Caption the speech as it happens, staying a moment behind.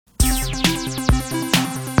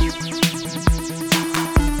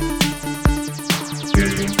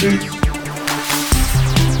Hey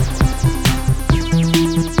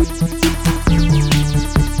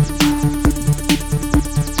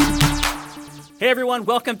everyone,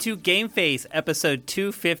 welcome to GameFace, episode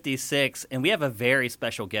 256, and we have a very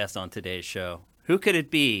special guest on today's show. Who could it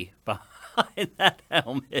be behind that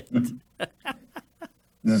helmet? This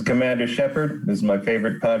is Commander Shepard. This is my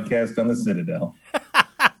favorite podcast on the Citadel.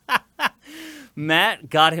 Matt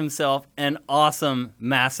got himself an awesome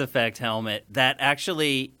Mass Effect helmet that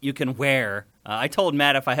actually you can wear. I told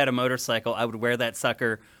Matt if I had a motorcycle, I would wear that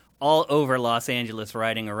sucker all over Los Angeles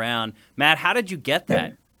riding around. Matt, how did you get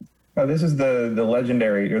that? Oh, this is the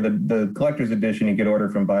legendary, or the collector's edition you could order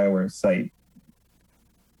from BioWare's site.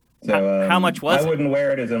 So how much was it? I wouldn't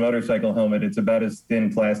wear it as a motorcycle helmet. It's about as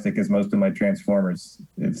thin plastic as most of my Transformers.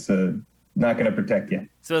 It's not going to protect you.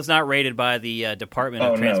 So it's not rated by the Department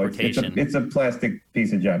of Transportation. No, it's a plastic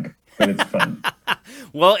piece of junk, but it's fun.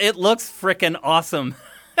 Well, it looks frickin' awesome.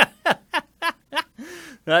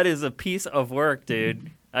 That is a piece of work,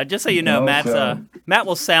 dude. Just so you know, Matt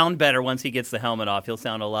will sound better once he gets the helmet off. He'll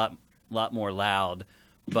sound a lot more loud.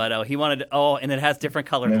 But he wanted to, and it has different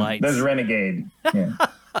colored lights. There's Renegade. Yeah.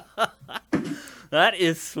 That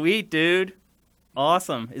is sweet, dude.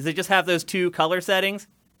 Awesome. Does it just have those two color settings?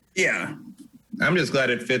 Yeah. I'm just glad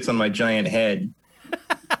it fits on my giant head.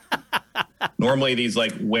 Normally these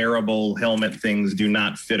like wearable helmet things do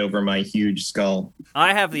not fit over my huge skull.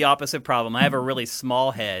 I have the opposite problem. I have a really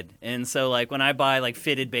small head. And so like when I buy like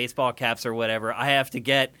fitted baseball caps or whatever, I have to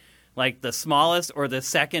get like the smallest or the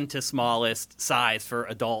second to smallest size for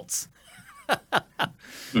adults.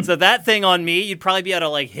 So that thing on me, you'd probably be able to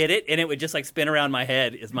like hit it and it would just like spin around my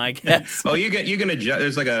head is my guess. Oh, you can adjust.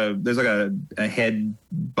 There's like a head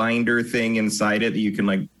binder thing inside it that you can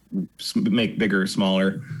like make bigger or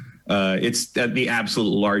smaller. It's at the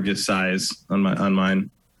absolute largest size on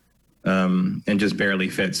mine, and just barely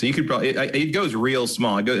fits. So you could probably it goes real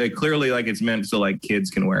small. It clearly like it's meant so like kids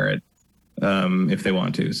can wear it if they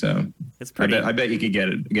want to. So it's pretty. I bet you could get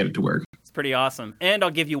it to work. It's pretty awesome. And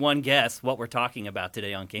I'll give you one guess what we're talking about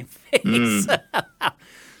today on GameFace.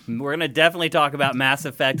 We're gonna definitely talk about Mass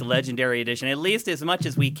Effect Legendary Edition, at least as much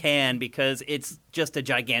as we can, because it's just a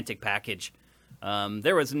gigantic package.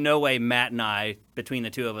 There was no way Matt and I, between the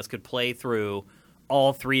two of us, could play through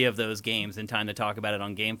all three of those games in time to talk about it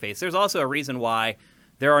on GameFace. There's also a reason why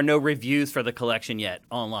there are no reviews for the collection yet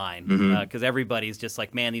online, because everybody's just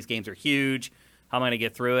like, man, these games are huge. How am I going to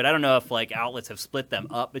get through it? I don't know if like outlets have split them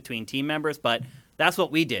up between team members, but that's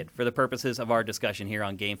what we did for the purposes of our discussion here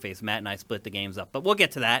on GameFace. Matt and I split the games up, but we'll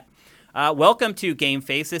get to that. Welcome to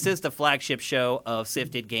GameFace. This is the flagship show of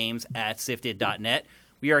Sifted Games at sifted.net.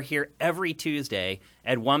 We are here every Tuesday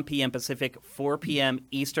at 1 p.m. Pacific, 4 p.m.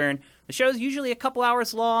 Eastern. The show is usually a couple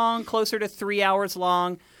hours long, closer to 3 hours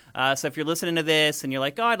long. So if you're listening to this and you're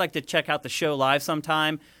like, I'd like to check out the show live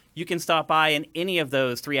sometime, you can stop by in any of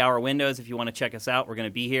those 3-hour windows if you want to check us out. We're going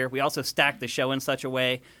to be here. We also stack the show in such a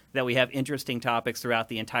way that we have interesting topics throughout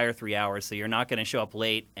the entire 3 hours, so you're not going to show up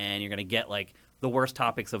late and you're going to get like the worst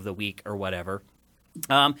topics of the week or whatever.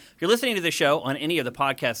 If you're listening to the show on any of the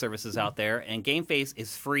podcast services out there, and GameFace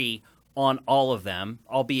is free on all of them,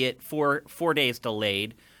 albeit 4 days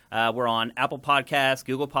delayed. We're on Apple Podcasts,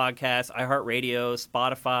 Google Podcasts, iHeartRadio,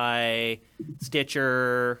 Spotify,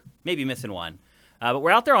 Stitcher, maybe missing one. But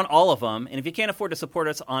we're out there on all of them, and if you can't afford to support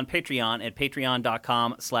us on Patreon at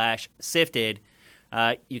patreon.com/sifted,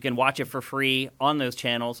 you can watch it for free on those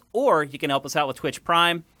channels, or you can help us out with Twitch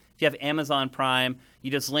Prime. If you have Amazon Prime,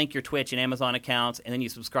 you just link your Twitch and Amazon accounts, and then you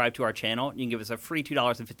subscribe to our channel. You can give us a free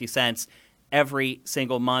 $2.50 every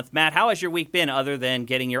single month. Matt, how has your week been other than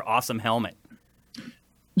getting your awesome helmet?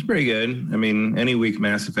 It's pretty good. I mean, any week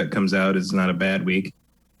Mass Effect comes out is not a bad week.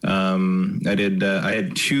 I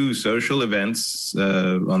had 2 social events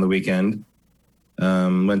on the weekend.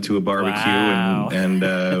 Went to a barbecue and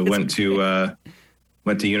went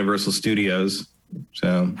to Universal Studios.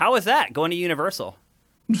 So how was that going to Universal?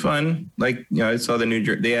 Fun. Like, I saw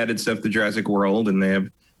they added stuff to Jurassic World, and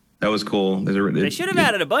that was cool. They should have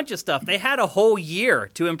added a bunch of stuff. They had a whole year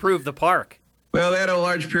to improve the park. Well, they had a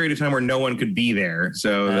large period of time where no one could be there,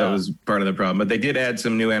 so that was part of the problem. But they did add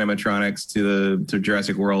some new animatronics to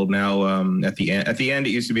Jurassic World. Now, at the end,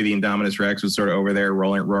 it used to be the Indominus Rex was sort of over there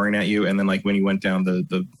roaring at you, and then like when you went down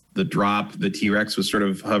the drop, the T-Rex was sort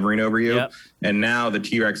of hovering over you. Yep. And now the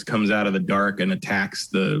T-Rex comes out of the dark and attacks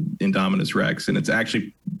the Indominus Rex, and it's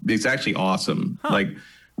actually awesome. Huh. Like,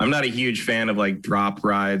 I'm not a huge fan of like drop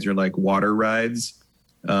rides or like water rides.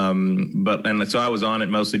 And so I was on it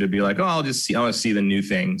mostly to be like, oh, I want to see the new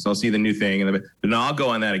thing. So I'll see the new thing, but no, I'll go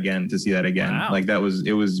on that again to see that again. Wow. Like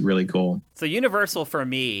it was really cool. So Universal for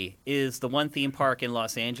me is the one theme park in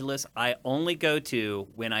Los Angeles I only go to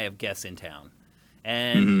when I have guests in town.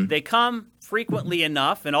 And they come frequently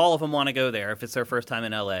enough, and all of them want to go there if it's their first time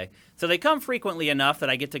in LA. So they come frequently enough that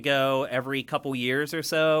I get to go every couple years or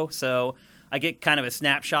so. So I get kind of a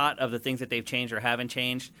snapshot of the things that they've changed or haven't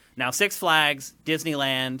changed. Now, Six Flags,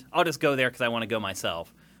 Disneyland, I'll just go there because I want to go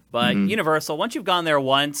myself. But Universal, once you've gone there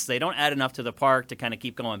once, they don't add enough to the park to kind of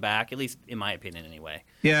keep going back, at least in my opinion anyway.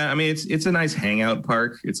 Yeah, I mean, it's a nice hangout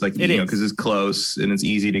park. It's like, because it's close and it's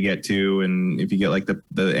easy to get to. And if you get like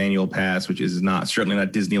the annual pass, which is certainly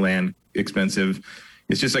not Disneyland expensive,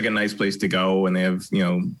 it's just like a nice place to go. And they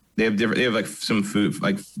have like some food,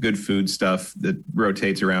 like good food stuff that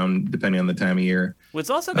rotates around depending on the time of year. Well, it's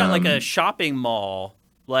also got like a shopping mall,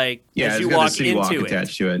 like as you got walk a city into walk it.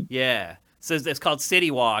 attached to it. Yeah. So it's called City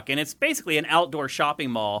Walk, and it's basically an outdoor shopping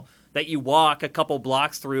mall that you walk a couple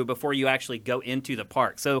blocks through before you actually go into the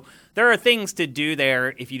park. So there are things to do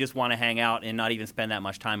there if you just want to hang out and not even spend that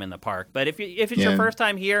much time in the park. But if it's your first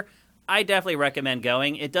time here, I definitely recommend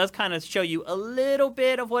going. It does kind of show you a little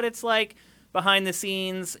bit of what it's like behind the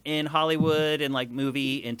scenes in Hollywood and like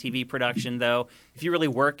movie and TV production, though. If you really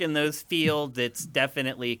work in those fields, it's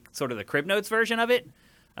definitely sort of the Crib Notes version of it.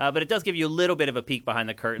 But it does give you a little bit of a peek behind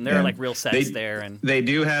the curtain. There are like real sets there, and they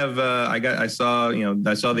do have. I saw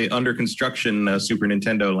the under construction Super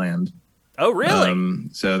Nintendo Land. Oh, really?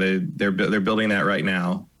 So they're building that right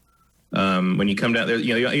now. When you come down there,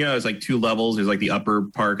 it's like two levels. There's like the upper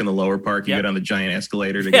park and the lower park. You go down the giant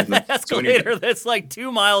escalator to get the escalator that's like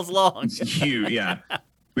 2 miles long. It's huge. Yeah,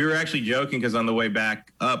 we were actually joking because on the way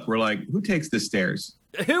back up, we're like, who takes the stairs?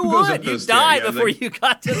 Who would? You die before you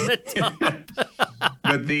got to the top.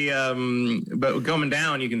 But coming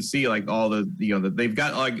down, you can see like all they've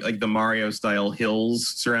got like the Mario style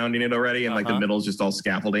hills surrounding it already, and like the middle is just all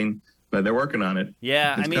scaffolding. But they're working on it.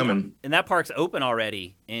 Yeah, it's coming. And that park's open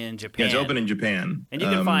already in Japan. Yeah, it's open in Japan, and you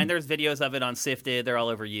can there's videos of it on Sifted. They're all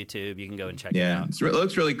over YouTube. You can go and check it out. It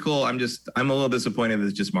looks really cool. I'm a little disappointed that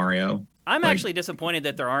it's just Mario. I'm actually disappointed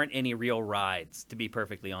that there aren't any real rides, to be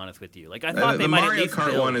perfectly honest with you. Like I thought they might Mario at least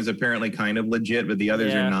Kart one is apparently kind of legit, but the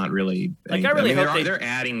others are not really. Like I really hope they're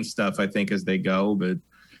adding stuff, I think, as they go. But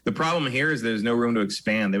the problem here is there's no room to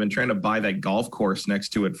expand. They've been trying to buy that golf course next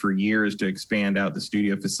to it for years to expand out the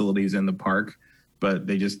studio facilities in the park, but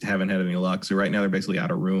they just haven't had any luck. So right now they're basically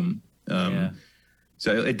out of room.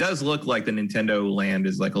 So it does look like the Nintendo land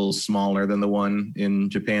is like a little smaller than the one in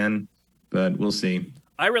Japan, but we'll see.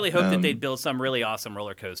 I really hope that they'd build some really awesome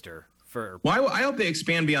roller coaster for. Well, I hope they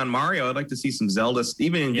expand beyond Mario. I'd like to see some Zelda,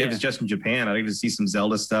 even if it's just in Japan. I'd like to see some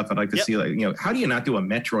Zelda stuff. I'd like to see how do you not do a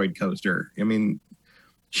Metroid coaster? I mean,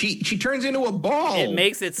 she turns into a ball. It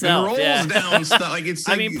makes itself. And rolls down stuff. Like it's.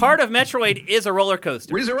 I mean, part of Metroid is a roller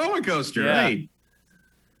coaster. It is a roller coaster, right?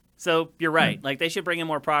 So you're right. Like they should bring in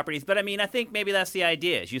more properties. But I mean, I think maybe that's the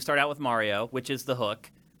idea. Is you start out with Mario, which is the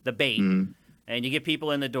hook, the bait. And you get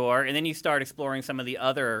people in the door, and then you start exploring some of the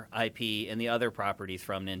other IP and the other properties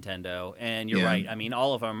from Nintendo. And you're right. I mean,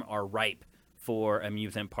 all of them are ripe for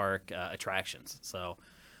amusement park attractions. So,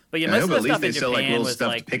 but most of the stuff in Japan was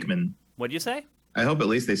like Pikmin. What'd you say? I hope at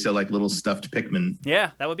least they sell like little stuffed Pikmin.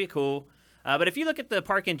 Yeah, that would be cool. But if you look at the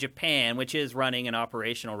park in Japan, which is running and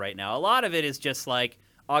operational right now, a lot of it is just like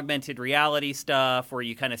augmented reality stuff where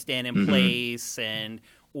you kind of stand in place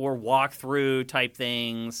or walk through type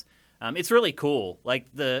things. It's really cool. Like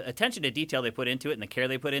the attention to detail they put into it and the care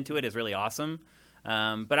they put into it is really awesome.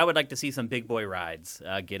 But I would like to see some big boy rides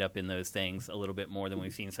get up in those things a little bit more than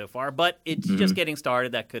we've seen so far. But it's just getting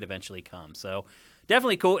started. That could eventually come. So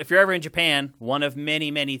definitely cool. If you're ever in Japan, one of many,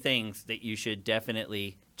 many things that you should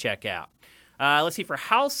definitely check out. Let's see, for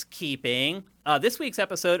housekeeping, this week's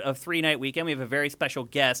episode of 3 Night Weekend, we have a very special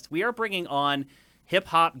guest. We are bringing on Hip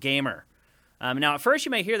Hop Gamer. Now, at first you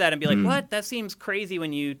may hear that and be like, what? That seems crazy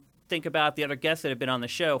when you think about the other guests that have been on the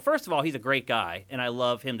show. First of all, he's a great guy, and I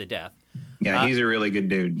love him to death. Yeah, he's a really good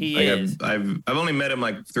dude. He is. I've only met him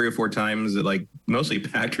like 3 or 4 times at like mostly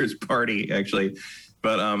Packers party actually,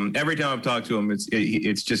 but every time I've talked to him,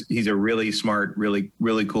 it's just he's a really smart, really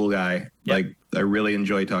really cool guy. Yep. Like I really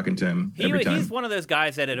enjoy talking to him every time. He's one of those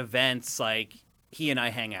guys that at events like he and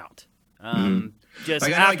I hang out. Just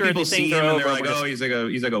like, after people these things see him are and over, they're like,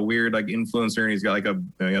 he's like a weird like influencer, and he's got like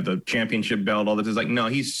the championship belt. All this is like, no,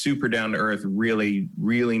 he's super down to earth. Really,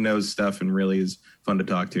 really knows stuff, and really is fun to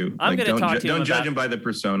talk to. I'm going to talk to him. Don't judge him by the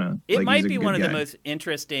persona. It might be one of the most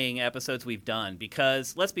interesting episodes we've done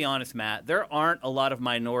because let's be honest, Matt, there aren't a lot of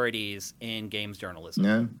minorities in games journalism.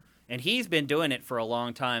 Yeah. and he's been doing it for a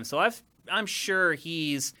long time. So I'm sure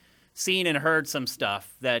he's seen and heard some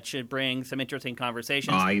stuff that should bring some interesting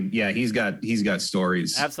conversations. He's got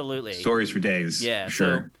stories. Absolutely. Stories for days. Yeah,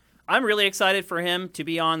 sure. So I'm really excited for him to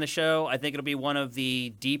be on the show. I think it'll be one of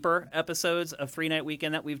the deeper episodes of 3-Night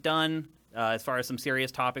Weekend that we've done, as far as some serious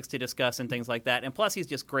topics to discuss and things like that. And plus, he's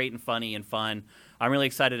just great and funny and fun. I'm really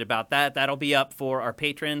excited about that. That'll be up for our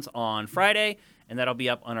patrons on Friday, and that'll be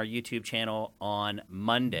up on our YouTube channel on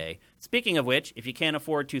Monday. Speaking of which, if you can't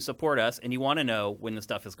afford to support us and you want to know when the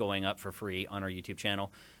stuff is going up for free on our YouTube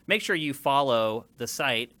channel, make sure you follow the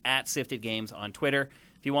site at Sifted Games on Twitter.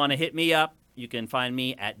 If you want to hit me up, you can find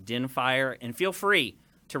me at Dinfire, and feel free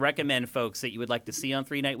to recommend folks that you would like to see on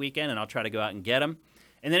 3-Night Weekend, and I'll try to go out and get them.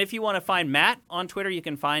 And then if you want to find Matt on Twitter, you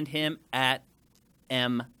can find him at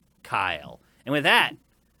MKyle. And with that,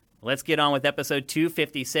 let's get on with episode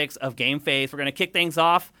 256 of GameFace. We're going to kick things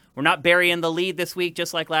off. We're not burying the lead this week,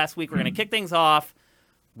 just like last week. We're going to kick things off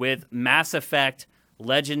with Mass Effect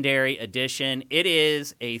Legendary Edition. It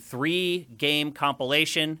is a 3-game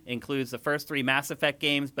compilation, includes the first 3 Mass Effect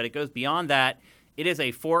games, but it goes beyond that. It is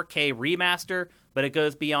a 4K remaster, but it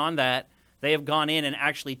goes beyond that. They have gone in and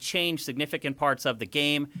actually changed significant parts of the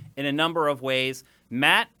game in a number of ways.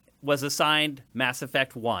 Matt was assigned Mass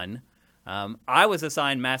Effect 1. I was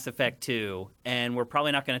assigned Mass Effect 2, and we're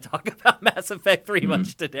probably not going to talk about Mass Effect 3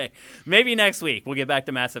 much today. Maybe next week we'll get back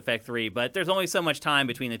to Mass Effect 3, but there's only so much time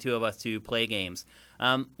between the two of us to play games.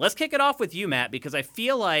 Let's kick it off with you, Matt, because I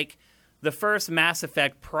feel like the first Mass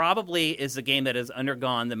Effect probably is the game that has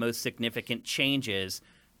undergone the most significant changes.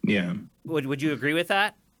 Yeah. Would you agree with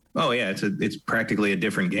that? Oh, yeah. It's practically a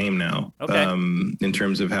different game now. Okay. In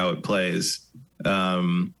terms of how it plays.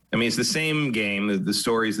 I mean, it's the same game. The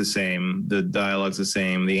story's the same. The dialogue's the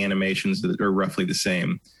same. The animations are roughly the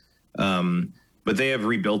same. But they have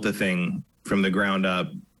rebuilt the thing from the ground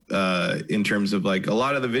up in terms of like a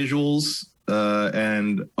lot of the visuals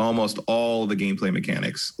and almost all the gameplay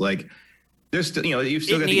mechanics. Like there's still, you've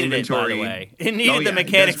still got the inventory. By the way. It needed the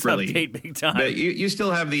mechanics update big time. But you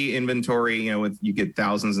still have the inventory, you get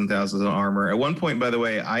thousands and thousands of armor. At one point, by the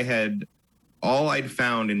way, all I'd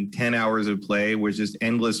found in 10 hours of play was just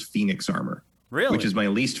endless Phoenix armor. Really? Which is my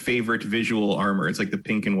least favorite visual armor. It's like the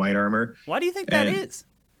pink and white armor. Why do you think that is?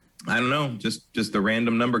 I don't know. Just the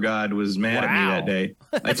random number god was mad at me that day.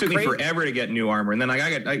 It took me forever to get new armor. And then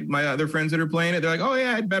my other friends that are playing it, they're like, oh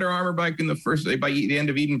yeah, I had better armor by the end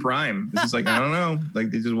of Eden Prime. It's just like, I don't know.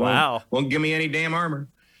 Like they just won't give me any damn armor.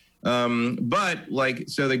 But like,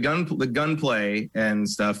 so the gunplay and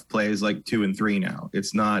stuff plays like 2 and 3 now.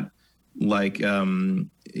 It's not like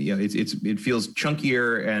it feels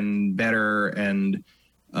chunkier and better and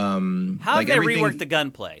how have they reworked the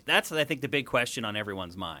gunplay? That's I think the big question on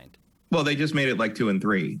everyone's mind. Well, they just made it like 2 and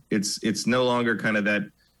 3. It's no longer kind of that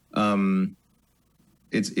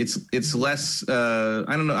it's less I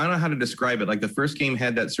don't know how to describe it. Like the first game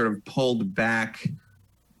had that sort of pulled back,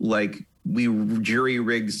 like we jury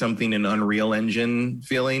rigged something in Unreal Engine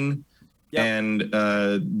feeling. Yep. And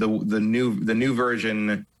the new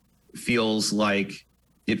version feels like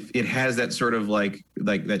it has that sort of like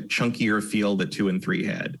that chunkier feel that 2 and 3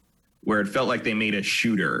 had, where it felt like they made a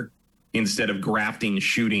shooter instead of grafting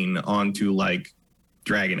shooting onto like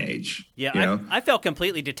Dragon Age. Yeah, I felt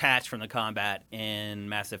completely detached from the combat in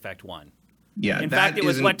Mass Effect 1. Yeah, in fact, it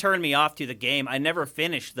was what turned me off to the game. I never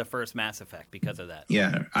finished the first Mass Effect because of that.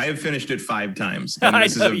 Yeah, I have finished it 5 times. And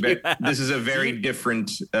this is a very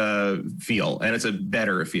different feel, and it's a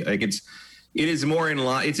better feel. Like it is more in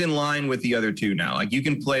line. It's in line with the other 2 now. Like you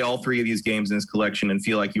can play all 3 of these games in this collection and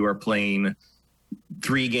feel like you are playing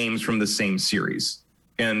 3 games from the same series,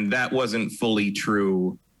 and that wasn't fully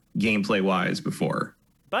true gameplay wise before.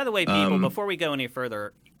 By the way, people, before we go any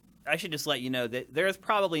further, I should just let you know that there is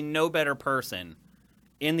probably no better person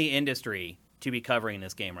in the industry to be covering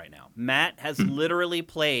this game right now. Matt has literally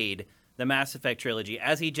played the Mass Effect trilogy,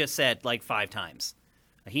 as he just said, like 5 times.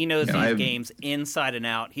 He knows these games inside and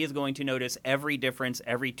out. He is going to notice every difference,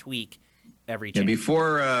 every tweak, every change.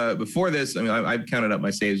 Before this, I mean, I've counted up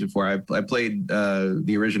my saves before. I played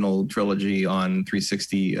the original trilogy on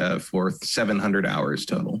 360 for 700 hours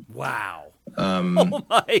total. Wow. Oh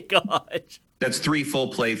my gosh. That's 3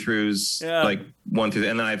 full playthroughs, like 1 through,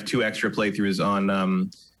 and then I have 2 extra playthroughs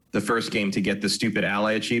on the first game to get the stupid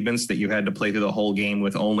ally achievements that you had to play through the whole game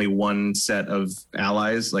with only 1 set of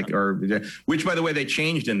allies, which by the way they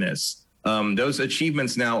changed in this. Those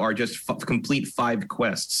achievements now are just complete 5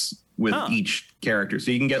 quests with each character,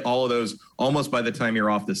 so you can get all of those almost by the time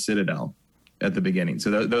you're off the Citadel at the beginning.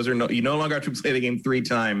 So those are you no longer have to play the game 3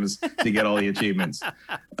 times to get all the achievements.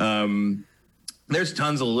 there's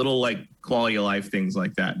tons of little like quality of life things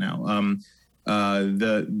like that now.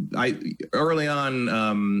 Early on,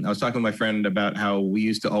 I was talking with my friend about how we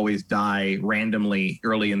used to always die randomly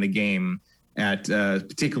early in the game at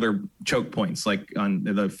particular choke points, like on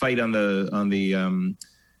the fight on the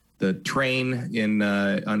train in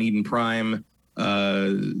on Eden Prime.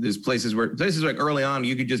 There's places like early on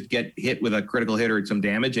you could just get hit with a critical hit or some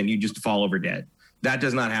damage and you just fall over dead. That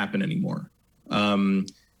does not happen anymore.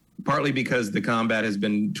 Partly because the combat has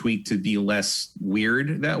been tweaked to be less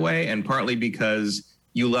weird that way, and partly because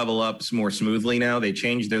you level up more smoothly now. They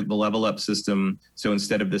changed the level up system, so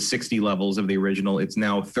instead of the 60 levels of the original, it's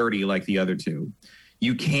now 30 like the other two.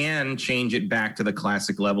 You can change it back to the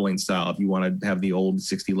classic leveling style if you want to have the old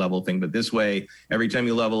 60 level thing, but this way, every time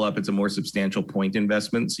you level up, it's a more substantial point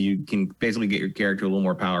investment, so you can basically get your character a little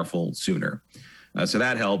more powerful sooner. So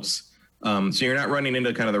that helps. So you're not running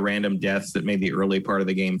into kind of the random deaths that made the early part of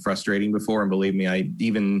the game frustrating before. And believe me, I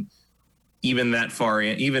even that far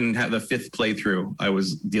in, even the fifth playthrough, I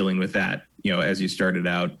was dealing with that, as you started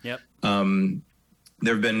out. Yep.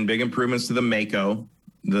 There have been big improvements to the Mako.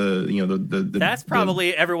 That's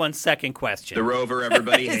probably everyone's second question. The rover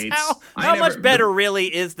everybody hates. How much better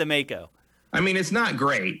really is the Mako? I mean, it's not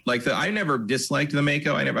great. Like I never disliked the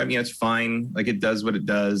Mako. It's fine. Like it does what it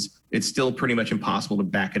does. It's still pretty much impossible to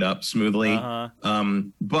back it up smoothly.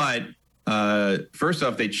 But first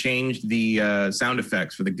off, they changed the sound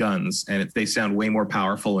effects for the guns, and they sound way more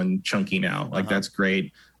powerful and chunky now. Like that's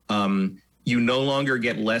great. You no longer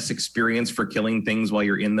get less experience for killing things while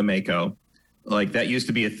you're in the Mako. Like that used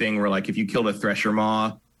to be a thing where like if you killed a Thresher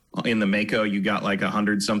Maw in the Mako, you got like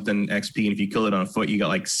 100 something XP, and if you kill it on foot, you got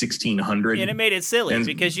like 1600. And it made it silly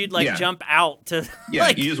because you'd jump out to you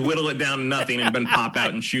just whittle it down to nothing and then pop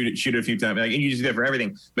out and shoot it a few times. Like, and you just do that for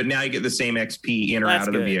everything. But now you get the same XP in or out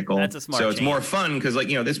of the vehicle. That's a smart So it's change. more fun because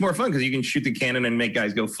it's more fun because you can shoot the cannon and make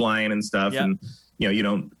guys go flying and stuff. Yep.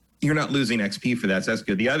 And you're not losing XP for that. So that's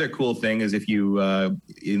good. The other cool thing is if you,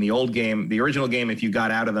 in the old game, the original game, if you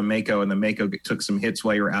got out of the Mako and the Mako took some hits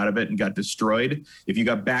while you were out of it and got destroyed, if you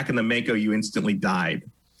got back in the Mako, you instantly died.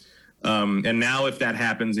 And now if that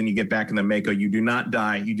happens and you get back in the Mako, you do not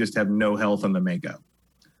die. You just have no health on the Mako.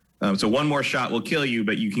 So one more shot will kill you,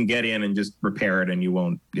 but you can get in and just repair it and you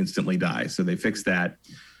won't instantly die. So they fixed that.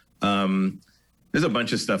 There's a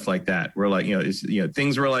bunch of stuff like that where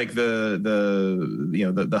things where like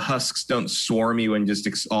the husks don't swarm you and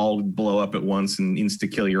just all blow up at once and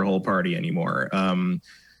insta kill your whole party anymore.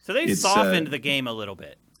 So they softened the game a little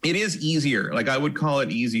bit. It is easier. Like I would call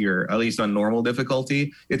it easier, at least on normal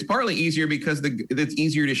difficulty. It's partly easier because it's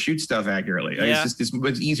easier to shoot stuff accurately. Like, yeah.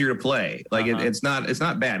 It's easier to play. Like it's not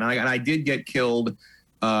bad. And I did get killed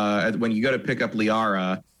when you go to pick up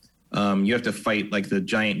Liara. You have to fight like the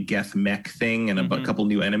giant Geth mech thing and a couple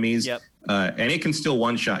new enemies. Yep. And it can still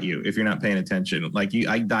one-shot you if you're not paying attention. Like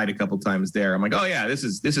I died a couple times there. I'm like, oh yeah, this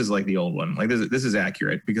is like the old one. Like this is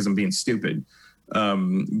accurate because I'm being stupid.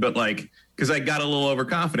 But like, because I got a little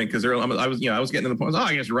overconfident because I was getting to the point.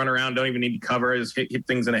 I just run around, don't even need to cover. I just hit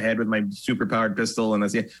things in the head with my super powered pistol, and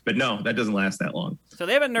that's it. But no, that doesn't last that long. So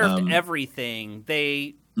they haven't nerfed everything.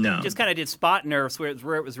 They just kind of did spot nerfs where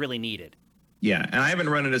it was really needed. Yeah, and I haven't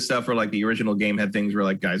run into stuff where like the original game had things where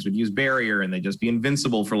like guys would use barrier and they'd just be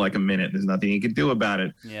invincible for like a minute. There's nothing you could do about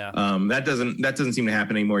it. Yeah. That doesn't seem to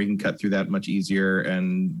happen anymore. You can cut through that much easier,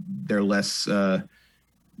 and they're less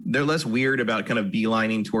weird about kind of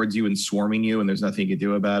beelining towards you and swarming you, and there's nothing you can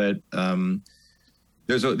do about it.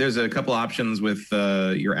 There's a couple options with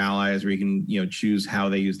your allies where you can choose how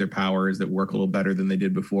they use their powers that work a little better than they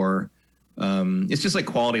did before. It's just like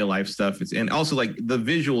quality of life stuff. And also like the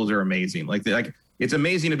visuals are amazing. Like it's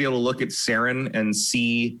amazing to be able to look at Saren and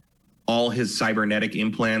see all his cybernetic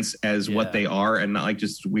implants as what they are, and not like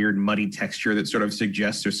just weird muddy texture that sort of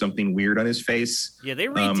suggests there's something weird on his face. Yeah, they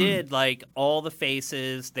redid like all the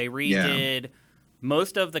faces. They redid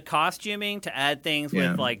most of the costuming to add things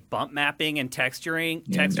with like bump mapping and texturing.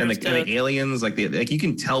 And the aliens, like you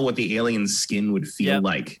can tell what the alien's skin would feel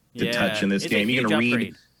like to touch in this game.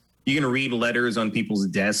 You can read letters on people's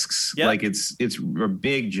desks. Yep. Like it's a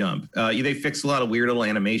big jump. They fixed a lot of weird little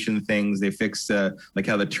animation things. They fixed like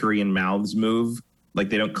how the Turian mouths move.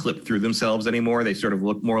 Like they don't clip through themselves anymore. They sort of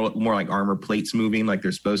look more like armor plates moving like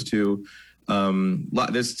they're supposed to.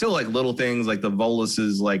 There's still like little things like the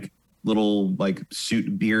Volus's like little like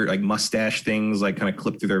suit beard, like mustache things like kind of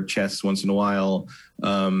clip through their chests once in a while.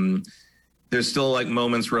 There's still like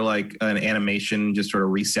moments where like an animation just sort of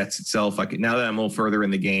resets itself. Like now that I'm a little further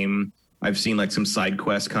in the game, I've seen like some side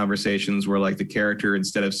quest conversations where like the character,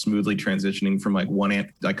 instead of smoothly transitioning from like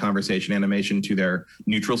one conversation animation to their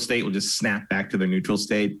neutral state, will just snap back to their neutral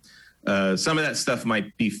state. Some of that stuff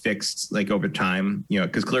might be fixed like over time,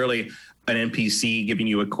 because clearly an NPC giving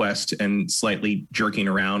you a quest and slightly jerking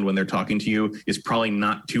around when they're talking to you is probably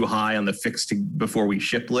not too high on the fixed before we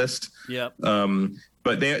ship list. Yep.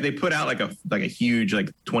 But they put out like a huge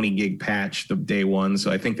 20 gig patch the day one,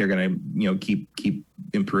 so I think they're gonna keep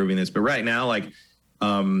improving this. But right now, I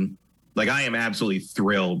am absolutely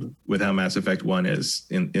thrilled with how Mass Effect 1 is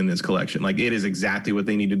in this collection. Like, it is exactly what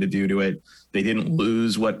they needed to do to it. They didn't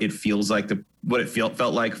lose what it feels like what it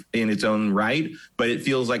felt like in its own right, but it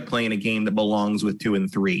feels like playing a game that belongs with 2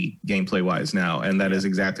 and 3 gameplay wise now, and that is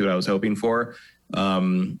exactly what I was hoping for.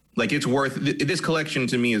 It's worth this collection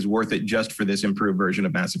to me is worth it just for this improved version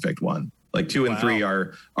of Mass Effect 1. Like 2 and 3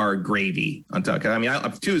 are gravy on top. I mean,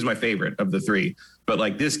 2 is my favorite of the 3,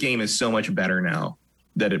 but this game is so much better now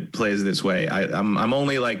that it plays this way. I'm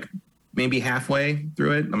only maybe halfway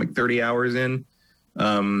through it. I'm 30 hours in.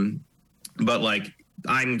 But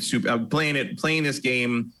I'm playing this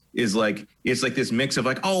game is it's this mix of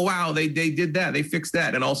oh wow, they did that, they fixed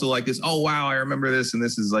that, and also this, oh wow, I remember this, and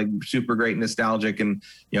this is super great nostalgic, and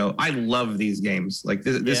I love these games.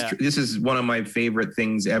 This is one of my favorite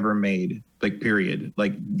things ever made, period,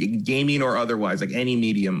 gaming or otherwise, any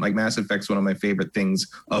medium. Mass Effect's one of my favorite things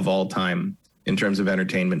of all time in terms of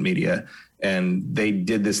entertainment media, and they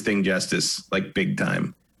did this thing justice, big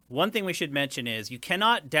time. One thing we should mention is you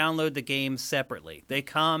cannot download the games separately. They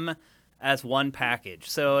come as one package.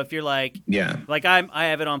 So if you're I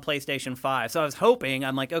have it on PlayStation 5. So I was hoping,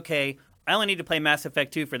 okay, I only need to play Mass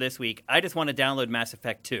Effect 2 for this week. I just want to download Mass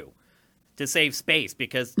Effect 2 to save space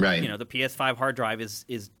because the PS5 hard drive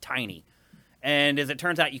is tiny. And as it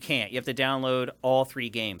turns out, you can't. You have to download all 3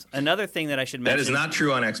 games. Another thing that I should mention. That is not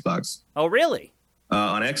true on Xbox. Oh, really?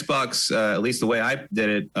 On Xbox, at least the way I did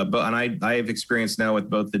it, and I have experience now with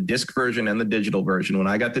both the disc version and the digital version. When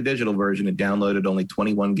I got the digital version, it downloaded only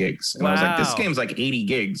 21 gigs. And I was this game's 80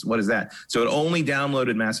 gigs. What is that? So it only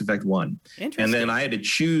downloaded Mass Effect 1. Interesting. And then I had to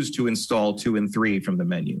choose to install 2 and 3 from the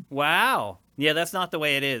menu. Wow. Yeah, that's not the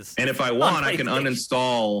way it is. And if I want, I can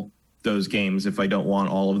uninstall those games if I don't want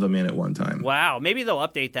all of them in at one time. Wow. Maybe they'll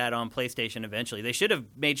update that on PlayStation eventually. They should have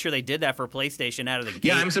made sure they did that for PlayStation out of the gate.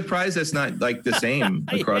 Yeah, I'm surprised that's not the same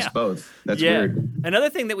across both. That's weird. Another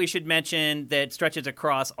thing that we should mention that stretches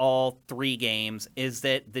across all 3 games is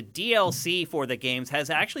that the DLC for the games has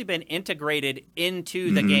actually been integrated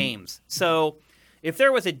into the games. So if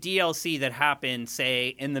there was a DLC that happened,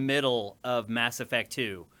 say, in the middle of Mass Effect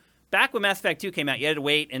 2, back when Mass Effect 2 came out, you had to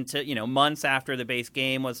wait until, months after the base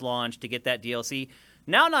game was launched to get that DLC.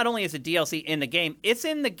 Now, not only is the DLC in the game, it's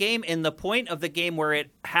in the game in the point of the game where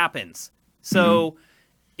it happens. So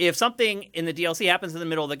if something in the DLC happens in the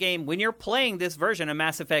middle of the game, when you're playing this version of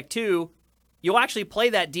Mass Effect 2, you'll actually play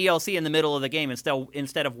that DLC in the middle of the game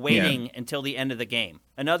instead of waiting until the end of the game.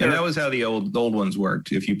 And that was how the old ones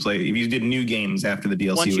worked. If you did new games after the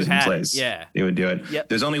DLC was in place, they would do it. Yep.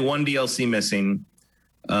 There's only one DLC missing,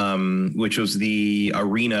 which was the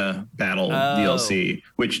Arena Battle DLC,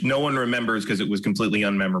 which no one remembers because it was completely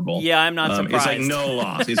unmemorable. Yeah, I'm not surprised. It's no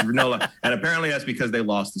loss. It's no loss. And apparently that's because they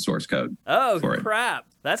lost the source code. Oh, crap.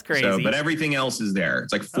 That's crazy. So, but everything else is there.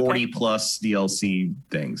 It's 40 plus DLC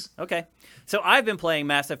things. Okay. So I've been playing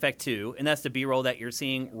Mass Effect 2, and that's the B-roll that you're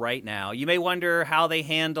seeing right now. You may wonder how they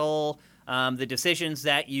handle the decisions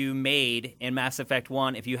that you made in Mass Effect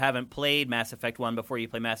 1 if you haven't played Mass Effect 1 before you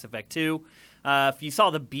play Mass Effect 2. If you saw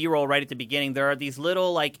the B-roll right at the beginning, there are these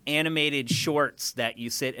little animated shorts that you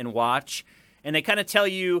sit and watch, and they kind of tell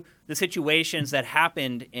you the situations that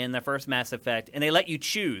happened in the first Mass Effect, and they let you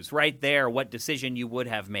choose right there what decision you would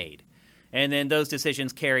have made. And then those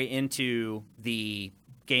decisions carry into the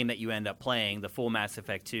game that you end up playing, the full Mass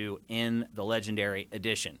Effect 2 in the Legendary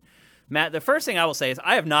Edition. Matt, the first thing I will say is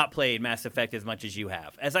I have not played Mass Effect as much as you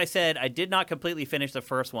have. As I said, I did not completely finish the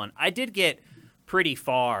first one. I did get pretty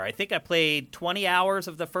far. I think I played 20 hours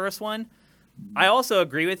of the first one. I also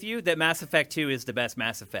agree with you that Mass Effect 2 is the best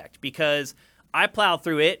Mass Effect because I plowed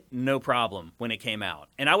through it no problem when it came out.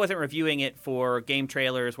 And I wasn't reviewing it for game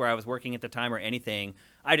trailers where I was working at the time or anything.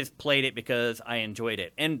 I just played it because I enjoyed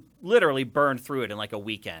it and literally burned through it in a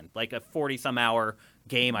weekend. A 40-some hour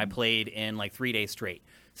game I played in 3 days straight.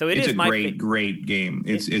 So it's a great game.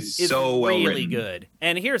 It's so well written. Really good.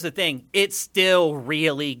 And here's the thing. It's still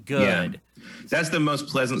really good. Yeah. That's the most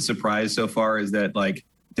pleasant surprise so far is that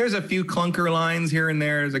there's a few clunker lines here and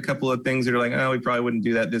there. There's a couple of things that are oh, we probably wouldn't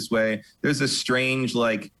do that this way. There's a strange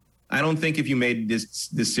I don't think if you made this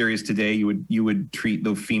series today, you would treat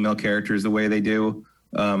the female characters the way they do.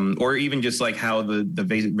 Or even just how the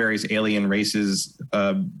various alien races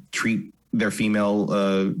treat their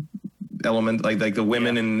female element, like the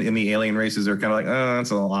women in the alien races are kind of like, oh,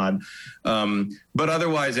 that's a little odd. But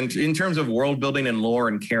otherwise, in terms of world building and lore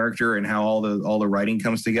and character and how all the writing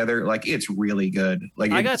comes together, like it's really good.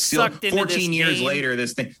 Like I got still sucked into 14 years game. later,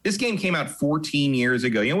 this game came out 14 years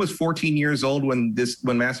ago. You know, it was 14 years old when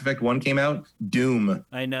Mass Effect 1 came out. Doom.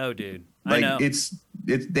 I know, dude. Like I know.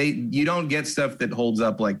 You don't get stuff that holds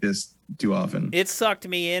up like this too often. It sucked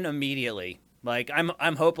me in immediately. Like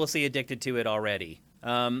I'm hopelessly addicted to it already.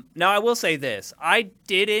 Now I will say this: I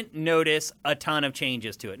didn't notice a ton of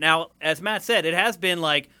changes to it. Now, as Matt said, it has been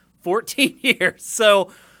like 14 years,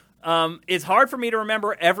 so it's hard for me to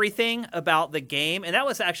remember everything about the game. And that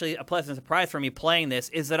was actually a pleasant surprise for me playing this,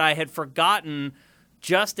 is that I had forgotten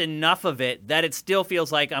just enough of it that it still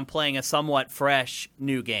feels like I'm playing a somewhat fresh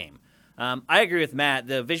new game. I agree with Matt.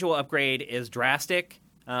 The visual upgrade is drastic,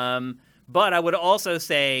 but I would also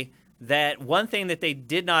say that one thing that they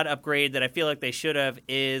did not upgrade that I feel like they should have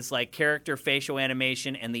is like character facial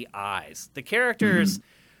animation and the eyes. The characters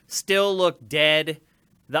still look dead.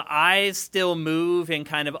 The eyes still move in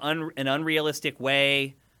kind of an unrealistic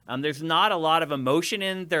way. There's not a lot of emotion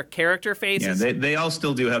in their character faces. Yeah, they all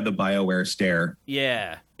still do have the BioWare stare.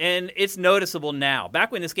 Yeah, and it's noticeable now.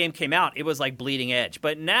 Back when this game came out, it was like bleeding edge.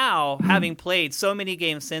 But now, having played so many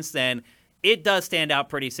games since then, it does stand out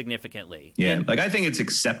pretty significantly. Yeah, like I think it's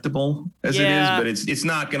acceptable as it is, but it's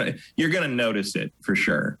not you're gonna notice it for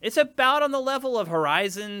sure. It's about on the level of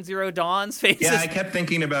Horizon Zero Dawn's faces. Yeah, I kept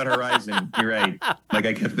thinking about Horizon. You're right. Like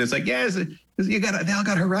it's like, they all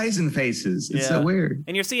got Horizon faces. It's so weird.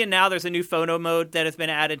 And you're seeing now there's a new photo mode that has been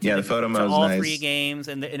added to, the photo mode all nice. 3 games,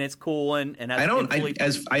 and it's cool. And I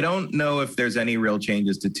don't know if there's any real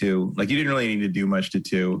changes to 2. Like you didn't really need to do much to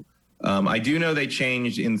 2. I do know they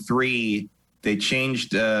changed in 3. They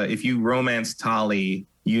changed if you romance Tali,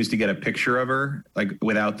 you used to get a picture of her like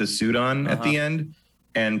without the suit on at the end,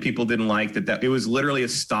 and people didn't like that. It was literally a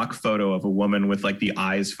stock photo of a woman with like the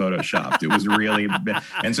eyes photoshopped. It was really bad.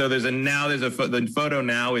 And so the photo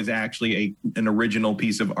now is actually an original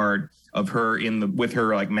piece of art of her with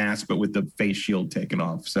her like mask but with the face shield taken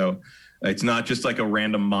off. So it's not just like a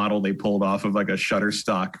random model they pulled off of like a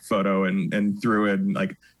Shutterstock photo and threw in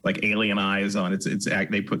like alien eyes on.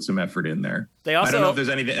 They put some effort in there. I don't know if there's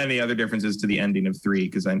any other differences to the ending of 3,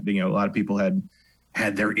 because a lot of people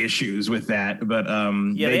had their issues with that. But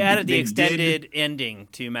they added the extended ending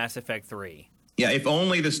to Mass Effect 3. Yeah, if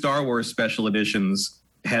only the Star Wars special editions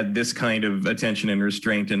had this kind of attention and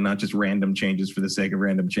restraint and not just random changes for the sake of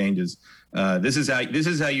random changes. This is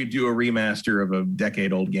how you do a remaster of a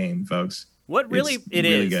decade-old game, folks. It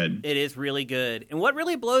is really good. And what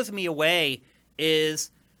really blows me away is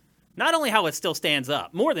not only how it still stands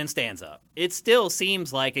up, more than stands up. It still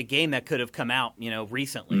seems like a game that could have come out,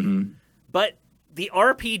 recently. But the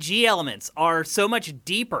RPG elements are so much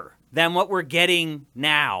deeper than what we're getting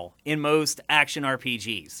now in most action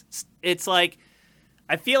RPGs. It's like,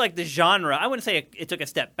 I feel like the genre, I wouldn't say it took a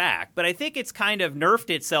step back, but I think it's kind of nerfed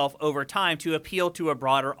itself over time to appeal to a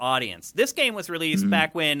broader audience. This game was released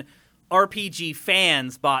back when RPG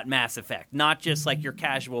fans bought Mass Effect, not just like your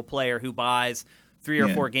casual player who buys 3 or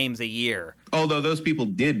 4 games a year. Although those people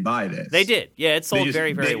did buy this. They did. Yeah, it sold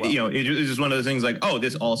very, very well. It was just one of those things like, oh,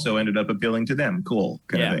 this also ended up appealing to them. Cool,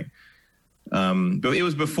 kind of thing. But it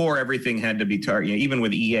was before everything had to be targeted, even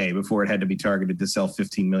with EA, before it had to be targeted to sell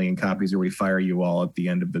 15 million copies or we fire you all at the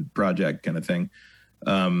end of the project kind of thing.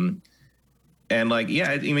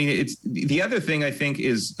 It's the other thing I think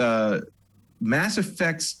is Mass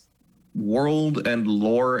Effect's world and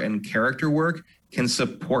lore and character work can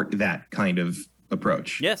support that kind of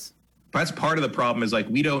approach. Yes. That's part of the problem is like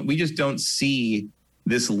we just don't see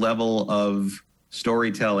this level of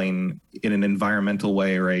storytelling in an environmental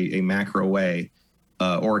way or a macro way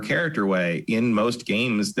or a character way in most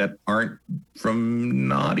games that aren't from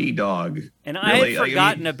Naughty Dog. And really. I had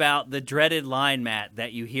forgotten about the dreaded line, Matt,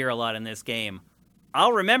 that you hear a lot in this game.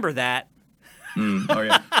 I'll remember that. Or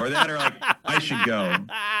that, or like, I should go.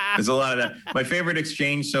 There's a lot of that. My favorite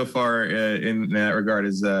exchange so far in that regard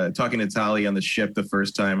is talking to Tali on the ship the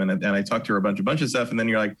first time, and I talked to her a bunch of stuff, and then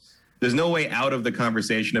you're like, there's no way out of the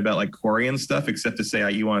conversation about like Quarian stuff except to say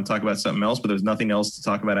you want to talk about something else, but there's nothing else to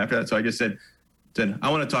talk about after that. So I just said, I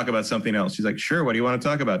want to talk about something else. She's like, sure, what do you want to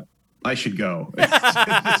talk about? I should go.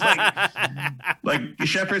 like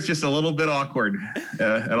Shepard's just a little bit awkward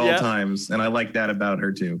at all times, and I like that about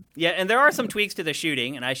her too. Yeah, and there are some tweaks to the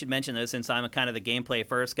shooting, and I should mention those since I'm kind of the gameplay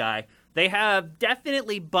first guy. They have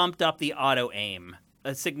definitely bumped up the auto aim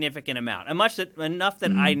a significant amount, enough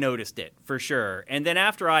that I noticed it for sure. And then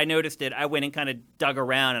after I noticed it, I went and kind of dug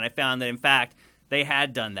around, and I found that in fact they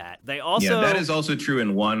had done that. They also that is also true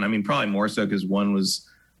in 1. I mean, probably more so because 1 was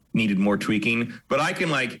needed more tweaking. But I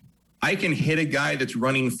can hit a guy that's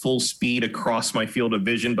running full speed across my field of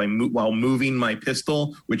vision while moving my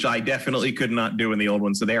pistol, which I definitely could not do in the old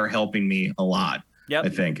one. So they are helping me a lot. Yep. I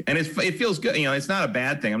think. And it feels good. It's not a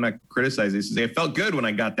bad thing. I'm not criticizing this. It felt good when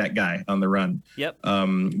I got that guy on the run. Yep.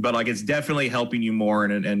 But like, it's definitely helping you more.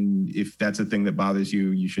 And if that's a thing that bothers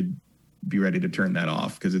you, you should be ready to turn that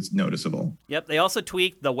off because it's noticeable. Yep. They also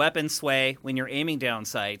tweaked the weapon sway when you're aiming down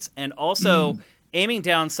sights. And also aiming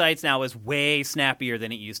down sights now is way snappier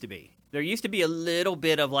than it used to be. There used to be a little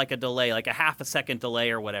bit of like a delay, like a half a second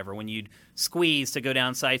delay or whatever, when you'd squeeze to go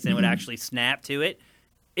down sights and it would actually snap to it.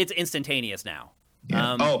 It's instantaneous now.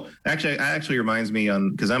 Yeah. Actually reminds me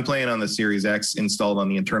because I'm playing on the Series X installed on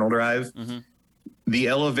the internal drive. Mm-hmm. The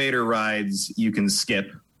elevator rides you can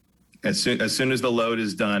skip as soon as the load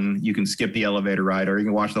is done. You can skip the elevator ride, or you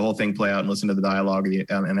can watch the whole thing play out and listen to the dialogue or the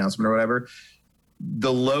announcement or whatever.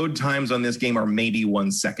 The load times on this game are maybe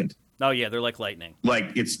 1 second. Oh yeah, they're like lightning.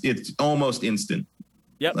 Like it's almost instant.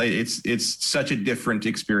 Yep. Like it's such a different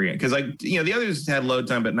experience because the others had load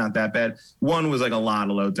time, but not that bad. One was like a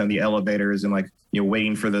lot of load time. The elevators and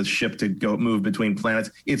waiting for the ship to go move between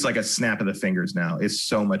planets. It's like a snap of the fingers now. It's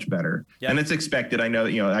so much better. Yep. And it's expected. I know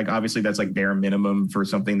that, obviously that's like bare minimum for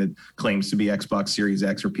something that claims to be Xbox Series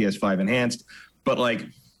X or PS5 enhanced. But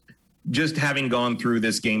just having gone through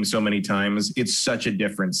this game so many times, it's such a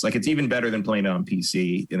difference. It's even better than playing it on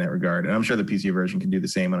PC in that regard. And I'm sure the PC version can do the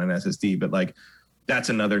same on an SSD, but that's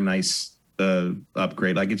another nice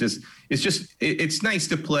upgrade. It's nice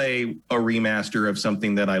to play a remaster of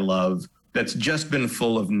something that I love that's just been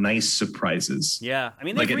full of nice surprizes. Yeah. I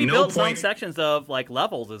mean, they've rebuilt some sections of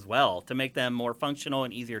levels as well to make them more functional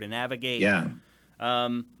and easier to navigate. Yeah.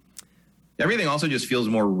 Everything also just feels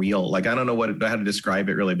more real. I don't know how to describe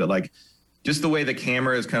it really, but just the way the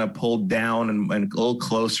camera is kind of pulled down and a little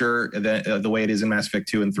closer the way it is in Mass Effect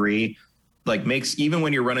 2 and 3, makes, even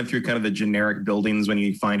when you're running through kind of the generic buildings, when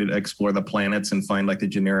you explore the planets and find the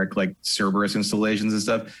generic Cerberus installations and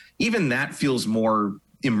stuff, even that feels more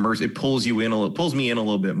immersive. It pulls me in a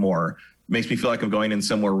little bit more. Makes me feel like I'm going in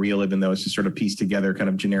somewhere real, even though it's just sort of pieced together kind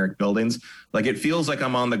of generic buildings. It feels like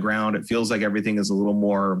I'm on the ground. It feels like everything is a little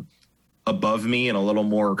more above me and a little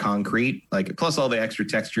more concrete. Plus all the extra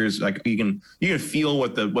textures, you can feel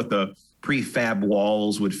what the prefab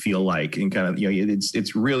walls would feel like, and kind of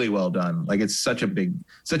it's really well done. It's such a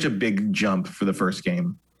big jump for the first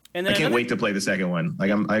game. And then I can't wait to play the second one.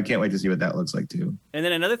 I can't wait to see what that looks like too. And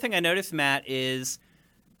then another thing I noticed, Matt, is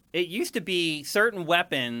it used to be certain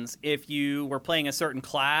weapons, if you were playing a certain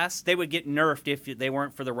class, they would get nerfed if they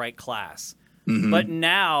weren't for the right class. Mm-hmm. But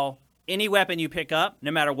now any weapon you pick up,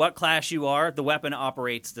 no matter what class you are, the weapon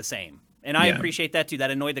operates the same. And I appreciate that too.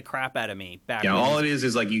 That annoyed the crap out of me back then. All it is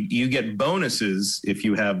you get bonuses if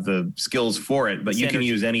you have the skills for it, but you can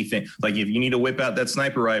use anything. If you need to whip out that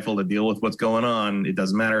sniper rifle to deal with what's going on, it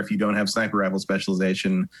doesn't matter if you don't have sniper rifle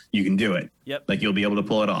specialization, you can do it. Yep. You'll be able to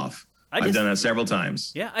pull it off. I've done that several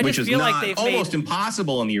times. Yeah, I just feel like they've almost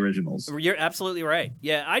impossible in the originals. You're absolutely right.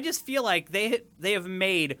 Yeah, I just feel like they have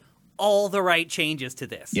made all the right changes to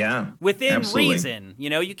this. Yeah, within reason.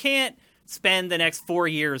 You can't spend the next 4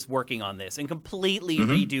 years working on this and completely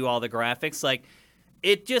redo all the graphics.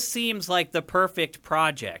 It just seems like the perfect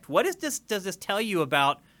project. What does this tell you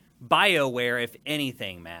about BioWare, if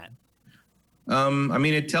anything, Matt?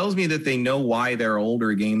 It tells me that they know why their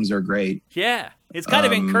older games are great. Yeah, it's kind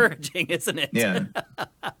of encouraging, isn't it? Yeah.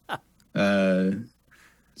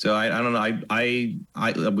 So I don't know.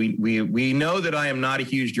 We know that I am not a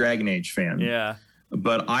huge Dragon Age fan. Yeah.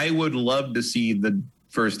 But I would love to see the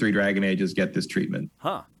first 3 Dragon Ages get this treatment.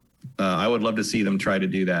 Huh. I would love to see them try to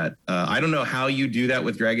do that. I don't know how you do that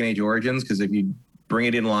with Dragon Age Origins, because if you bring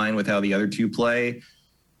it in line with how the other 2 play,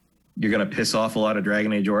 you're going to piss off a lot of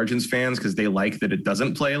Dragon Age Origins fans because they like that it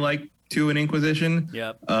doesn't play like 2 and Inquisition.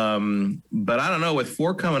 Yep. But I don't know. With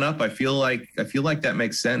 4 coming up, I feel like that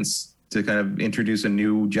makes sense to kind of introduce a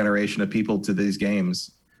new generation of people to these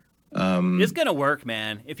games. It's going to work,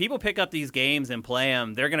 man. If people pick up these games and play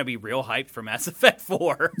them, they're going to be real hyped for Mass Effect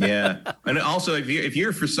 4. Yeah. And also, if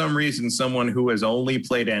you're for some reason someone who has only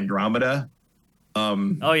played Andromeda,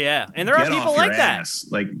 oh yeah, and there are people like that.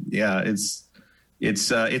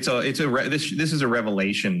 This is a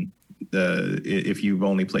revelation if you've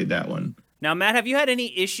only played that one. Now, Matt, have you had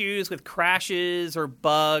any issues with crashes or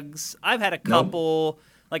bugs? I've had a couple.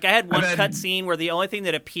 Nope. I had one cutscene where the only thing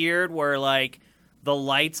that appeared were the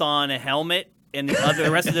lights on a helmet, and the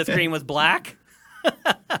rest of the screen was black,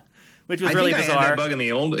 which was really bizarre. I had that bug in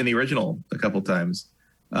the original a couple times.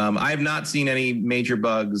 I have not seen any major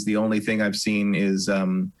bugs. The only thing I've seen is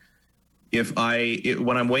when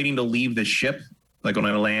I'm waiting to leave the ship, Like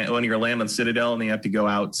when you're land on Citadel and you have to go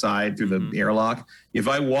outside through the airlock. If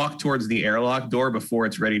I walk towards the airlock door before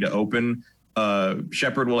it's ready to open,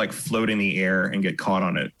 Shepard will like float in the air and get caught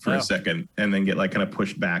on it for a second and then get like kind of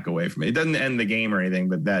pushed back away from it. It doesn't end the game or anything,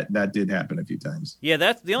 but that did happen a few times. Yeah,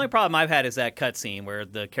 that's the only problem I've had is that cutscene where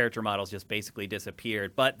the character models just basically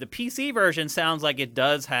disappeared. But the PC version sounds like it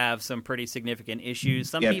does have some pretty significant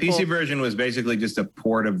issues. PC version was basically just a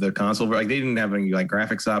port of the console. Like they didn't have any like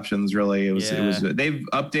graphics options really. It was they've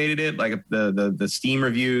updated it. Like the Steam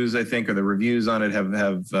reviews, I think, or the reviews on it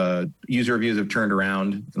have user reviews have turned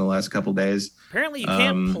around in the last couple days. Apparently, you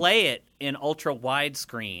can't play it in ultra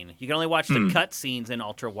widescreen. You can only watch the cutscenes in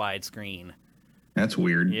ultra widescreen. That's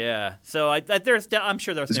weird. Yeah, so I'm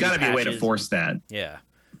sure there's got to be a way to force that. Yeah,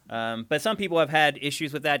 but some people have had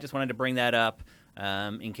issues with that. Just wanted to bring that up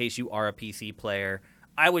in case you are a PC player.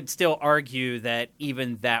 I would still argue that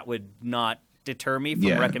even that would not deter me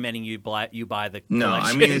from recommending you buy the collection. No,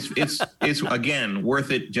 I mean it's again worth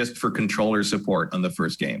it just for controller support on the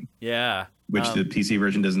first game. Yeah. Which the PC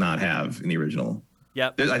version does not have in the original.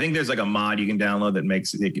 Yep. I think there's like a mod you can download that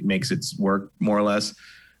makes it work more or less.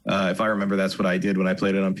 If I remember, that's what I did when I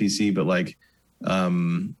played it on PC. But like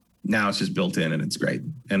now it's just built in and it's great.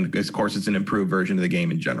 And of course, it's an improved version of the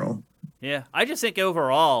game in general. Yeah, I just think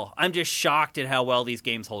overall, I'm just shocked at how well these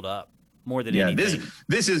games hold up. More than anything.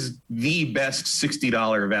 This is the best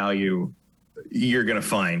 $60 value you're gonna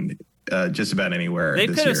find just about anywhere. They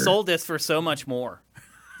could have sold this for so much more.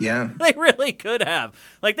 Yeah. They really could have.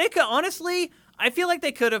 Like they could honestly, I feel like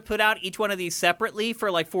they could have put out each one of these separately for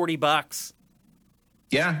like $40.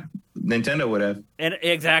 Yeah, Nintendo would have. And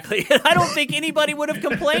exactly. I don't think anybody would have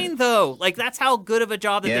complained though. Like that's how good of a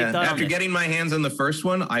job that they've done. After getting my hands on the first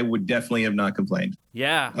one, I would definitely have not complained.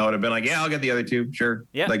 Yeah. I would have been like, yeah, I'll get the other two. Sure.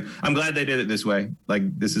 Yeah. Like I'm glad they did it this way.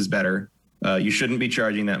 Like this is better. You shouldn't be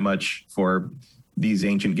charging that much for these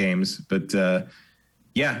ancient games, but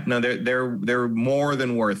yeah, no, they're more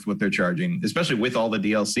than worth what they're charging, especially with all the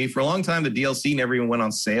DLC. For a long time, the DLC never even went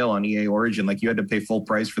on sale on EA Origin. Like you had to pay full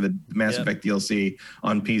price for the Mass Effect DLC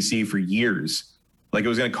on PC for years. Like it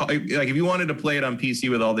was going to like if you wanted to play it on PC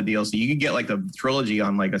with all the DLC, you could get like the trilogy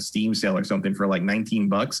on like a Steam sale or something for like $19.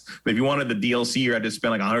 But if you wanted the DLC, you had to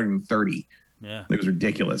spend like $130. Yeah, it was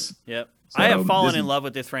ridiculous. Yep. So I have fallen in love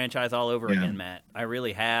with this franchise all over again, Matt. I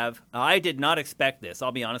really have. I did not expect this.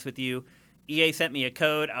 I'll be honest with you. EA sent me a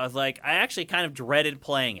code. I was like, I actually kind of dreaded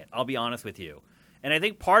playing it. I'll be honest with you. And I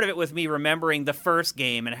think part of it was me remembering the first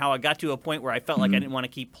game and how I got to a point where I felt like I didn't want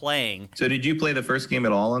to keep playing. So did you play the first game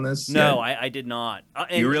at all on this? No, I did not.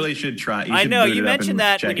 You really should try. I know. You mentioned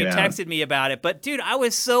that when you texted me about it. But, dude, I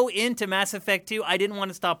was so into Mass Effect 2, I didn't want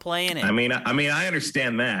to stop playing it. I mean, I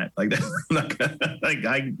understand that.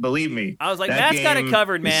 Like, believe me. I was like, Matt's got it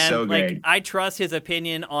covered, man. So like, I trust his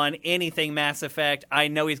opinion on anything Mass Effect. I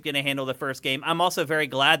know he's going to handle the first game. I'm also very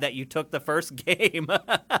glad that you took the first game.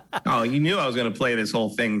 Oh, you knew I was going to play this whole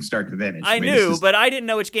thing start to finish. I knew, but I didn't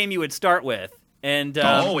know which game you would start with. And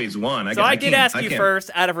always one. So I did ask you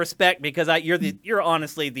first out of respect because you're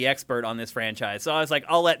honestly the expert on this franchise. So I was like,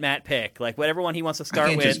 I'll let Matt pick like whatever one he wants to start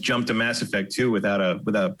with. Just jump to Mass Effect 2 without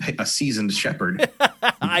a seasoned Shepard.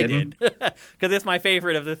 I did because it's my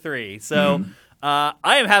favorite of the three. So I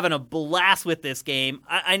am having a blast with this game.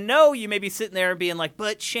 I know you may be sitting there and being like,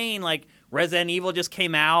 but Shane, like Resident Evil just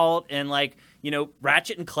came out and like. You know,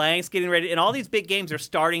 Ratchet and Clank's getting ready, and all these big games are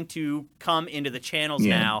starting to come into the channels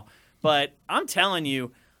now. But I'm telling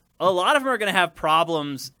you, a lot of them are going to have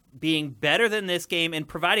problems being better than this game and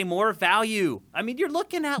providing more value. I mean, you're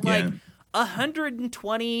looking at like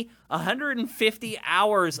 120, 150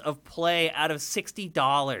 hours of play out of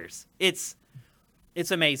 $60. It's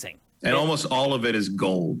amazing. And almost all of it is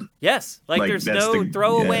gold. Yes. Like there's no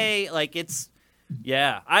throwaway. Like it's...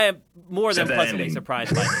 Yeah, I am more than pleasantly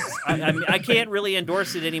surprised by this. I can't really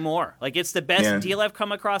endorse it anymore. Like, it's the best deal I've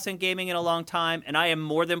come across in gaming in a long time, and I am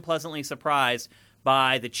more than pleasantly surprised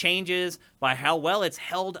by the changes, by how well it's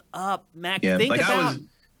held up. Mac, think about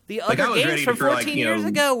the other games from 14 years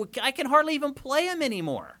ago. I can hardly even play them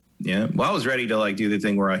anymore. Yeah, well, I was ready to like do the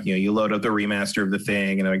thing where you load up the remaster of the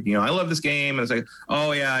thing, and like I love this game, and it's like,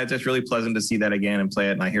 oh yeah, it's just really pleasant to see that again and play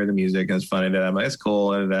it, and I hear the music and it's fun, and I'm like, it's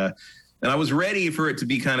cool, and I was ready for it to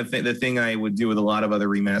be kind of the thing I would do with a lot of other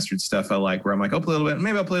remastered stuff I like, where I'm like, I'll play a little bit.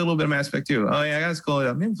 Maybe I'll play a little bit of Mass Effect 2. Oh, yeah, that's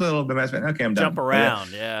cool. Maybe play a little bit of Mass Effect. Okay, I'm done. Jump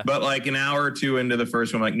around, yeah. But like an hour or two into the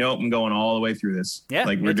first one, I'm like, nope, I'm going all the way through this. Yeah,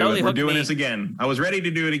 like we're doing this again. I was ready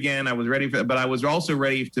to do it again. I was ready but I was also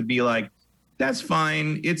ready to be like, that's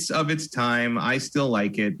fine. It's of its time. I still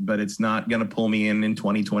like it, but it's not going to pull me in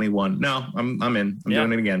 2021. No, I'm in. I'm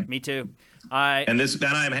doing it again. Me too. I'm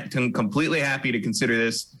completely happy to consider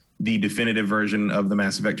this the definitive version of the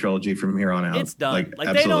Mass Effect trilogy from here on out. It's done. Like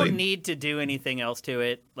absolutely. They don't need to do anything else to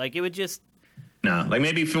it. Like it would just. No, like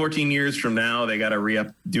maybe 14 years from now they got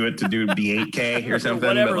to do it to do the 8K or something.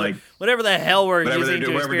 Whatever, but like whatever the hell we're using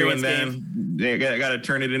to whatever we're doing experience games. then, they got to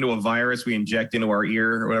turn it into a virus we inject into our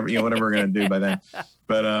ear or whatever whatever we're gonna do by then.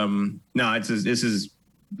 But no, this is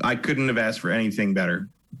I couldn't have asked for anything better.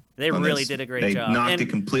 They really did a great job. They knocked it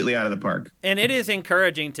completely out of the park. And it is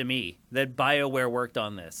encouraging to me that BioWare worked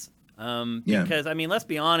on this. Because, I mean, let's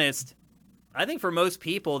be honest, I think for most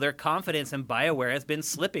people, their confidence in BioWare has been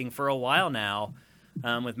slipping for a while now.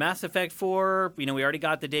 With Mass Effect 4, we already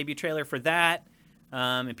got the debut trailer for that.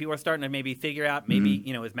 And people are starting to maybe figure out,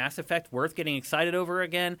 is Mass Effect worth getting excited over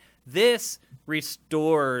again? This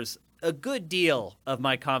restores a good deal of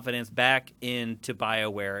my confidence back into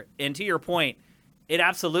BioWare. And to your point, it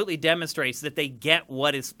absolutely demonstrates that they get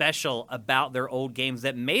what is special about their old games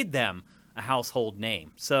that made them a household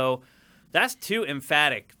name. So that's 2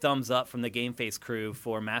 emphatic thumbs up from the GameFace crew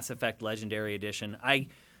for Mass Effect Legendary Edition.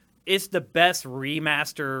 It's the best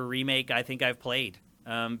remaster remake I think I've played.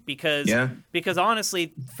 Because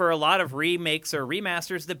honestly, for a lot of remakes or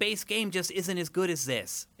remasters, the base game just isn't as good as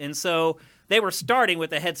this. And so they were starting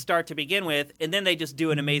with a head start to begin with, and then they just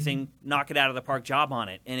do an amazing knock it out of the park job on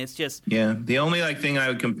it. And it's just the only thing I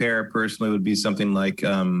would compare personally would be something like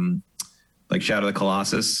Shadow of the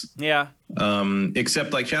Colossus. Yeah.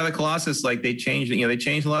 Except like Shadow of the Colossus, like they changed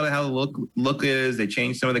a lot of how the look is. They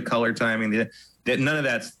changed some of the color timing. None of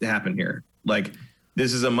that's happened here. Like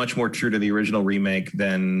this is a much more true to the original remake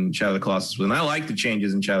than Shadow of the Colossus was. And I like the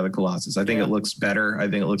changes in Shadow of the Colossus. I think it looks better. I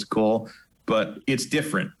think it looks cool, but it's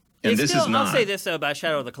different. And this is not. I'll say this though about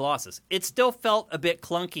Shadow of the Colossus. It still felt a bit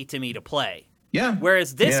clunky to me to play. Yeah.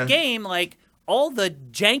 Whereas this game, like all the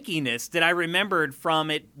jankiness that I remembered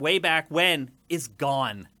from it way back when is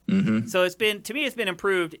gone. Mm-hmm. So it's been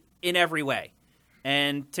improved in every way.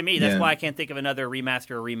 And to me, that's why I can't think of another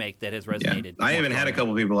remaster or remake that has resonated. I even had a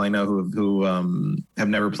couple people I know who have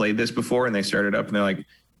never played this before, and they started up and they're like,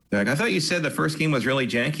 I thought you said the first game was really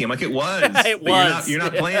janky. I'm like, it was. It was. You're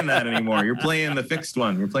not playing that anymore. You're playing the fixed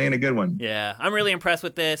one. You're playing a good one. Yeah, I'm really impressed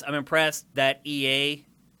with this. I'm impressed that EA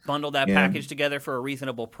bundled that package together for a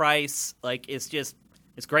reasonable price. Like, it's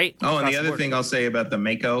great. Oh, and the other thing I'll say about the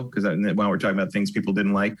Mako, because while we're talking about things people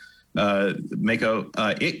didn't like, Mako,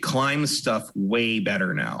 it climbs stuff way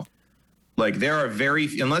better now. Like there are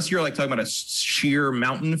unless you're like talking about a sheer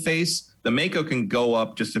mountain face, the Mako can go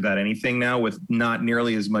up just about anything now with not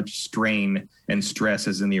nearly as much strain and stress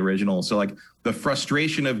as in the original. So like the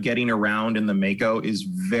frustration of getting around in the Mako is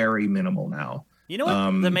very minimal now. You know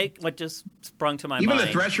what? What just sprung to my mind. Even the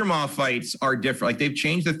Thresher Maw fights are different. Like they've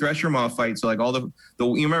changed the Thresher Maw fights. So like all the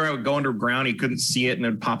you remember I would go underground, you couldn't see it and it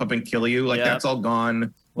would pop up and kill you. Like that's all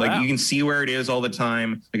gone. Like you can see where it is all the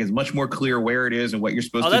time. Like it's much more clear where it is and what you're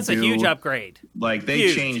supposed to do. Oh, that's a huge upgrade. Like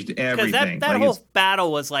they changed everything. Because that whole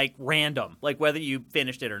battle was like random, like whether you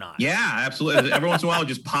finished it or not. Yeah, absolutely. Every once in a while, it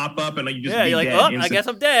just pop up and you just be you're like, dead. I guess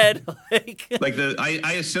I'm dead.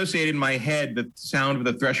 I associated in my head the sound of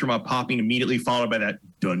the Thresher Maw popping immediately followed by that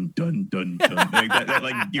dun dun dun dun, like that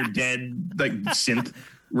like you're dead like synth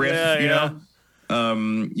riff, you know.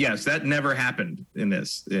 Yes, that never happened in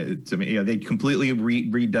this to me. They completely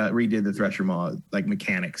redid the Thresher Maw like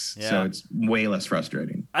mechanics, so it's way less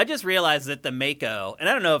frustrating. I just realized that the Mako, and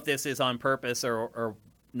I don't know if this is on purpose or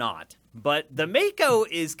not, but the Mako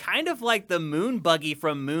is kind of like the moon buggy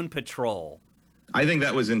from Moon Patrol. I think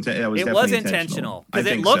that was it was intentional because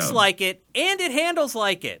it looks like it and it handles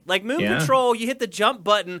like it. Like Moon Patrol, you hit the jump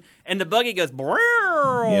button and the buggy goes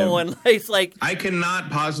and it's like I cannot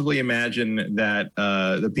possibly imagine that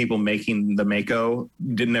the people making the Mako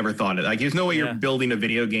never thought it. Like there's no way you're building a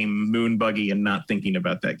video game Moon Buggy and not thinking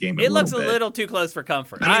about that game. It looks a little too close for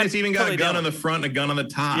comfort. I mean, it's even got a gun on the front and a gun on the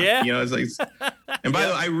top. Yeah, it's like. And by the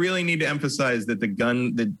way, I really need to emphasize that the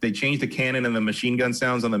gun that they changed the cannon and the machine gun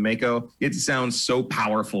sounds on the Mako. It sounds so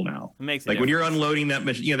powerful now. It makes like when you're unloading that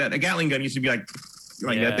machine, that a Gatling gun used to be like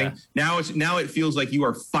that thing. Now it feels like you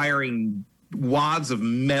are firing wads of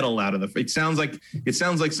metal out of the. It sounds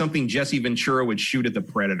like something Jesse Ventura would shoot at the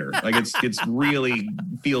Predator. Like it's really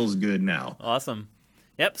feels good now. Awesome.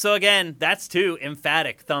 Yep. So again, that's 2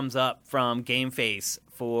 emphatic thumbs up from GameFace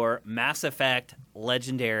for Mass Effect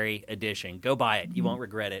Legendary Edition. Go buy it. You won't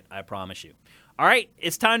regret it. I promise you. All right.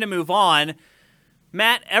 It's time to move on.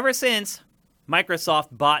 Matt, ever since Microsoft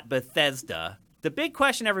bought Bethesda, the big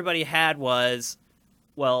question everybody had was,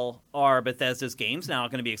 well, are Bethesda's games now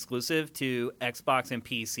going to be exclusive to Xbox and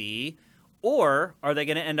PC, or are they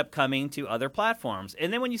going to end up coming to other platforms?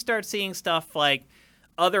 And then when you start seeing stuff like,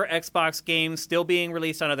 other Xbox games still being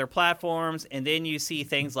released on other platforms, and then you see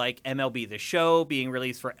things like MLB The Show being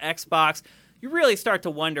released for Xbox, you really start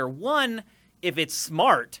to wonder, one, if it's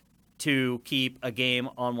smart to keep a game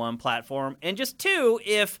on one platform, and just two,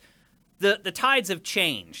 if the tides have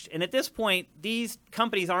changed. And at this point, these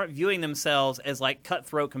companies aren't viewing themselves as like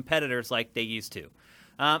cutthroat competitors like they used to.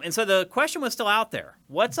 And so the question was still out there.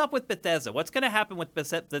 What's up with Bethesda? What's going to happen with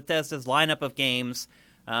Bethesda's lineup of games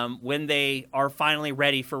when they are finally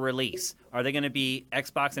ready for release? Are they going to be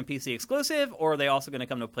Xbox and PC exclusive, or are they also going to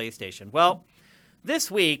come to PlayStation? Well,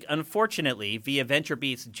 this week, unfortunately, via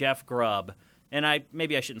VentureBeat's Jeff Grubb, and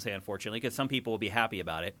maybe I shouldn't say unfortunately because some people will be happy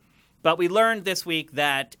about it, but we learned this week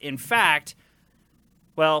that, in fact,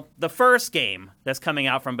 well, the first game that's coming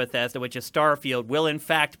out from Bethesda, which is Starfield, will in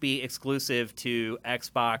fact be exclusive to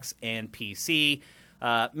Xbox and PC.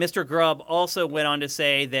 Mr. Grubb also went on to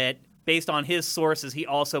say that, based on his sources, he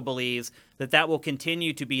also believes that that will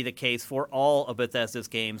continue to be the case for all of Bethesda's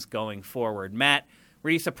games going forward. Matt, were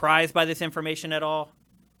you surprised by this information at all?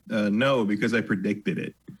 No, because I predicted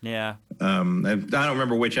it. Yeah. I don't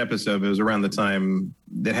remember which episode, but it was around the time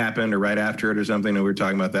that happened or right after it or something, and we were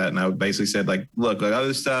talking about that, and I basically said, like, look,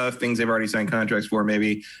 other stuff, things they've already signed contracts for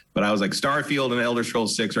maybe, but I was like, Starfield and Elder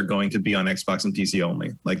Scrolls 6 are going to be on Xbox and PC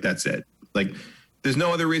only. Like, that's it. Like, there's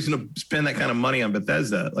no other reason to spend that kind of money on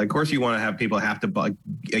Bethesda. Like, of course you want to have people have to buy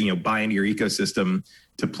into your ecosystem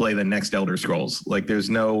to play the next Elder Scrolls. Like, there's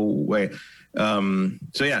no way.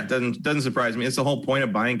 So yeah, it doesn't surprise me. It's the whole point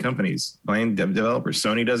of buying companies, buying developers.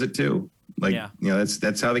 Sony does it too. Like,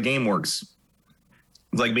 that's how the game works.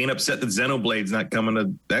 It's like being upset that Xenoblade's not coming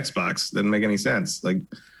to Xbox. Doesn't make any sense. Like,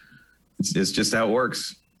 it's just how it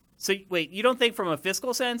works. So wait, you don't think from a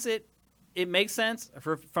fiscal sense it makes sense?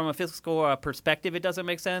 From a fiscal perspective, it doesn't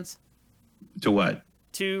make sense? To what?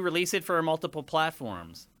 To release it for multiple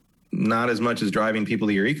platforms. Not as much as driving people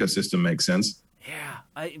to your ecosystem makes sense.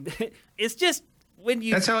 Yeah, it's just when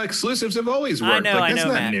you. That's how exclusives have always worked. I know, that's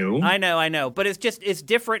not Matt. new. I know, but it's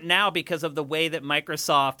different now because of the way that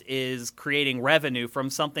Microsoft is creating revenue from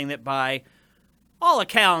something that, by all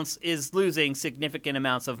accounts, is losing significant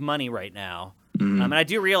amounts of money right now. Mm-hmm. And I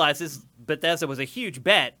do realize Bethesda was a huge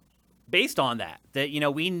bet based on that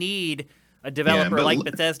we need a developer like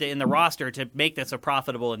Bethesda in the roster to make this a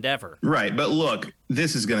profitable endeavor. Right, but look,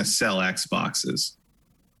 this is going to sell Xboxes.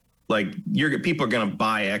 Like, people are going to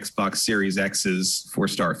buy Xbox Series X's for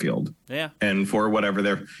Starfield. Yeah. And for whatever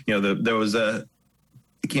there was I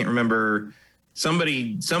can't remember, some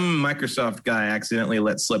Microsoft guy accidentally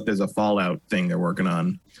let slip there's a Fallout thing they're working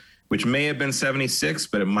on, which may have been 76,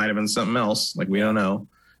 but it might have been something else. Like, we don't know.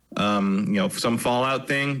 Some Fallout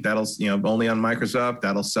thing that'll, only on Microsoft,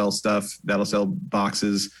 that'll sell stuff, that'll sell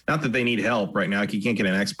boxes. Not that they need help right now. You can't get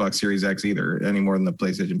an Xbox Series X either any more than the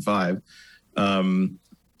PlayStation 5.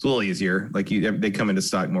 It's a little easier. Like, they come into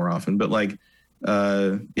stock more often, but like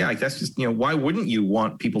that's just, why wouldn't you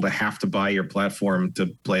want people to have to buy your platform to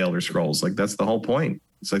play Elder Scrolls? Like, that's the whole point.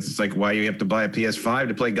 It's like why you have to buy a PS5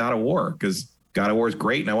 to play God of War, because God of War is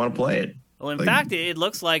great and I want to play it. Well, in fact, it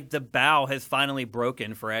looks like the bow has finally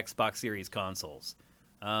broken for Xbox Series consoles.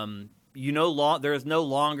 There is no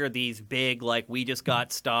longer these big, like, we just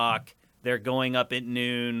got stock, they're going up at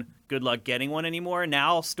noon, good luck getting one anymore.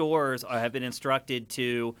 Now stores have been instructed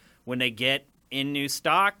to, when they get in new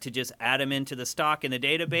stock, to just add them into the stock in the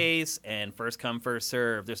database and first come, first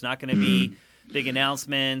serve. There's not going to be big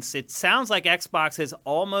announcements. It sounds like Xbox has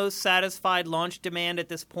almost satisfied launch demand at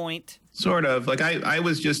this point. Sort of. Like, I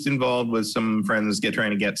was just involved with some friends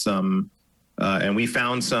trying to get some, and we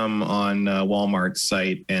found some on Walmart's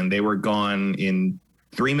site, and they were gone in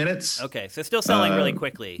 3 minutes. Okay, so still selling really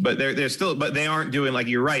quickly. But they aren't doing, like,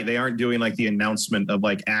 you're right, they aren't doing like the announcement of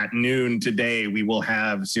like at noon today we will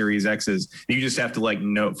have Series X's. You just have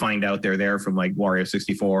to find out they're there from like Wario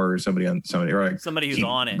 64 or somebody who's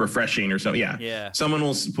on it, refreshing or something. Yeah. Someone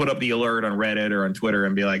will put up the alert on Reddit or on Twitter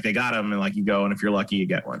and be like, they got them, and like you go, and if you're lucky you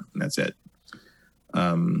get one, and that's it.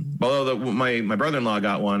 Although my brother-in-law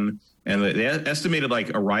got one, and the estimated like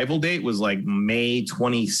arrival date was like May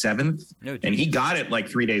 27th, and he got it like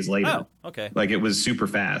 3 days later. Oh, okay. Like, it was super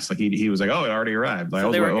fast. Like, he was like, oh, it already arrived. Like, so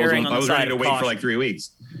I was ready to wait for like 3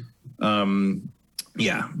 weeks.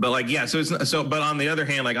 Yeah, but like, yeah. But on the other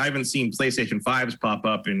hand, like, I haven't seen PlayStation 5s pop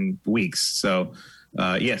up in weeks. So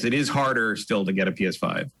yes, it is harder still to get a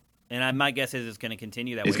PS5. And my guess is it's going to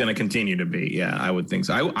continue that way. It's going to continue to be. Yeah, I would think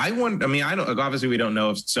so. I don't, obviously we don't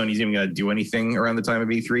know if Sony's even going to do anything around the time of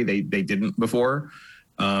E3. They didn't before.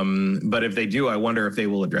 But if they do, I wonder if they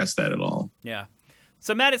will address that at all. Yeah.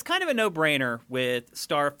 So, Matt, it's kind of a no-brainer with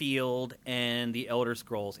Starfield and the Elder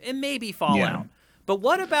Scrolls and maybe Fallout. Yeah. But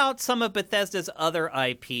what about some of Bethesda's other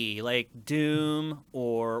IP, like Doom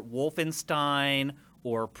or Wolfenstein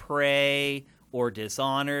or Prey or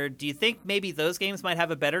Dishonored? Do you think maybe those games might have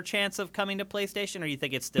a better chance of coming to PlayStation, or you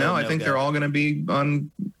think it's still No, I think they're all going to be on,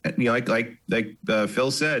 like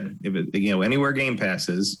Phil said, if it, anywhere Game Pass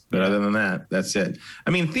is. But other than that, that's it. I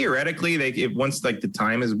mean, theoretically, if once like the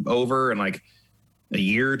time is over and like a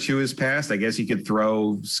year or two has passed, I guess you could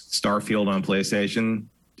throw Starfield on PlayStation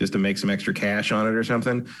just to make some extra cash on it or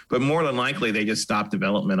something. But more than likely, they just stopped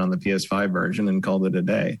development on the PS5 version and called it a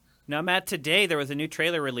day. Now, Matt, today there was a new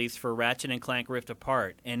trailer released for Ratchet & Clank Rift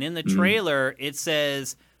Apart. And in the trailer, it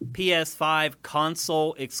says PS5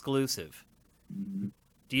 console exclusive.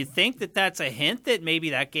 Do you think that that's a hint that maybe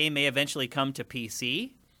that game may eventually come to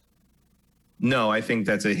PC? No, I think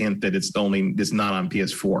that's a hint that it's not on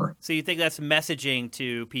PS4. So you think that's messaging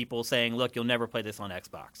to people saying, look, you'll never play this on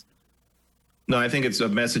Xbox? No, I think it's a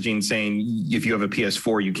messaging saying if you have a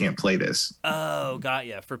PS4, you can't play this. Oh, got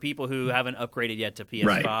ya. For people who haven't upgraded yet to PS5.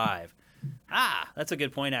 Right. That's a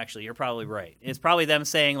good point, actually. You're probably right. It's probably them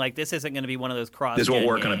saying, like, this isn't going to be one of those cross. This won't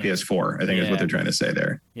work on a PS4, I think is what they're trying to say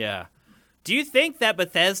there. Yeah. Do you think that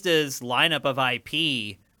Bethesda's lineup of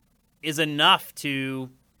IP is enough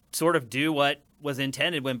to sort of do what was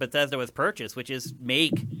intended when Bethesda was purchased, which is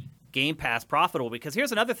make Game Pass profitable? Because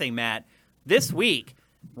here's another thing, Matt. This week,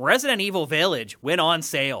 Resident Evil Village went on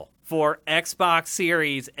sale for Xbox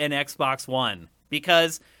Series and Xbox One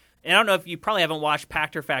because, and I don't know if you probably haven't watched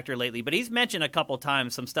Pactor Factor lately, but he's mentioned a couple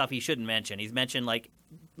times some stuff he shouldn't mention. He's mentioned like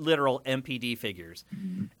literal MPD figures.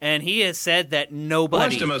 And he has said that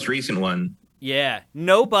nobody... Watch the most recent one. Yeah.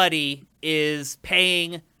 Nobody is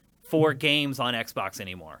paying for games on Xbox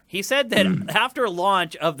anymore. He said that after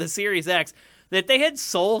launch of the Series X, that they had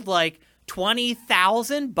sold like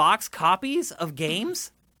 20,000 box copies of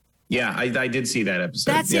games? Yeah, I did see that episode.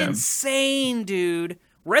 That's insane, dude.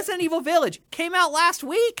 Resident Evil Village came out last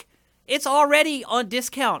week. It's already on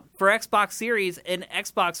discount for Xbox Series and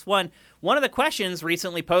Xbox One. One of the questions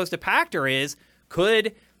recently posed to Pactor is,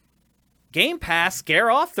 could Game Pass scare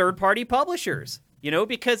off third-party publishers?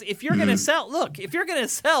 Because if you're going to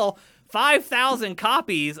sell 5,000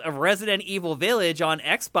 copies of Resident Evil Village on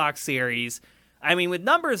Xbox Series, I mean, with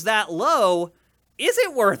numbers that low, is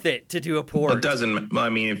it worth it to do a port? Well, it doesn't. I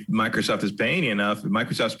mean, if Microsoft is paying you enough, if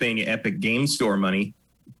Microsoft's paying you Epic Game Store money.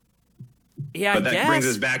 Yeah, but that brings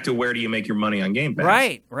us back to where do you make your money on Game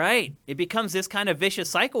Pass? Right. It becomes this kind of vicious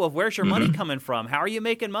cycle of where's your money coming from? How are you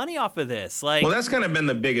making money off of this? Well, that's kind of been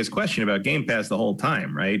the biggest question about Game Pass the whole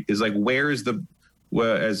time, right? Is like, where's the,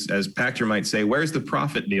 as Pactor might say, where's the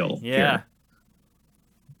profit deal? Yeah. Here?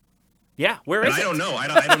 Yeah, where is it? I don't know.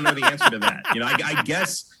 I don't know the answer to that.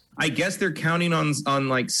 I guess they're counting on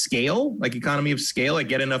like scale, like economy of scale. Like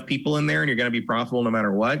get enough people in there, and you're going to be profitable no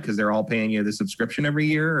matter what because they're all paying you the subscription every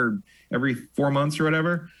year or every 4 months or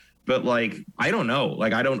whatever. But like, I don't know.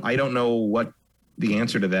 Like, I don't know what the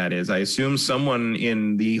answer to that is. I assume someone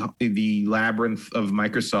in the labyrinth of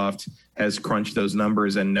Microsoft has crunched those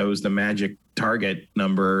numbers and knows the magic target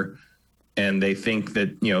number. And they think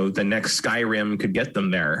that, the next Skyrim could get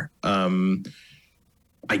them there.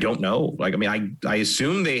 I don't know. Like, I mean, I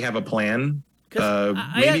assume they have a plan.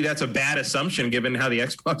 Maybe that's a bad assumption given how the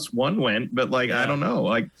Xbox One went. But, I don't know.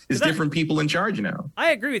 Like, it's different people in charge now.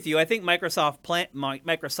 I agree with you. I think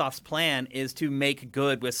Microsoft's plan is to make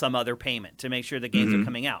good with some other payment to make sure the games are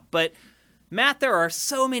coming out. But, Matt, there are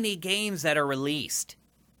so many games that are released.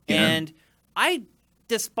 Yeah. And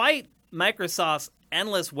despite Microsoft's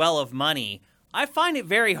endless well of money, I find it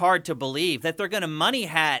very hard to believe that they're going to money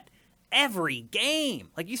hat every game.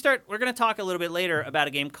 Like we're going to talk a little bit later about a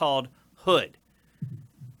game called Hood.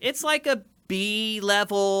 It's like a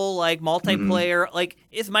B-level, multiplayer. Like,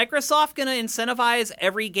 is Microsoft going to incentivize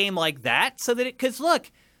every game like that? So that because look,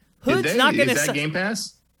 Hood's not going to... Is that Game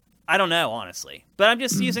Pass? I don't know, honestly. But I'm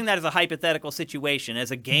just using that as a hypothetical situation,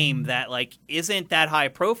 as a game that, isn't that high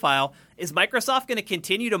profile. Is Microsoft going to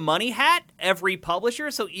continue to money hat every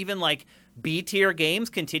publisher? So even, B-tier games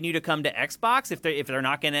continue to come to Xbox if they're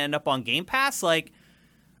not going to end up on Game Pass? I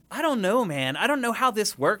don't know, man. I don't know how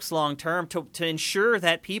this works long-term to ensure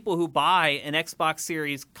that people who buy an Xbox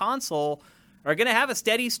Series console are going to have a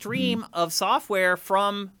steady stream of software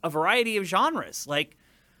from a variety of genres.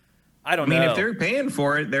 I don't know. If they're paying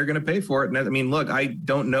for it, they're going to pay for it. And look, I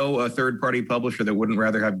don't know a third-party publisher that wouldn't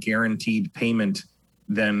rather have guaranteed payment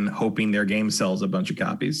than hoping their game sells a bunch of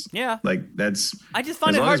copies. Yeah. That's... I just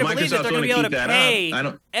find it hard to believe that they're going to be able to pay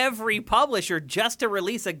every publisher just to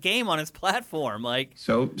release a game on its platform.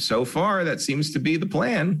 So far, that seems to be the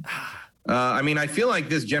plan. I mean, I feel like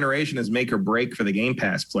this generation is make or break for the Game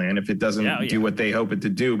Pass plan. If it doesn't do what they hope it to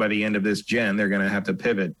do by the end of this gen, they're going to have to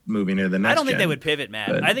pivot moving into the next gen. I don't think they would pivot, Matt.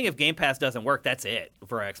 But I think if Game Pass doesn't work, that's it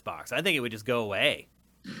for Xbox. I think it would just go away.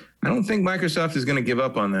 I don't think Microsoft is going to give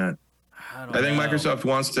up on that. I think Microsoft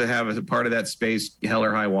wants to have as a part of that space hell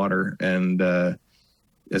or high water, and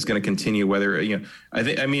it's going to continue. Whether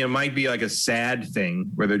I mean, it might be like a sad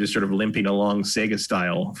thing where they're just sort of limping along Sega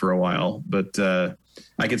style for a while, but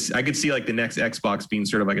I could see like the next Xbox being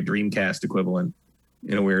sort of like a Dreamcast equivalent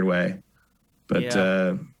in a weird way. But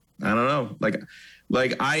I don't know.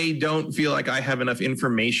 Like I don't feel like I have enough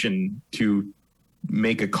information to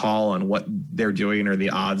make a call on what they're doing or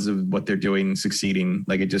the odds of what they're doing succeeding.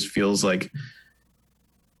 Like, it just feels like,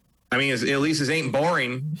 I mean, at least this ain't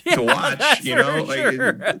boring to watch, you know?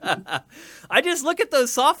 Sure. I just look at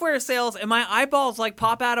those software sales and my eyeballs like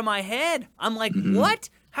pop out of my head. I'm like, what?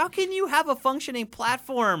 How can you have a functioning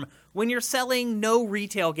platform when you're selling no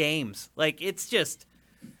retail games? Like, it's just...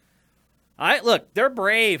 Look, they're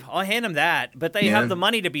brave. I'll hand them that. But they have the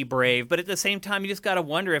money to be brave. But at the same time, you just got to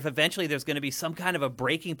wonder if eventually there's going to be some kind of a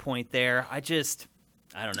breaking point there. I don't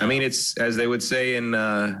know. I mean, it's as they would say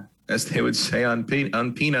on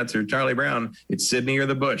Peanuts or Charlie Brown, it's Sydney or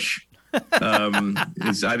the Bush.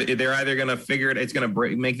 They're either going to figure it, it's going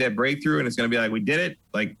to make that breakthrough, and it's going to be like, we did it.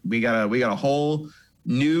 Like, we got a whole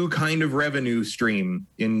new kind of revenue stream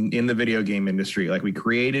in the video game industry. Like, we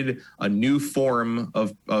created a new form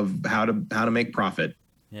of how to make profit.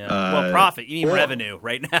 Yeah. Well, profit. You mean revenue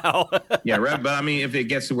right now. But I mean, if it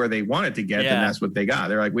gets to where they want it to get, then that's what they got.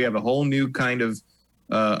 They're like, we have a whole new kind of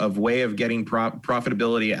way of getting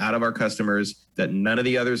profitability out of our customers that none of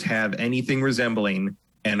the others have anything resembling,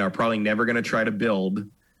 and are probably never going to try to build.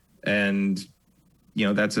 And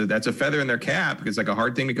that's a feather in their cap. It's like a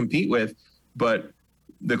hard thing to compete with, but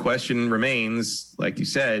the question remains, like you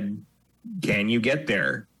said, can you get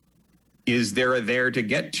there? Is there a there to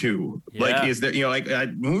get to? Yeah. Like, is there,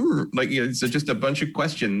 it's just a bunch of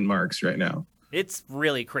question marks right now. It's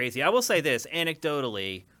really crazy. I will say this,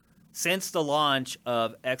 anecdotally, since the launch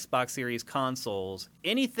of Xbox Series consoles,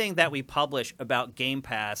 anything that we publish about Game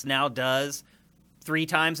Pass now does 3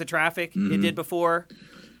 times the traffic it did before.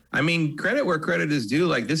 I mean, credit where credit is due.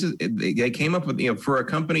 Like, they came up with, for a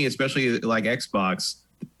company, especially like Xbox,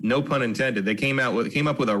 no pun intended, they came up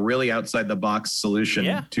with a really outside the box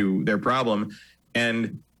solution to their problem.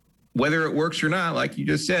 And whether it works or not, like you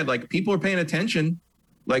just said, like, people are paying attention.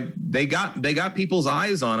 Like, they got people's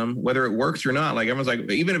eyes on them, whether it works or not. Like, everyone's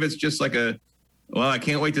like, even if it's just like I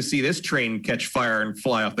can't wait to see this train catch fire and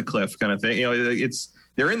fly off the cliff kind of thing.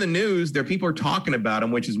 They're in the news. People are talking about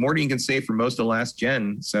them, which is more than you can say for most of last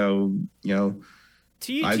gen. So,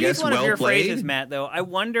 To use one of your phrases, Matt, though, I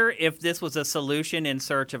wonder if this was a solution in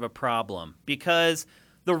search of a problem. Because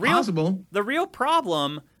the real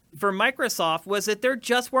problem for Microsoft was that there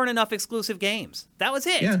just weren't enough exclusive games. That was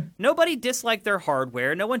it. Yeah. Nobody disliked their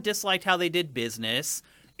hardware. No one disliked how they did business.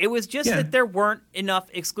 It was just that there weren't enough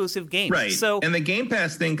exclusive games. Right. And the Game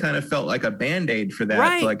Pass thing kind of felt like a Band-Aid for that.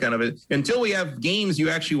 Right. Like, kind of until we have games you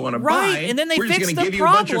actually want to buy, and then we're just going to give you a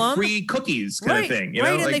bunch of free cookies kind of thing.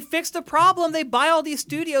 And they fixed the problem. They buy all these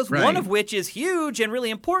studios, one of which is huge and really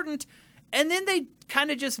important, and then they kind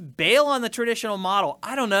of just bail on the traditional model.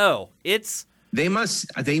 I don't know. They must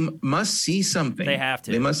see something. They have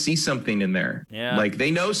to. They must see something in there. Yeah. Like, they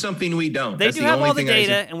know something we don't. They do have all the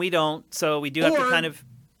data, and we don't, so we do have to kind of...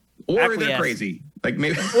 Or they're crazy. Like,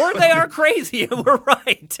 maybe. Or they are crazy, and we're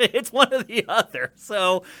right. It's one or the other.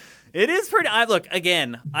 So it is pretty... Look,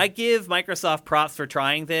 again, I give Microsoft props for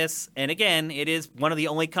trying this. And again, it is one of the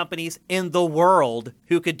only companies in the world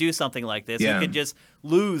who could do something like this. Who could just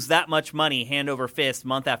lose that much money hand over fist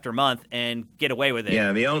month after month and get away with it.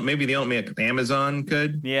 Yeah, maybe Amazon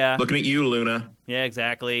could. Yeah. Looking at you, Luna. Yeah,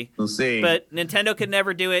 exactly. We'll see. But Nintendo could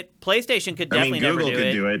never do it. PlayStation could definitely never do it. Google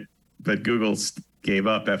could do it, but Google's... gave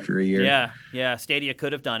up after a year. Yeah. Stadia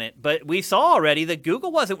could have done it. But we saw already that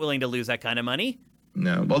Google wasn't willing to lose that kind of money.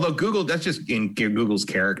 No. Although Google, that's just in Google's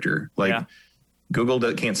character. Like, Google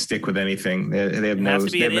can't stick with anything. They have no stamina. It has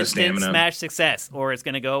to be an instant smash success, or it's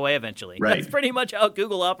going to go away eventually. Right. That's pretty much how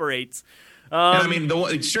Google operates. And I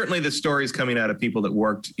mean, certainly the stories coming out of people that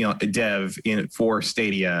worked, dev for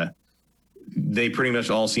Stadia, they pretty much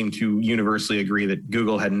all seem to universally agree that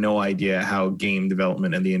Google had no idea how game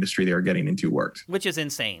development and the industry they were getting into worked. Which is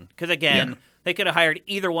insane. Because, again, they could have hired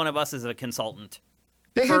either one of us as a consultant.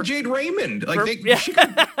 They had Jade Raymond. She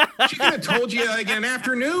could have told you, like, in an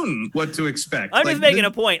afternoon what to expect. I'm just making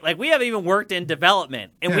a point. Like, we haven't even worked in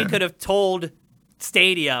development, and we could have told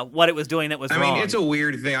Stadia what it was doing that was wrong. I mean, it's a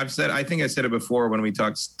weird thing. I think I said it before when we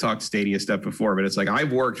talked Stadia stuff before, but it's like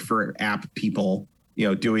I've worked for app people,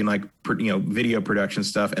 doing like video production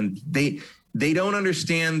stuff, and they don't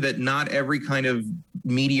understand that not every kind of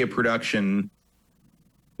media production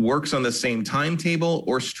works on the same timetable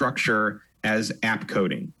or structure as app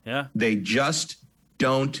coding. Yeah. They just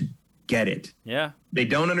don't get it. Yeah. They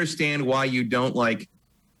don't understand why you don't like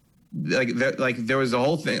there was a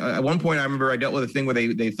whole thing. At one point, I remember I dealt with a thing where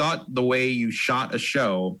they thought the way you shot a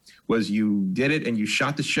show was you did it and you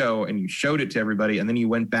shot the show and you showed it to everybody, and then you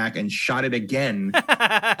went back and shot it again to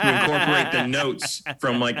incorporate the notes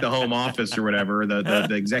from like the home office or whatever,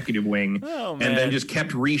 the executive wing, and then just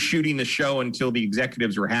kept reshooting the show until the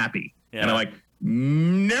executives were happy. Yeah. And I'm like,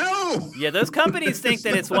 no. Yeah, those companies think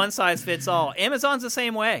that it's one size fits all. Amazon's the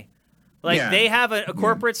same way. Like they have a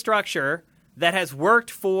corporate structure that has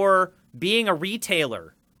worked for being a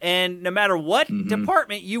retailer. And no matter what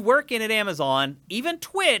department you work in at Amazon, even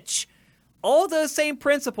Twitch, all those same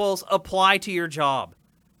principles apply to your job.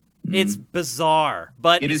 It's bizarre,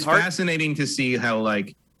 but it is fascinating to see how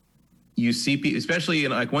like you see people, especially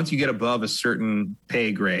like once you get above a certain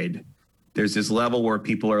pay grade, there's this level where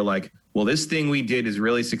people are like, well, this thing we did is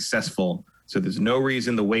really successful. So there's no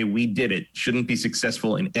reason the way we did it shouldn't be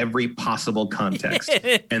successful in every possible context.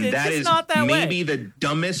 And that is maybe the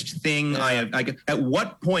dumbest thing I have. At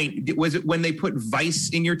what point was it when they put Vice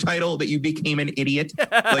in your title that you became an idiot?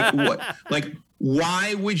 Like what? Like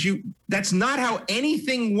why would you? That's not how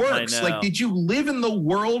anything works. Like, did you live in the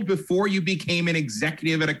world before you became an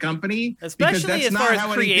executive at a company? Especially as far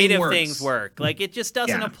as creative things work. Like it just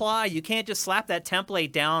doesn't apply. You can't just slap that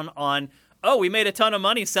template down on. Oh, we made a ton of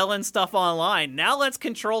money selling stuff online. Now let's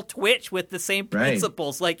control Twitch with the same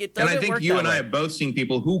principles. Like it doesn't work. And I think you and I have both seen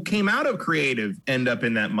people who came out of creative end up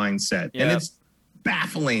in that mindset. Yep. And it's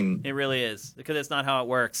baffling. It really is, because it's not how it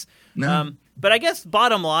works. No. But I guess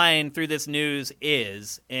bottom line through this news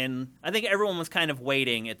is, and I think everyone was kind of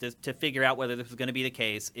waiting at this to figure out whether this was going to be the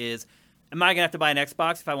case, is am I going to have to buy an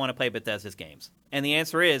Xbox if I want to play Bethesda's games? And the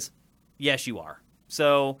answer is yes, you are.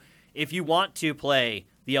 So if you want to play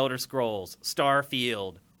The Elder Scrolls,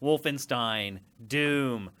 Starfield, Wolfenstein,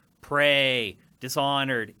 Doom, Prey,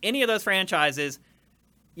 Dishonored, any of those franchises,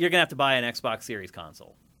 you're going to have to buy an Xbox Series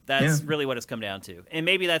console. That's really what it's come down to. And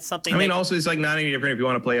maybe that's something also it's like not any different if you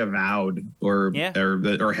want to play Avowed or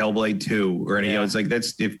Hellblade 2 or any, it's like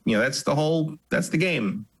that's the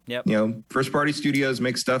game. Yep. First party studios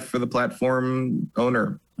make stuff for the platform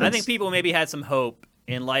owner. I think people maybe had some hope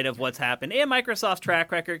in light of what's happened and Microsoft's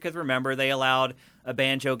track record, because remember, they allowed a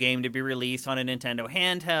Banjo game to be released on a Nintendo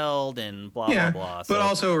handheld and blah, blah, blah. So. But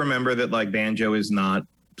also remember that like Banjo is not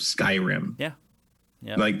Skyrim. Yeah.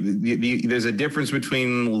 Yep. Like there's a difference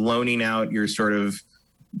between loaning out your sort of,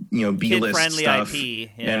 B-list stuff IP,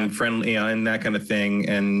 and friendly, and that kind of thing.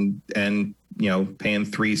 And paying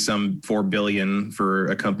 $4 billion for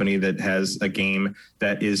a company that has a game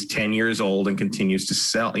that is 10 years old and continues to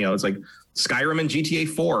sell. It's like Skyrim and GTA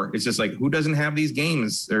 4. It's just like, who doesn't have these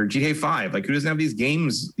games? Or GTA 5, like who doesn't have these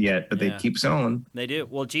games yet? But they keep selling. They do.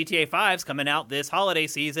 Well, GTA 5's coming out this holiday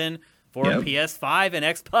season for PS5 and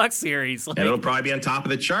Xbox Series. And it'll probably be on top of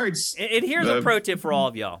the charts. And here's a pro tip for all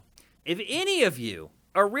of y'all. If any of you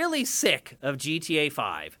are really sick of GTA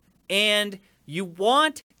 5 and you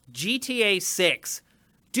want GTA 6,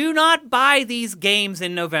 do not buy these games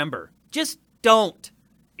in November. Just don't.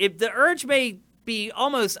 If the urge may be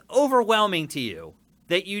almost overwhelming to you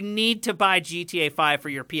that you need to buy GTA 5 for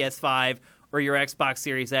your PS5 or your Xbox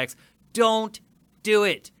Series X, don't do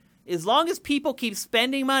it. As long as people keep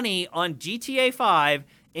spending money on GTA 5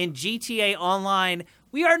 and GTA Online,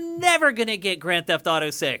 we are never going to get Grand Theft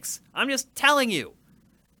Auto 6. I'm just telling you,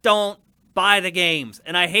 don't buy the games.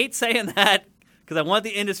 And I hate saying that because I want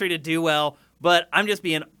the industry to do well, but I'm just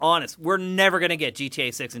being honest. We're never going to get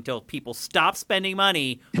GTA 6 until people stop spending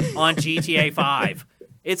money on GTA 5.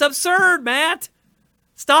 It's absurd, Matt.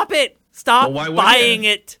 Stop it. Stop buying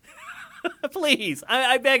it. Please.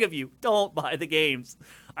 I beg of you, don't buy the games.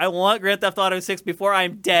 I want Grand Theft Auto 6 before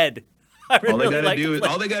I'm dead. All they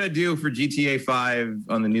got to do for GTA 5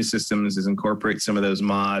 on the new systems is incorporate some of those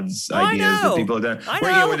mods ideas that people have done.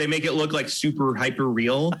 Where they make it look like super hyper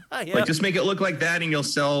real. Like just make it look like that, and you'll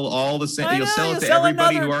sell all the same. You'll sell it to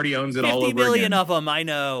everybody who already owns it all over again. 50 million of them, I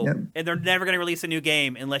know. Yep. And they're never going to release a new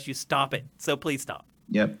game unless you stop it. So please stop.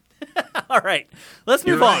 Yep. All right, let's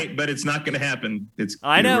move on. You're right, but it's not going to happen.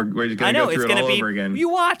 I know. We're just going to go through it all over again. You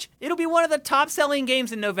watch. It'll be one of the top-selling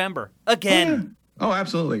games in November again. Oh,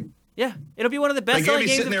 absolutely. Yeah, it'll be one of the best-selling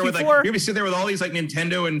games of Q4. You're going to be sitting there with all these like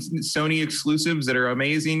Nintendo and Sony exclusives that are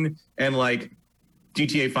amazing, and like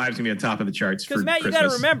GTA 5 is gonna be on top of the charts for Because Matt, Christmas. you got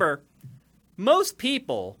to remember, most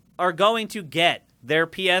people are going to get their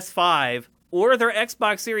PS5 or their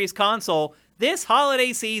Xbox Series console this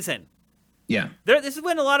holiday season. Yeah. This is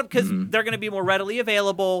when a lot of, because they're going to be more readily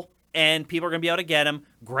available and people are going to be able to get them.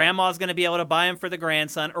 Grandma's going to be able to buy them for the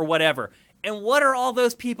grandson or whatever. And what are all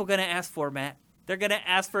those people going to ask for, Matt? They're going to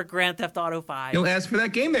ask for Grand Theft Auto 5. They'll ask for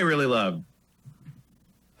that game they really love.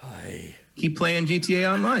 Keep playing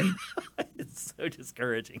GTA Online. It's so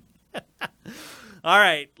discouraging. All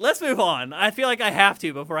right, let's move on. I feel like I have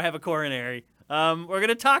to before I have a coronary. We're going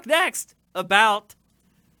to talk next about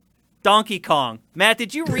Donkey Kong. Matt,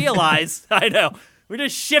 did you realize, I know, we're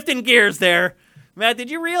just shifting gears there. Matt, did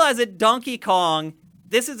you realize that Donkey Kong,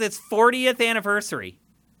 this is its 40th anniversary?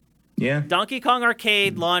 Yeah. Donkey Kong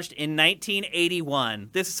Arcade launched in 1981.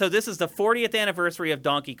 This is the 40th anniversary of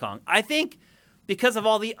Donkey Kong. I think because of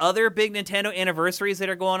all the other big Nintendo anniversaries that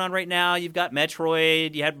are going on right now, you've got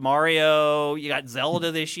Metroid, you had Mario, you got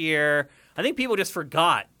Zelda this year. I think people just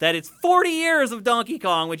forgot that it's 40 years of Donkey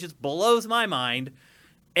Kong, which just blows my mind.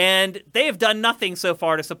 And they have done nothing so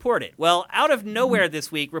far to support it. Well, out of nowhere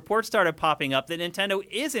this week, reports started popping up that Nintendo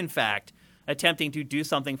is, in fact, attempting to do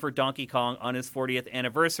something for Donkey Kong on his 40th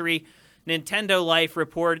anniversary. Nintendo Life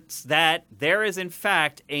reports that there is, in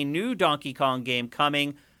fact, a new Donkey Kong game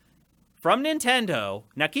coming from Nintendo.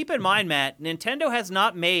 Now, keep in mind, Matt, Nintendo has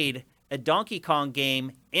not made a Donkey Kong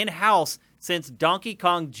game in-house since Donkey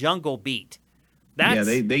Kong Jungle Beat.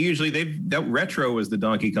 That Retro was the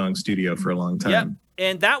Donkey Kong studio for a long time. Yep.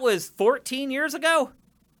 And that was 14 years ago.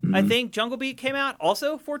 I think Jungle Beat came out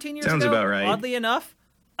also 14 years ago. Sounds about right. Oddly enough.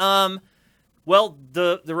 Well,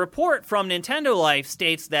 the report from Nintendo Life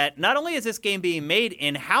states that not only is this game being made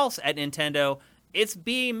in-house at Nintendo, it's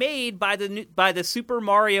being made by the Super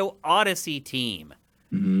Mario Odyssey team.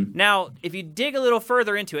 Now, if you dig a little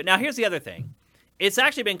further into it, now here's the other thing. It's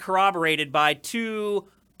actually been corroborated by two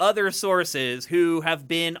other sources who have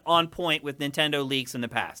been on point with Nintendo leaks in the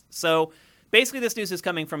past. So basically, this news is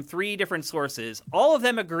coming from three different sources. All of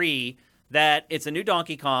them agree that it's a new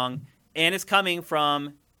Donkey Kong, and it's coming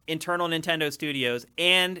from internal Nintendo studios,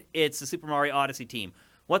 and it's the Super Mario Odyssey team.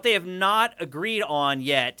 What they have not agreed on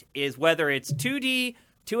yet is whether it's 2D,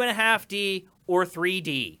 2.5D, or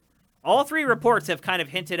 3D. All three reports have kind of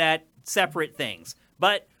hinted at separate things,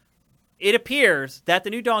 but it appears that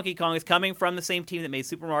the new Donkey Kong is coming from the same team that made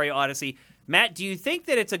Super Mario Odyssey. Matt, do you think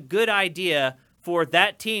that it's a good idea for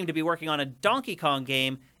that team to be working on a Donkey Kong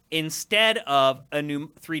game instead of a new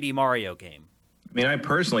 3D Mario game? I mean, I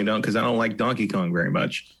personally don't, because I don't like Donkey Kong very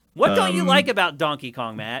much. What don't you like about Donkey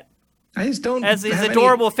Kong, Matt? I just don't. As his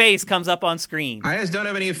adorable face comes up on screen. I just don't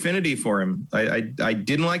have any affinity for him. I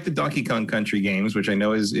didn't like the Donkey Kong Country games, which I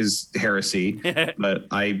know is heresy, but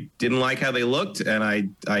I didn't like how they looked, and I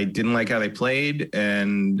didn't like how they played,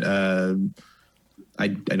 and I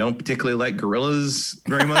don't particularly like gorillas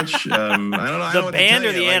very much. I don't know. The band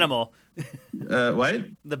or the animal? What?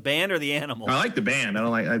 The band or the animal? I like the band. I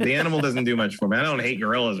don't like the animal. Doesn't do much for me. I don't hate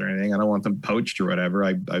gorillas or anything. I don't want them poached or whatever.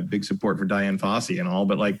 I have big support for Diane Fossey and all,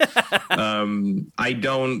 but like, I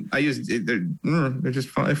don't. I just they're just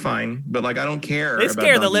fine. But like, I don't care. They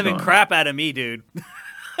scare about the living Kong. crap out of me, dude.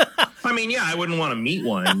 I mean, yeah, I wouldn't want to meet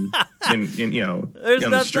one. There's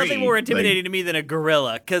nothing more intimidating to me than a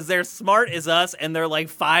gorilla because they're smart as us and they're like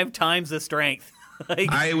 5 times the strength.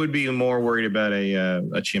 Like, I would be more worried about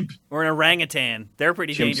a chimp or an orangutan. They're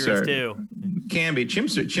pretty dangerous too. Can be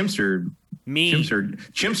chimps are mean.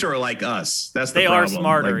 Chimps are like us. That's the they problem. Are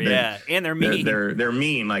smarter, like yeah, and they're mean. They're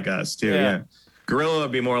mean like us too. Yeah. Gorilla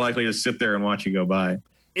would be more likely to sit there and watch you go by.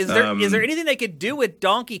 Is there anything they could do with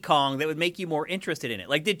Donkey Kong that would make you more interested in it?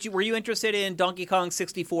 Like, were you interested in Donkey Kong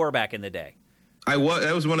 64 back in the day? That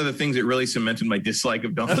was one of the things that really cemented my dislike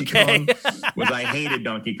of Donkey Kong. Was I hated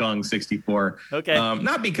Donkey Kong 64. Okay,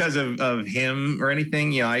 not because of him or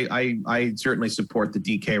anything. You know, I certainly support the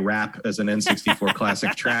DK rap as an N64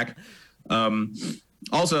 classic track.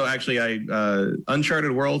 Also, actually,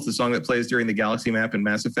 Uncharted Worlds, the song that plays during the Galaxy map in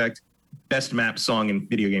Mass Effect, best map song in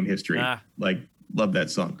video game history. Love that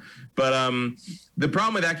song. But the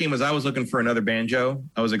problem with that game was I was looking for another banjo.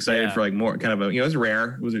 I was excited for like more kind of it was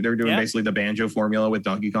rare. They were doing basically the banjo formula with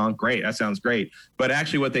Donkey Kong. Great. That sounds great. But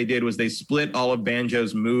actually what they did was they split all of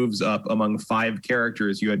Banjo's moves up among 5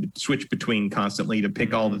 characters. You had to switch between constantly to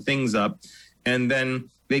pick all the things up. And then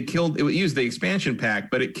it used the expansion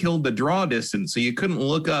pack, but it killed the draw distance. So you couldn't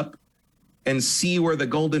look up and see where the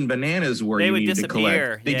golden bananas were. They you would needed disappear. To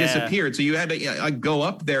collect. They disappeared. So you had to go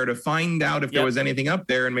up there to find out if there was anything up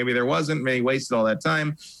there, and maybe there wasn't. Maybe wasted all that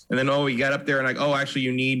time. And then, you got up there and actually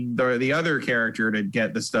you need the other character to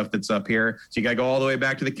get the stuff that's up here. So you got to go all the way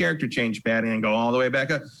back to the character change pad and then go all the way back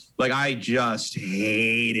up. Like, I just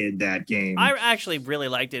hated that game. I actually really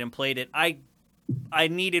liked it and played it. I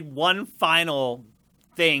needed one final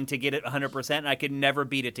thing to get it 100%, and I could never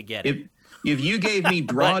beat it to get it. If you gave me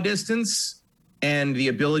draw distance and the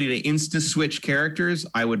ability to insta-switch characters,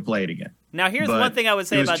 I would play it again. Now, here's one thing I would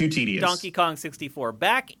say about tedious. Donkey Kong 64.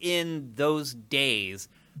 Back in those days,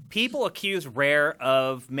 people accused Rare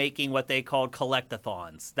of making what they called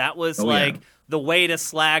collectathons. That was the way to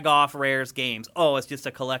slag off Rare's games. Oh, it's just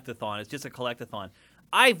a collectathon. It's just a collectathon.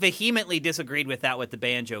 I vehemently disagreed with that with the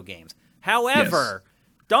Banjo games. However,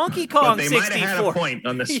 Donkey Kong 64. They might have had a point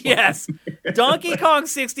on this one. Yes. Donkey Kong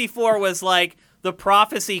 64 was like the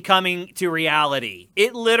prophecy coming to reality.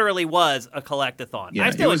 It literally was a collectathon. Yeah,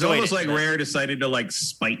 I still it was enjoyed almost it, like Rare decided to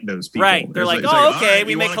spite those people. Right. They're like, okay,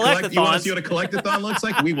 we make collectathons. You want to see what a collectathon looks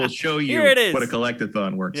like? We will show you Here it is. what a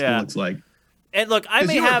collectathon looks like. And look,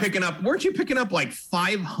 weren't you picking up like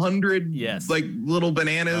 500 like little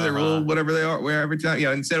bananas or little whatever they are, wherever time,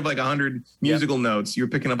 instead of like 100 musical notes, you were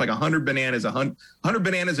picking up like 100 bananas, 100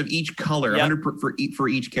 bananas of each color, 100 for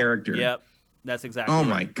each character. Yep. That's exactly right.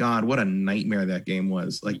 My God, what a nightmare that game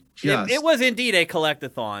was. Like, it was indeed a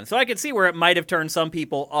collectathon. So I could see where it might have turned some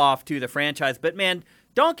people off to the franchise, but man,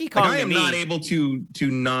 Donkey Kong I am not able to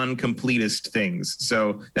non-completist things.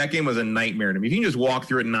 So that game was a nightmare to me. If you can just walk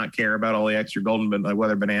through it and not care about all the extra golden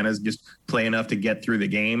weather bananas, just play enough to get through the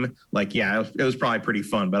game, it was probably pretty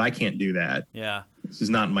fun, but I can't do that. Yeah. This is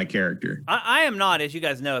not my character. I am not, as you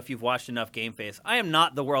guys know if you've watched enough GameFace, I am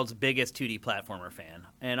not the world's biggest 2D platformer fan.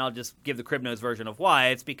 And I'll just give the Cribnose version of why.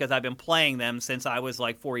 It's because I've been playing them since I was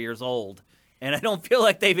like 4 years old. And I don't feel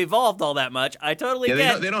like they've evolved all that much. I totally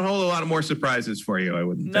get... They don't hold a lot of more surprises for you, I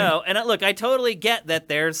wouldn't think. No, and look, I totally get that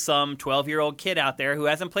there's some 12-year-old kid out there who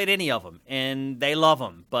hasn't played any of them, and they love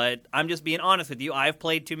them. But I'm just being honest with you. I've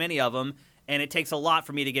played too many of them, and it takes a lot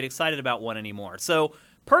for me to get excited about one anymore. So,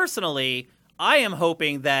 personally, I am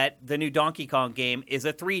hoping that the new Donkey Kong game is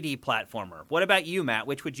a 3D platformer. What about you, Matt?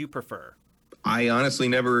 Which would you prefer? I honestly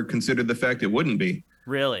never considered the fact it wouldn't be.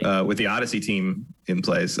 Really? With the Odyssey team in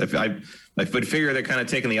place. I would figure they're kind of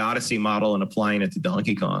taking the Odyssey model and applying it to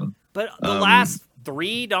Donkey Kong. But the last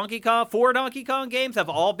 4 Donkey Kong games have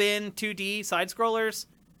all been 2D side-scrollers.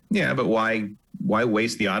 Yeah, but why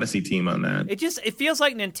waste the Odyssey team on that? It feels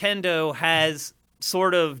like Nintendo has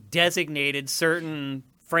sort of designated certain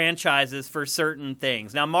franchises for certain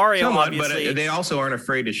things. Now, Mario, obviously... But they also aren't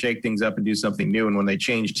afraid to shake things up and do something new, and when they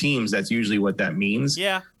change teams, that's usually what that means.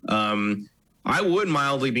 Yeah. I would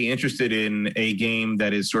mildly be interested in a game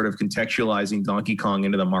that is sort of contextualizing Donkey Kong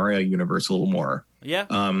into the Mario universe a little more. Yeah,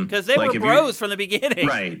 because they were bros from the beginning,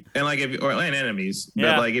 right? And and enemies.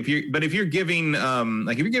 Yeah. But if you're giving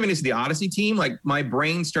this to the Odyssey team, like my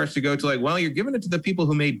brain starts to go to you're giving it to the people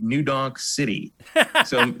who made New Donk City.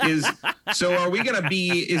 Is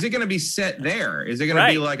it gonna be set there? Is it gonna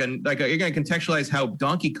be you're gonna contextualize how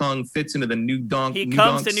Donkey Kong fits into the New Donk? He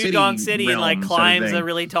comes to New Donk City and climbs a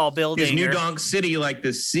really tall building. Is New Donk City like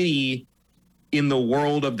the city in the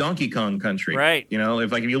world of Donkey Kong Country, right?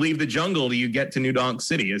 If you leave the jungle, do you get to New Donk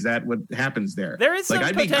City? Is that what happens there? There is some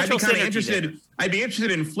potential synergy. I'd be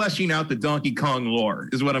interested in fleshing out the Donkey Kong lore,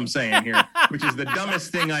 is what I'm saying here, which is the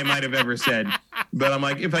dumbest thing I might have ever said. But I'm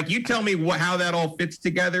like, if you tell me how that all fits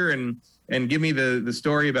together and give me the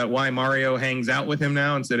story about why Mario hangs out with him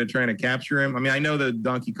now instead of trying to capture him. I mean, I know the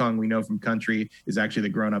Donkey Kong we know from Country is actually the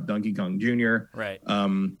grown-up Donkey Kong Jr. Right.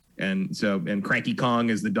 And Cranky Kong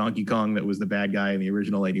is the Donkey Kong that was the bad guy in the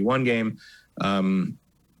original 81 game. I don't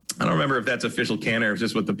remember if that's official canon or if it's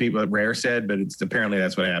just what the people at Rare said, but apparently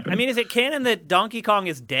that's what happened. I mean, is it canon that Donkey Kong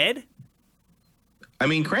is dead? I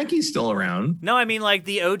mean, Cranky's still around. No, I mean like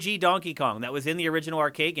the OG Donkey Kong that was in the original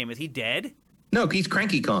arcade game. Is he dead? No, he's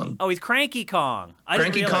Cranky Kong. Oh, he's Cranky Kong.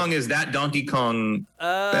 Cranky Kong is that Donkey Kong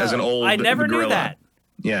as an old I never gorilla. knew that.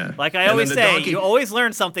 Yeah. Like I always say, you always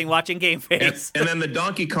learn something watching GameFace. And then the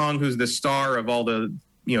Donkey Kong, who's the star of all the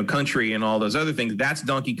Country and all those other things, that's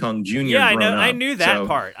Donkey Kong Jr. Yeah, I know. I knew that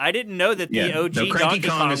part. I didn't know that the OG Donkey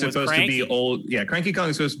Kong is supposed was Cranky. to be old. Yeah, Cranky Kong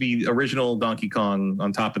is supposed to be original Donkey Kong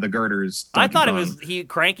on top of the girders. I thought it was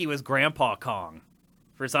Cranky was Grandpa Kong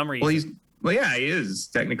for some reason. Well, he is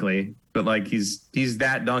technically, but he's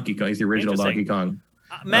that Donkey Kong. He's the original Donkey Kong.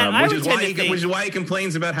 Man, which is why he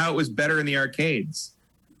complains about how it was better in the arcades.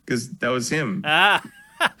 Because that was him. I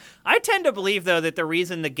tend to believe, though, that the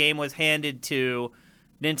reason the game was handed to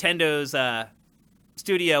Nintendo's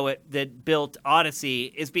studio that built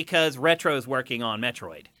Odyssey is because Retro's working on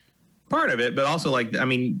Metroid. Part of it, but also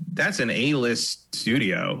that's an A-list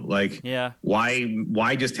studio.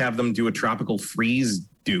 Why just have them do a Tropical Freeze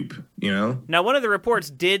dupe? Now, one of the reports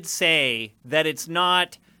did say that it's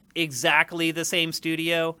not exactly the same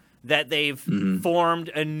studio, that they've formed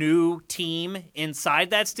a new team inside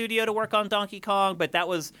that studio to work on Donkey Kong, but that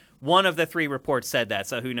was one of the 3 reports said that,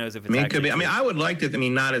 so who knows if it's it could be. I would like to,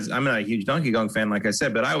 I'm not a huge Donkey Kong fan, like I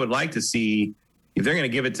said, but I would like to see if they're going to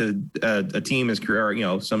give it to a team as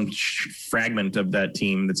some fragment of that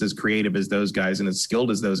team that's as creative as those guys and as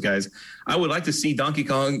skilled as those guys. I would like to see Donkey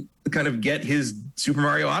Kong kind of get his Super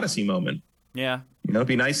Mario Odyssey moment. Yeah. It'd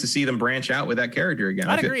be nice to see them branch out with that character again.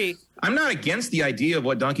 I'd agree. I'm not against the idea of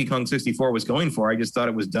what Donkey Kong 64 was going for. I just thought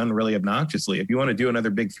it was done really obnoxiously. If you want to do another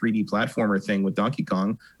big 3D platformer thing with Donkey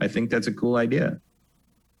Kong, I think that's a cool idea.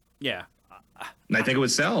 Yeah. And I think it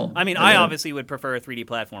would sell. I obviously would prefer a 3D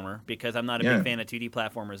platformer because I'm not a big fan of 2D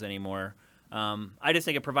platformers anymore. I just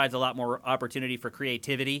think it provides a lot more opportunity for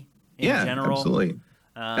creativity in general. Absolutely.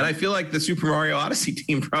 And I feel like the Super Mario Odyssey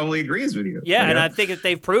team probably agrees with you. Yeah, and I think that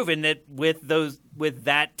they've proven that with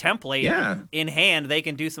that template in hand, they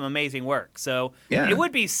can do some amazing work. So it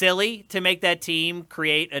would be silly to make that team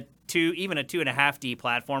create even a 2.5D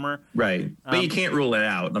platformer. Right. But you can't rule it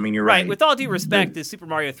out. You're right. With all due respect to Super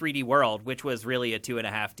Mario 3D World, which was really a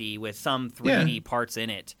 2.5D with some 3D parts in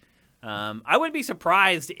it. I wouldn't be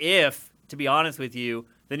surprised if, to be honest with you,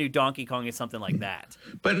 the new Donkey Kong is something like that.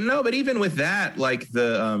 But even with that, like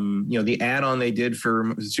the add-on they did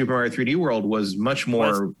for Super Mario 3D World was much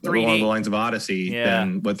more along the lines of Odyssey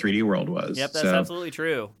than what 3D World was. Yep, that's absolutely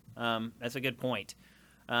true. That's a good point.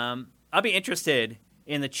 I'll be interested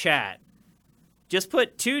in the chat. Just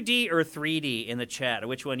put 2D or 3D in the chat, or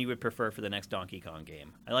which one you would prefer for the next Donkey Kong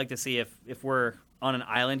game. I'd like to see if we're on an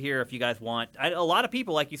island here, if you guys want. A lot of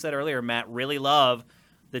people, like you said earlier, Matt, really love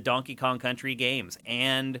the Donkey Kong Country games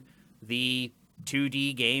and the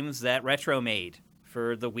 2D games that Retro made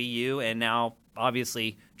for the Wii U, and now,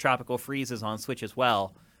 obviously, Tropical Freeze is on Switch as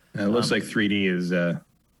well. It looks like 3D is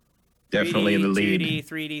definitely 3D, in the lead.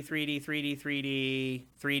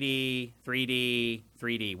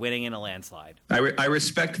 3D, winning in a landslide. I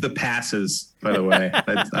respect the passes, by the way.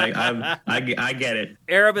 I get it.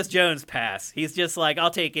 Erebus Jones pass. He's just like,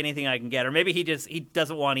 I'll take anything I can get. Or maybe he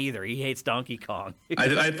doesn't want either. He hates Donkey Kong.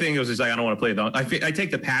 I think it was just like, I don't want to play a Donkey. I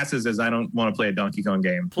take the passes as I don't want to play a Donkey Kong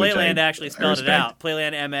game. Playland actually spelled it out.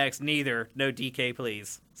 Playland MX, neither. No DK,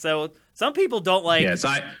 please. So some people don't like... Yes,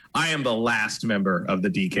 I am the last member of the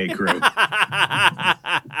DK crew.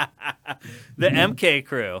 The MK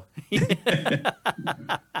crew.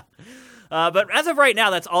 But as of right now,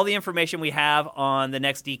 that's all the information we have on the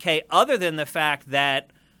next DK, other than the fact that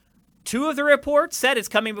 2 of the reports said it's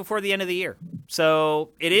coming before the end of the year. So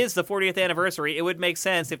it is the 40th anniversary. It would make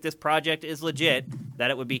sense if this project is legit that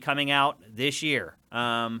it would be coming out this year.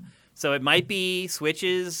 So it might be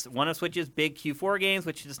one of Switch's big Q4 games,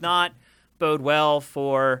 which does not bode well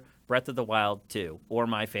for Breath of the Wild 2 or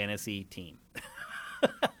my fantasy team.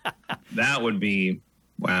 That would be...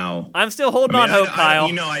 Wow. I'm still holding on hope, Kyle.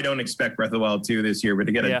 I don't expect Breath of the Wild 2 this year, but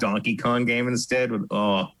to get a Donkey Kong game instead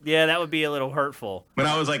Yeah, that would be a little hurtful. But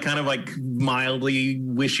I was kind of mildly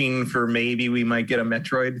wishing for maybe we might get a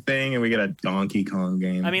Metroid thing and we get a Donkey Kong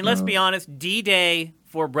game. Let's be honest, D-Day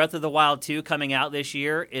for Breath of the Wild 2 coming out this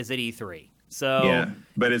year is at E3. So yeah,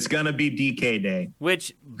 but it's going to be DK Day.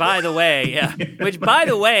 Which, by the way,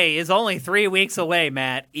 is only 3 weeks away,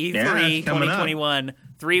 Matt. E3 2021,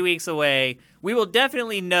 3 weeks away. We will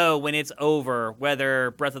definitely know when it's over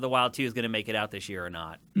whether Breath of the Wild 2 is going to make it out this year or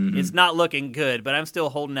not. Mm-hmm. It's not looking good, but I'm still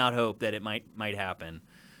holding out hope that it might happen.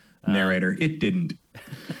 Narrator, it didn't.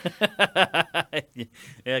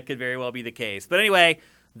 It could very well be the case. But anyway,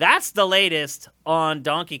 that's the latest on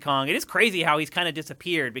Donkey Kong. It is crazy how he's kind of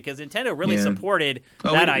disappeared because Nintendo really supported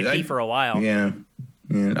that IP for a while. Yeah.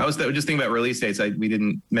 I was just thinking about release dates. We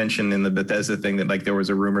didn't mention in the Bethesda thing that there was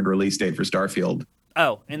a rumored release date for Starfield.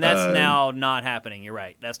 Oh, and that's now not happening. You're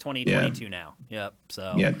right. That's 2022 now. Yep.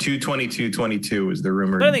 So 2/22/22 is the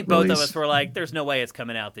rumored. But I think both release. of us were like, "There's no way it's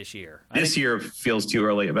coming out this year." This year feels too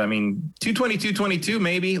early. But 2/22/22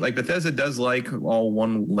 maybe. Bethesda does all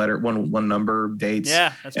one number dates.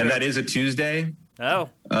 Yeah, that's and true. That is a Tuesday. Oh,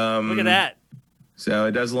 look at that. So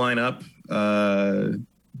it does line up.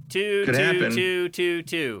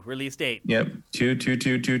 2/2/2/2 release date. Yep,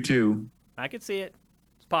 2/2/2/2. I could see it.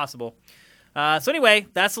 It's possible. So anyway,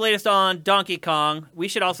 that's the latest on Donkey Kong. We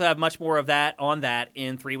should also have much more of that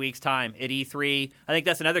in 3 weeks' time at E3. I think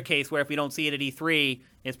that's another case where if we don't see it at E3,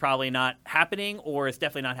 it's probably not happening, or it's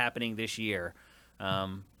definitely not happening this year.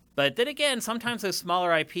 But then again, sometimes those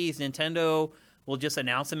smaller IPs, Nintendo will just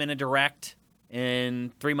announce them in a direct,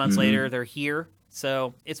 and 3 months later they're here.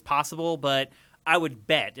 So it's possible, but I would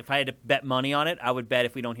bet, if I had to bet money on it, I would bet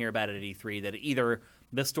if we don't hear about it at E3 that either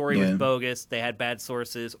the story was bogus, they had bad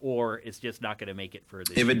sources, or it's just not going to make it for this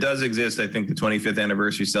If year. it does exist, I think the 25th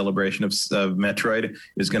anniversary celebration of Metroid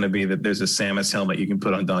is going to be that there's a Samus helmet you can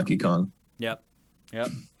put on Donkey Kong. Yep.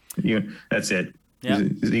 That's it. Yep.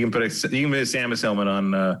 You can put a Samus helmet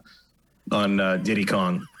on Diddy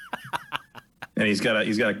Kong. And he's got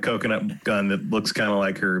a coconut gun that looks kind of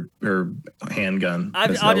like her handgun.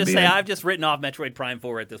 I'll just say I've just written off Metroid Prime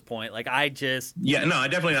 4 at this point. Like I definitely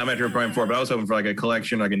not Metroid Prime 4, but I was hoping for like a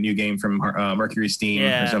collection, like a new game from Mercury Steam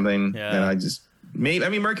or something. Yeah.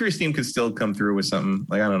 And Mercury Steam could still come through with something.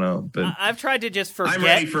 Like I don't know, but I've tried to just forget. I'm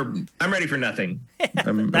ready for nothing.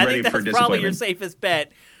 I'm I ready think for that's probably your disappointment. safest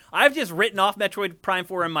bet. I've just written off Metroid Prime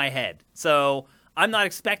 4 in my head, so I'm not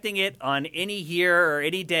expecting it on any year or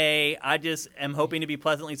any day. I just am hoping to be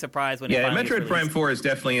pleasantly surprised when it finally Metroid Prime 4 is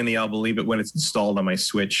definitely in the I'll believe it when it's installed on my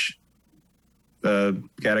Switch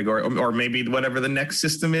category, or maybe whatever the next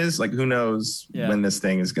system is. Like who knows when this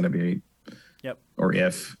thing is going to be? Yep. Or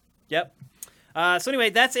if. Yep. So anyway,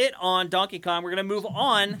 that's it on Donkey Kong. We're going to move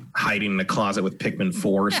on. Hiding in a closet with Pikmin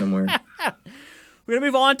 4 somewhere. We're going to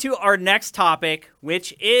move on to our next topic,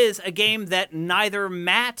 which is a game that neither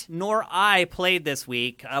Matt nor I played this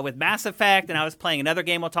week with Mass Effect, and I was playing another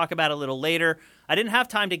game we'll talk about a little later. I didn't have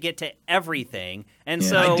time to get to everything, and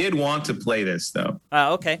so I did want to play this, though.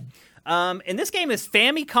 Okay. And this game is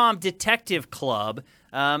Famicom Detective Club,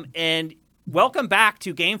 and welcome back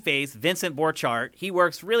to GameFace, Vincent Borchardt. He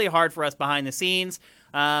works really hard for us behind the scenes,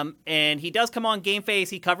 and he does come on GameFace.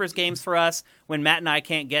 He covers games for us when Matt and I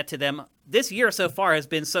can't get to them. This year so far has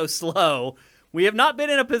been so slow. We have not been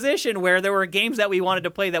in a position where there were games that we wanted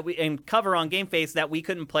to play and cover on GameFace that we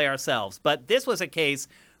couldn't play ourselves. But this was a case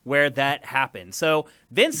where that happened. So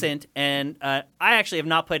Vincent, and I actually have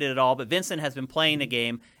not played it at all, but Vincent has been playing the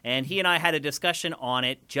game, and he and I had a discussion on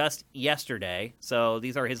it just yesterday. So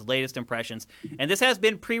these are his latest impressions. And this has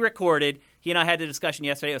been pre-recorded. He and I had a discussion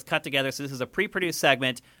yesterday. It was cut together, so this is a pre-produced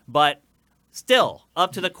segment, but still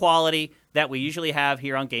up to the quality that we usually have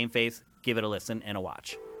here on GameFace. Give it a listen and a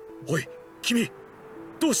watch. おい、君、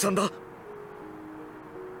どうしたんだ？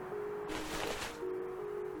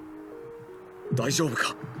大丈夫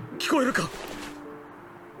か？聞こえるか？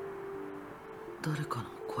誰かの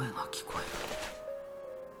声が聞こえる。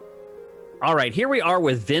 All right, here we are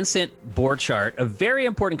with Vincent Borchardt, a very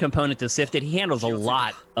important component to Sifted. He handles a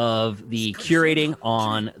lot of the curating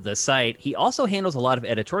on the site. He also handles a lot of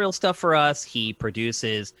editorial stuff for us. He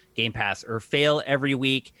produces Game Pass or Fail every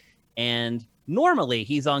week. And normally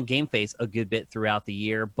he's on GameFace a good bit throughout the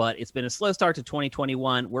year, but it's been a slow start to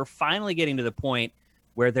 2021. We're finally getting to the point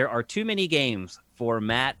where there are too many games for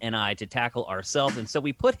Matt and I to tackle ourselves. And so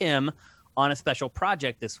we put him on a special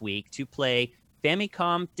project this week to play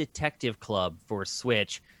Famicom Detective Club for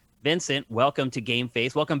Switch. Vincent, welcome to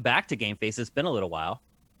GameFace. Welcome back to GameFace. It's been a little while.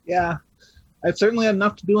 Yeah, I've certainly had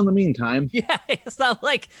enough to do in the meantime. Yeah, it's not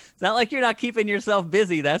like you're not keeping yourself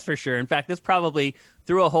busy, that's for sure. In fact, this probably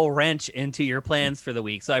threw a whole wrench into your plans for the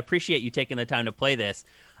week. So I appreciate you taking the time to play this.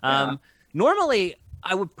 Normally,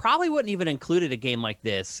 I wouldn't even included a game like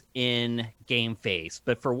this in GameFace,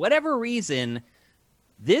 but for whatever reason,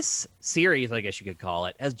 this series, I guess you could call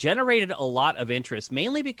it, has generated a lot of interest,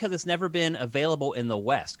 mainly because it's never been available in the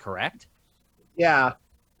West, correct? Yeah,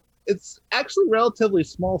 it's actually a relatively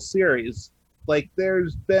small series. Like,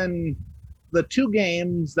 there's been the 2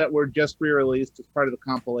 games that were just re-released as part of the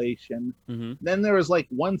compilation. Mm-hmm. Then there was like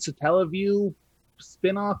one Satellaview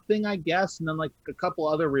spin-off thing, I guess, and then like a couple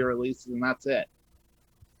other re-releases, and that's it.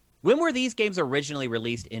 When were these games originally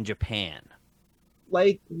released in Japan?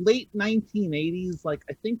 Like late 1980s. Like,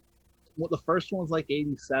 I think the first one was like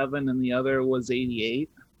 87 and the other was 88.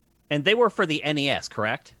 And they were for the NES,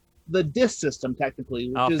 correct? The disc system, technically.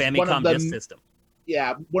 Which is Famicom one of the, disc system.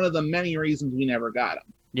 Yeah, one of the many reasons we never got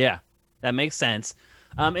them. Yeah, that makes sense.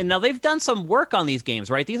 And now they've done some work on these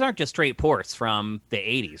games, right? These aren't just straight ports from the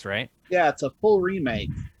 80s, right? Yeah, it's a full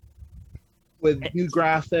remake with new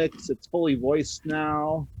graphics. It's fully voiced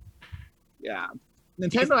now. Yeah.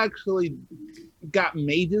 Nintendo actually got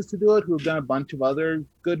mages to do it who have done a bunch of other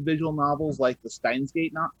good visual novels like the Steins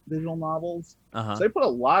Gate visual novels. Uh-huh. So they put a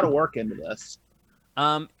lot of work into this.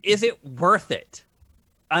 Is it worth it?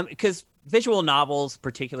 Because visual novels,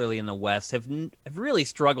 particularly in the West, have really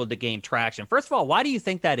struggled to gain traction. First of all, why do you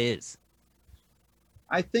think that is?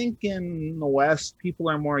 I think in the West, people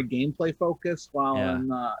are more gameplay focused, while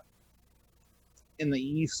in the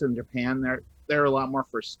East and Japan, they're a lot more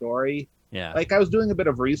for story. Yeah. Like I was doing a bit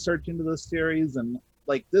of research into this series, and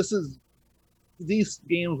like these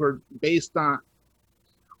games were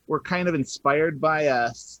kind of inspired by a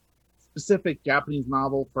specific Japanese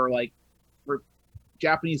novel for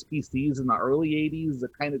Japanese PCs in the early 80s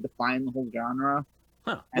that kind of defined the whole genre.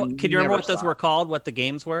 Huh. And Can you remember what those stopped. were called? What the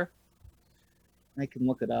games were? I can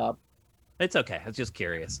look it up. It's okay. I was just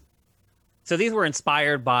curious. So these were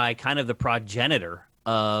inspired by kind of the progenitor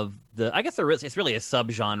of I guess it's really a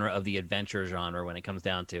subgenre of the adventure genre when it comes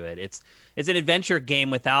down to it. It's an adventure game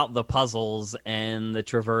without the puzzles and the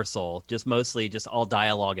traversal, just mostly just all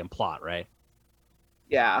dialogue and plot, right?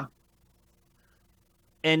 Yeah.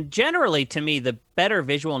 And generally, to me, the better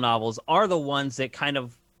visual novels are the ones that kind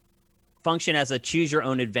of function as a choose your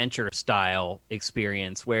own adventure style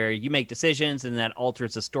experience where you make decisions and that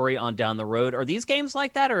alters the story on down the road. Are these games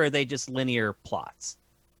like that, or are they just linear plots?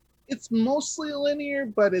 It's mostly linear,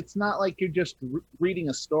 but it's not like you're just reading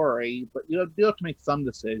a story, but you have to make some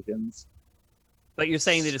decisions. But you're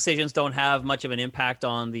saying the decisions don't have much of an impact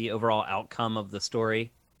on the overall outcome of the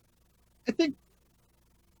story? I think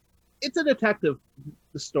it's a detective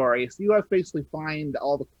story, so you have to basically find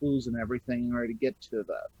all the clues and everything in order to get to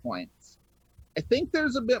the points. I think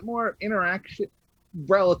there's a bit more interaction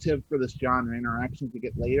relative for this genre interactions to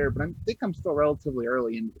get later, but I think I'm still relatively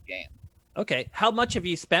early into the game. Okay. How much have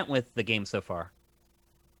you spent with the game so far?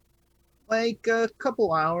 Like a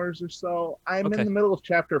couple hours or so. I'm Okay. in the middle of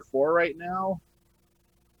chapter 4 right now,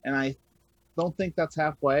 and I don't think that's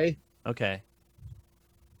halfway. Okay.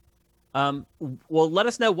 Well, let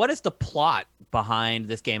us know, what is the plot behind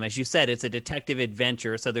this game? As you said, it's a detective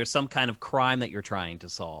adventure, so there's some kind of crime that you're trying to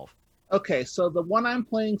solve. Okay, so the one I'm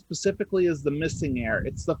playing specifically is The Missing Heir.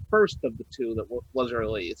 It's the first of the two that was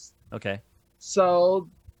released. Okay. So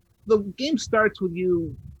the game starts with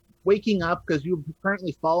you waking up because you've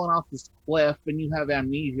currently fallen off this cliff and you have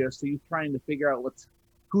amnesia, so you're trying to figure out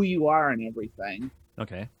who you are and everything.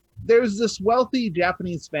 Okay. There's this wealthy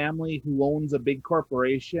Japanese family who owns a big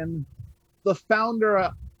corporation. The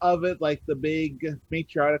founder of it, like the big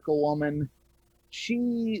matriarchal woman,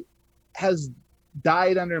 she has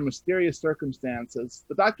died under mysterious circumstances.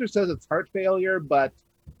 The doctor says it's heart failure, but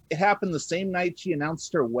it happened the same night she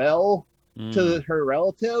announced her will to her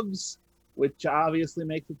relatives, which obviously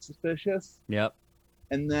makes it suspicious. Yep.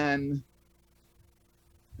 And then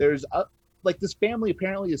there's this family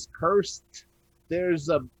apparently is cursed. There's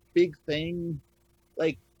a big thing.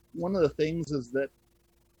 Like, one of the things is that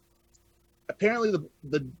apparently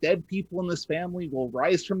the dead people in this family will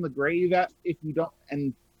rise from the grave if you don't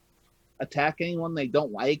and attack anyone they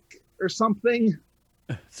don't like or something.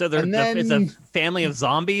 So it's a family of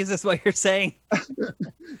zombies, is what you're saying?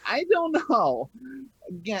 I don't know.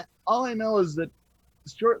 Again, all I know is that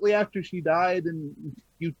shortly after she died and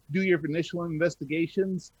you do your initial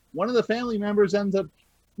investigations, one of the family members ends up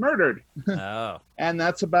murdered. Oh. And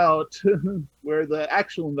that's about where the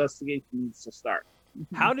actual investigation needs to start.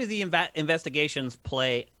 How do the investigations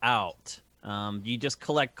play out? Do you just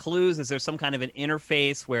collect clues? Is there some kind of an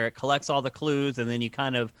interface where it collects all the clues and then you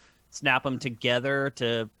kind of snap them together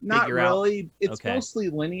to figure out? Not really. It's Okay. mostly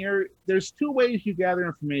linear. There's two ways you gather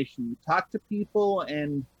information. You talk to people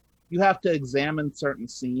and you have to examine certain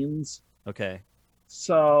scenes. Okay.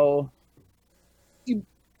 So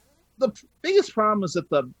the biggest problem is that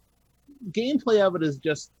the gameplay of it is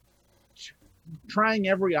just trying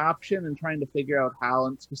every option and trying to figure out how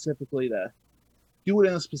and specifically to do it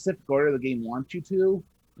in a specific order the game wants you to.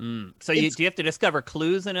 So do you have to discover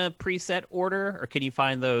clues in a preset order, or can you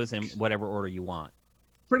find those in whatever order you want?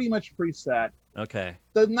 Pretty much preset. Okay.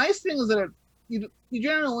 The nice thing is that you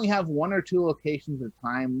generally only have one or two locations at a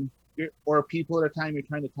time, or people at a time you're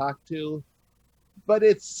trying to talk to. But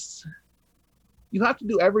you have to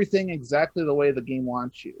do everything exactly the way the game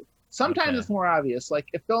wants you. Sometimes Okay. it's more obvious. Like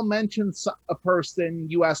if they'll mention a person,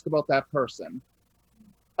 you ask about that person.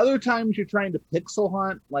 Other times you're trying to pixel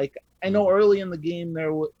hunt. Like I know early in the game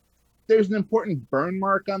there's an important burn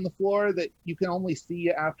mark on the floor that you can only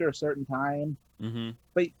see after a certain time. Mm-hmm.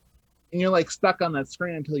 And you're like stuck on that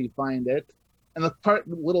screen until you find it. And the part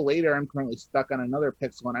a little later, I'm currently stuck on another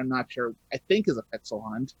pixel hunt. I'm not sure. I think is a pixel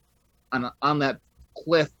hunt on that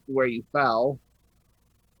cliff where you fell.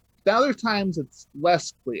 The other times it's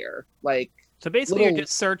less clear. Like So basically, you're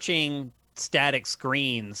just searching static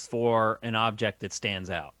screens for an object that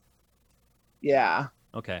stands out. Yeah.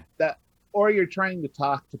 Okay. Or you're trying to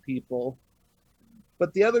talk to people.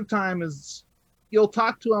 But the other time is you'll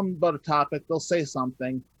talk to them about a topic. They'll say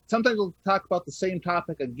something. Sometimes they'll talk about the same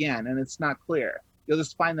topic again, and it's not clear. You'll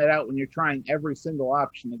just find that out when you're trying every single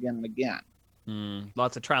option again and again.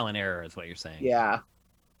 Lots of trial and error is what you're saying. Yeah.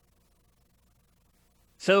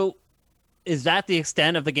 So Is that the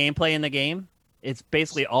extent of the gameplay in the game? It's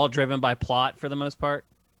basically all driven by plot for the most part?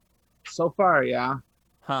 So far, yeah.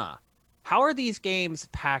 Huh. How are these games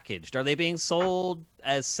packaged? Are they being sold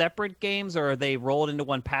as separate games, or are they rolled into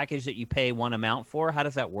one package that you pay one amount for? How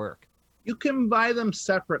does that work? You can buy them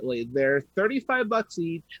separately. They're $35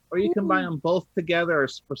 each, or you can buy them both together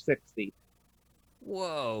for 60.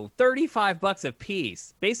 Whoa, $35 a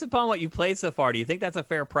piece. Based upon what you played so far, do you think that's a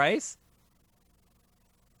fair price?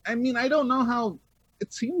 I mean, I don't know how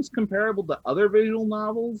it seems comparable to other visual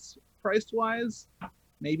novels price-wise.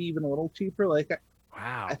 Maybe even a little cheaper. Like,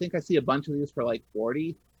 Wow. I think I see a bunch of these for like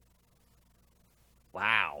 40.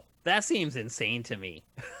 Wow. That seems insane to me.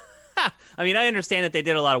 I mean, I understand that they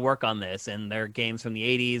did a lot of work on this and their games from the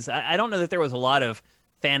 80s. I don't know that there was a lot of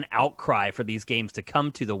fan outcry for these games to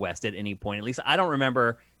come to the West at any point. At least I don't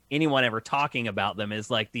remember anyone ever talking about them as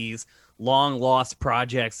like these long lost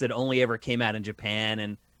projects that only ever came out in Japan,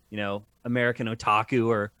 and, you know, American otaku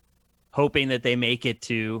are hoping that they make it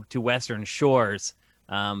to Western shores.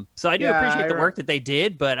 So I do appreciate the work that they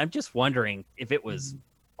did, but I'm just wondering if it was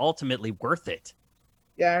ultimately worth it.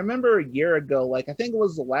 Yeah, I remember a year ago, like, I think it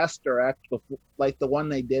was the last direct, before, like the one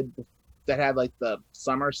they did that had like the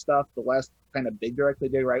summer stuff, the last kind of big direct they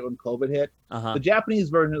did right when COVID hit. Uh-huh. The Japanese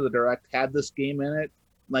version of the direct had this game in it.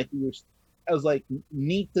 Like, I was like,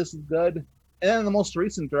 neat, this is good. And then the most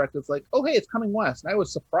recent direct, it's like, oh, hey, it's coming west. And I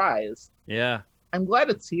was surprised. Yeah. I'm glad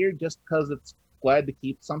it's here just because it's glad to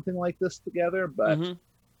keep something like this together. But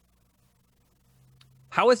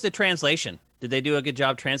How is the translation? Did they do a good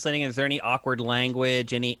job translating? Is there any awkward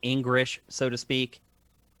language, any English, so to speak?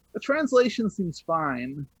 the translation seems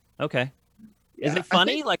fine. Okay. Is Yeah, it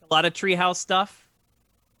funny? Like a lot of Treehouse stuff?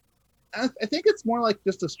 I think it's more like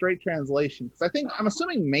just a straight translation, because I'm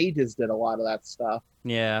assuming Mages did a lot of that stuff.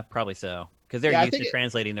 Yeah, probably so. Because they're Yeah, I used think to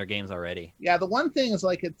translating their games already. Yeah, the one thing is,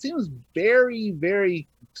 like, it seems very, very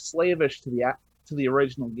slavish to the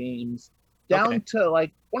original games, down to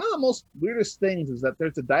like one of the most weirdest things is that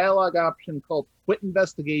there's a dialogue option called Quit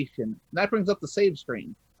Investigation, and that brings up the save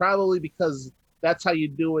screen, probably because that's how you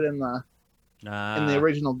do it in the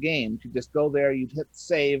original games. You just go there, you'd hit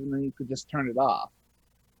save, and then you could just turn it off.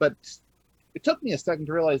 But it took me a second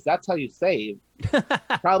to realize that's how you save.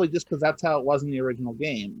 Probably just because that's how it was in the original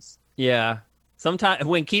games. Yeah. Sometimes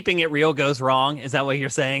when keeping it real goes wrong, is that what you're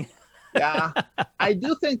saying? Yeah. I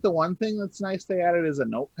do think the one thing that's nice they added is a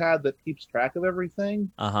notepad that keeps track of everything.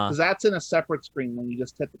 Because that's in a separate screen when you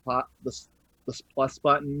just hit the plus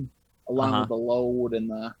button along with the load and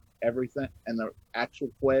the everything and the actual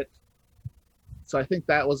quit. So I think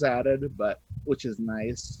that was added, which is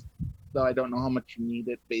nice. Though I don't know how much you need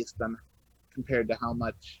it based on compared to how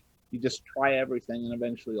much you just try everything and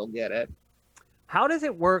eventually you'll get it. How does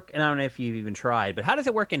it work? And I don't know if you've even tried, but how does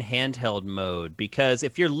it work in handheld mode? Because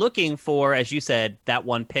if you're looking for, as you said, that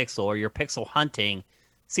one pixel, or you're pixel hunting,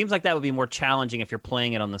 seems like that would be more challenging if you're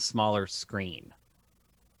playing it on the smaller screen.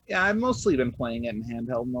 Yeah, I've mostly been playing it in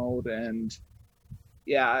handheld mode, and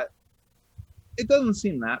yeah, it doesn't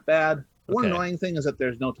seem that bad. One annoying thing is that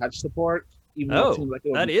there's no touch support, even though it seems like it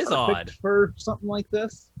would that be is perfect odd for something like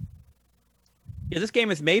this. Yeah, this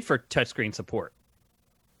game is made for touchscreen support.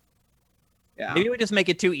 Yeah. Maybe we just make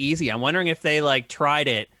it too easy. I'm wondering if they like tried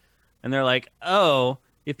it and they're like, oh,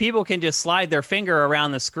 if people can just slide their finger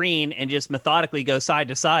around the screen and just methodically go side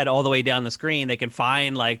to side all the way down the screen, they can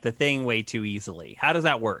find like the thing way too easily. How does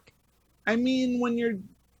that work? I mean, when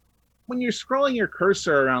you're scrolling your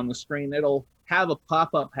cursor around the screen, it'll have a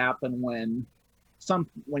pop-up happen when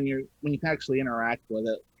you can actually interact with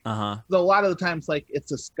it. So a lot of the times, like,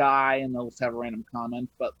 it's a sky and they'll just have a random comment,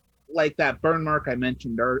 but like that burn mark I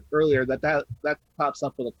mentioned earlier, that pops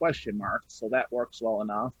up with a question mark, so that works well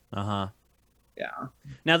enough. Yeah.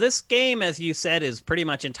 Now this game, as you said, is pretty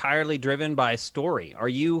much entirely driven by story. Are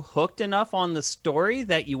you hooked enough on the story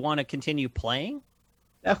that you want to continue playing?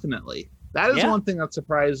 Definitely. That is one thing that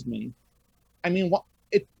surprised me. I mean,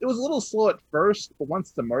 it was a little slow at first, but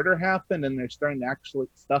once the murder happened and there's starting to actually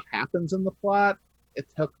stuff happens in the plot, it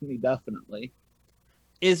hooked me definitely.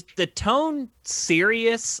 Is the tone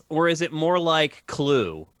serious, or is it more like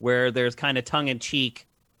Clue, where there's kind of tongue-in-cheek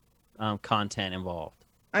content involved?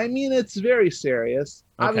 I mean, it's very serious.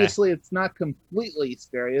 Okay. Obviously, it's not completely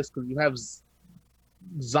serious because you have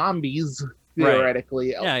zombies,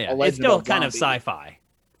 theoretically. Right. Yeah. It's still kind of sci-fi.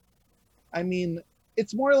 I mean,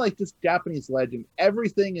 it's more like this Japanese legend.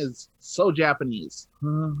 Everything is so Japanese.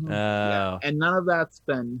 Yeah. And none of that's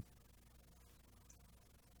been...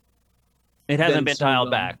 It hasn't been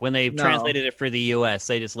dialed back. When they translated it for the U.S.,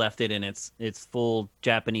 they just left it in its full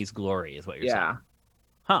Japanese glory, is what you're saying.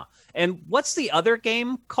 Huh. And what's the other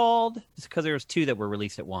game called? Just because there was two that were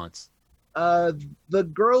released at once. The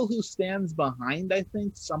Girl Who Stands Behind, I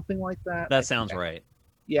think, something like that. That sounds right.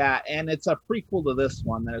 Yeah, and it's a prequel to this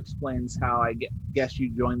one that explains how guess you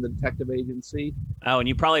joined the detective agency. Oh, and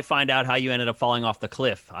you probably find out how you ended up falling off the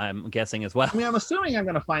cliff, I'm guessing as well. I mean, I'm assuming I'm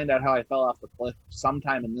going to find out how I fell off the cliff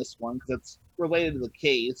sometime in this one because it's related to the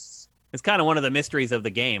case. It's kind of one of the mysteries of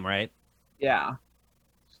the game, right? Yeah.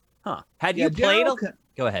 Huh. Had you played?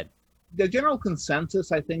 Go ahead. The general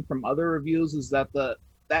consensus, I think, from other reviews is that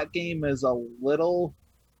that game is a little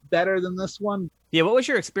better than this one. Yeah, what was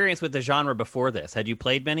your experience with the genre before this? Had you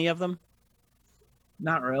played many of them?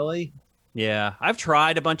 Not really. Yeah, I've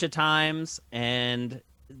tried a bunch of times, and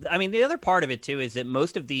I mean, the other part of it, too, is that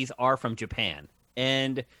most of these are from Japan,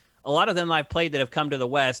 and a lot of them I've played that have come to the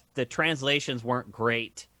West, the translations weren't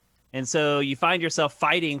great, and so you find yourself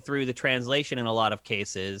fighting through the translation in a lot of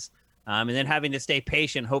cases, and then having to stay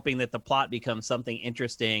patient, hoping that the plot becomes something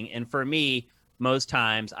interesting, and for me, most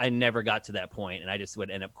times I never got to that point, and I just would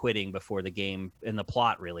end up quitting before the game and the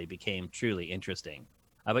plot really became truly interesting.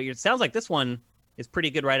 But it sounds like this one is pretty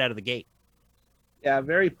good right out of the gate. Yeah,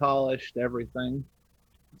 very polished, everything.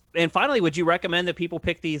 And finally, would you recommend that people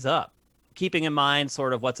pick these up? Keeping in mind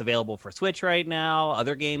sort of what's available for Switch right now,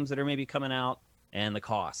 other games that are maybe coming out, and the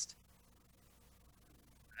cost.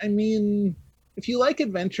 I mean, if you like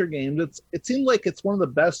adventure games, it seems like it's one of the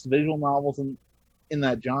best visual novels in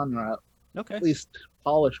that genre. Okay. At least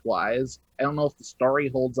polish-wise. I don't know if the story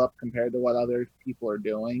holds up compared to what other people are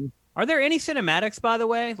doing. Are there any cinematics, by the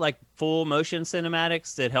way, like full motion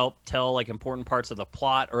cinematics that help tell like important parts of the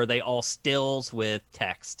plot, or are they all stills with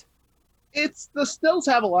text? The stills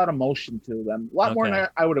have a lot of motion to them. A lot more than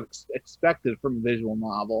I would have expected from a visual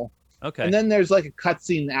novel. Okay. And then there's like a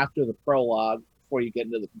cutscene after the prologue before you get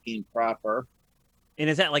into the game proper. And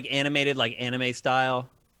is that like animated, like anime style?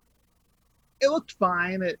 It looked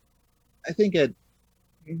fine. I think it.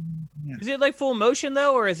 Yeah. Is it like full motion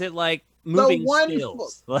though, or is it like moving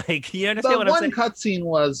stills? Like, you understand what I'm saying? The one cutscene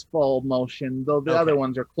was full motion, though the other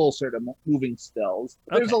ones are closer to moving stills.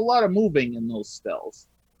 There's a lot of moving in those stills.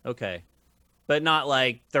 Okay, but not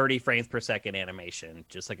like 30 frames per second animation,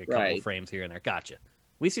 just like a couple frames here and there. Gotcha.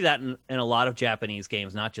 We see that in a lot of Japanese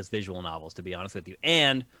games, not just visual novels, to be honest with you,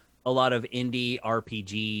 and a lot of indie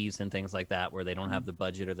RPGs and things like that, where they don't have the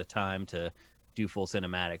budget or the time to do full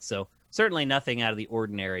cinematics. So certainly nothing out of the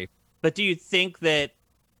ordinary. But do you think that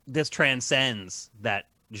this transcends that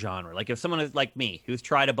genre? Like if someone is like me, who's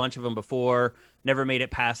tried a bunch of them before, never made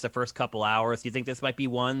it past the first couple hours, do you think this might be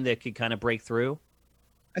one that could kind of break through?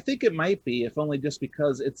 I think it might be, if only just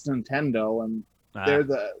because it's Nintendo and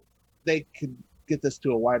they could get this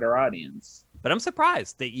to a wider audience. But I'm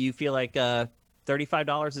surprised that you feel like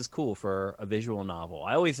 $35 is cool for a visual novel.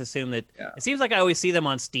 I always assume that it seems like I always see them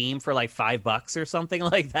on Steam for like $5 or something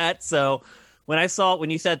like that. So when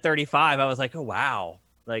you said 35, I was like, oh, wow.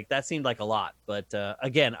 Like that seemed like a lot. But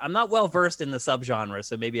again, I'm not well versed in the subgenre,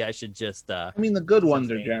 so maybe I should just. I mean, the good ones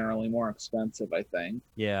are generally more expensive, I think.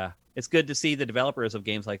 Yeah. It's good to see the developers of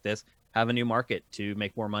games like this have a new market to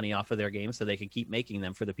make more money off of their games so they can keep making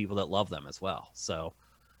them for the people that love them as well. So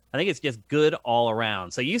I think it's just good all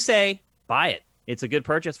around. So you say buy it. It's a good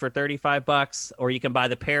purchase for $35, or you can buy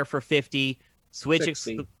the pair for $50. Switch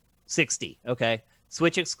 60. Okay.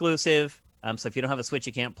 Switch exclusive. So if you don't have a Switch,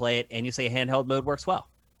 you can't play it. And you say handheld mode works well.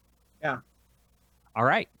 Yeah. All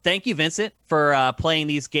right. Thank you, Vincent, for playing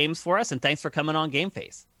these games for us. And thanks for coming on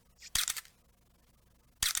GameFace.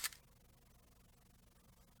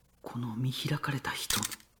 この見開かれた人。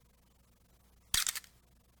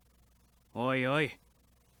おいおい.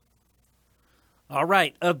 All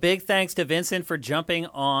right. A big thanks to Vincent for jumping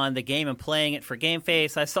on the game and playing it for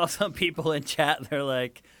GameFace. I saw some people in chat. They're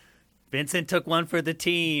like, Vincent took one for the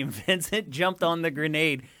team. Vincent jumped on the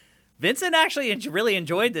grenade. Vincent actually really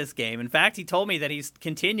enjoyed this game. In fact, he told me that he's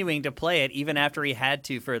continuing to play it even after he had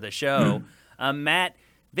to for the show. Matt,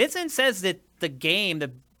 Vincent says that the game,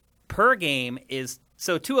 the per game is,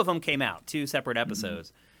 so two of them came out, two separate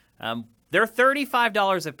episodes. They're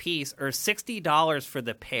 $35 a piece or $60 for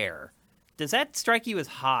the pair. Does that strike you as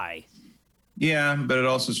high? Yeah, but it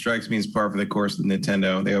also strikes me as par for the course of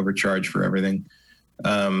Nintendo. They overcharge for everything.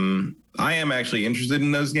 I am actually interested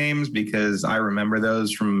in those games because I remember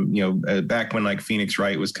those from, back when like Phoenix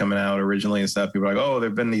Wright was coming out originally and stuff. People were like, oh,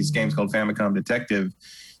 there've been these games called Famicom Detective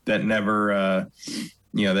that never,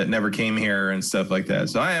 that never came here and stuff like that.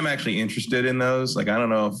 So I am actually interested in those. Like, I don't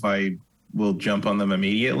know if I will jump on them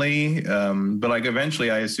immediately. But like eventually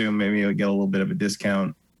I assume maybe I'll get a little bit of a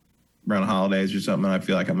discount around holidays or something. And I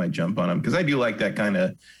feel like I might jump on them because I do like that kind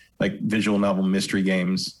of like visual novel mystery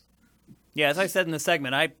games. Yeah, as I said in the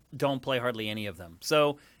segment, I don't play hardly any of them.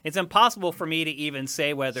 So it's impossible for me to even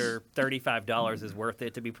say whether $35 is worth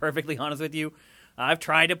it, to be perfectly honest with you. I've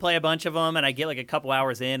tried to play a bunch of them, and I get like a couple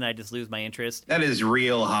hours in, and I just lose my interest. That is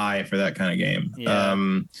real high for that kind of game. Yeah.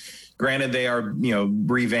 Granted, they are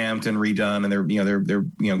revamped and redone, and they're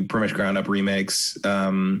pretty much ground up remakes.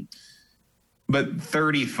 But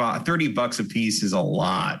 $30 a piece is a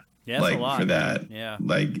lot. Yeah, it's a lot for that. Yeah,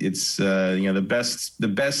 like it's the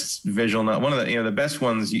best visual, one of the best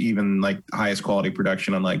ones, even like highest quality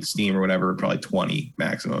production on like Steam or whatever, probably 20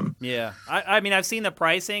 maximum. Yeah, I mean I've seen the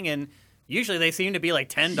pricing, and usually they seem to be like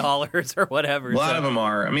 $10 or whatever. A lot of them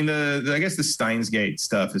are. I mean, I guess the Steins Gate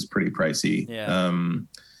stuff is pretty pricey. Yeah.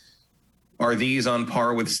 Are these on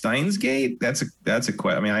par with Steins Gate? That's a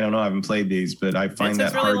question. I mean, I don't know. I haven't played these, but I find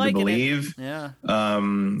that really hard to believe. It. Yeah.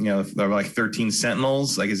 They're like 13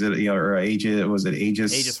 Sentinels. Like, is it or Aegis? Was it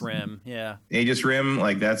Aegis? Aegis Rim. Yeah. Aegis Rim.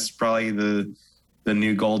 Like, that's probably the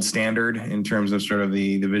new gold standard in terms of sort of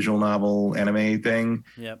the visual novel anime thing.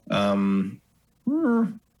 Yep.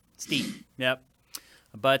 Steep. Yep.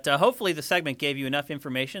 But hopefully the segment gave you enough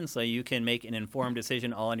information so you can make an informed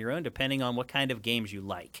decision all on your own, depending on what kind of games you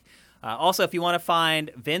like. Also, if you want to find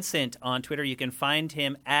Vincent on Twitter, you can find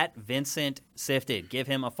him at Vincent Sifted. Give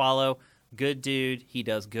him a follow. Good dude. He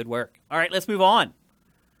does good work. All right, let's move on.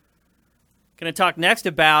 Going to talk next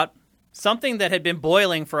about something that had been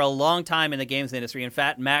boiling for a long time in the games industry. In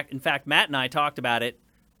fact, Matt and I talked about it,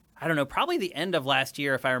 I don't know, probably the end of last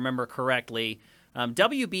year, if I remember correctly.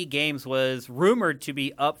 WB Games was rumored to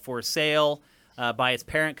be up for sale by its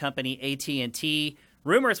parent company, AT&T.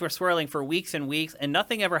 Rumors were swirling for weeks and weeks, and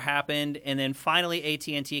nothing ever happened. And then finally,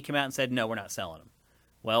 AT&T came out and said, no, we're not selling them.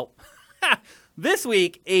 Well, this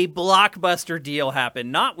week, a blockbuster deal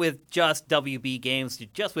happened, not with just WB Games,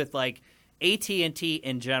 just with like AT&T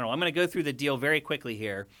in general. I'm going to go through the deal very quickly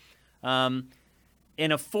here. In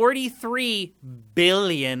a $43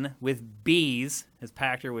 billion, with B's, as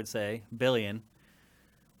Pachter would say, billion,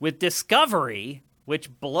 with Discovery, which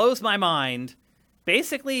blows my mind.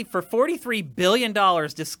 Basically, for $43 billion,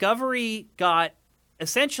 Discovery got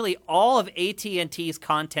essentially all of AT&T's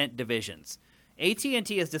content divisions.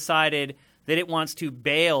 AT&T has decided that it wants to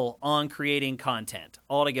bail on creating content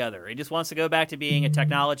altogether. It just wants to go back to being a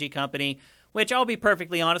technology company, which I'll be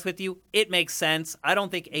perfectly honest with you, it makes sense. I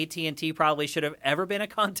don't think AT&T probably should have ever been a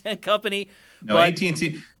content company. No,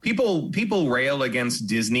 AT&T, people rail against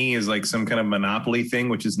Disney as like some kind of monopoly thing,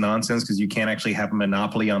 which is nonsense because you can't actually have a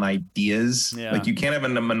monopoly on ideas. Yeah. Like you can't have a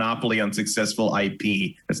monopoly on successful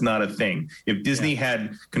IP. That's not a thing. If Disney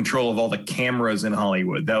had control of all the cameras in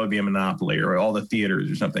Hollywood, that would be a monopoly, or all the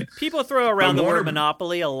theaters or something. People throw around the word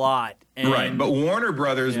monopoly a lot. Right, but Warner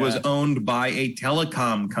Brothers was owned by a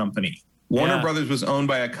telecom company. Warner Brothers was owned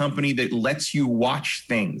by a company that lets you watch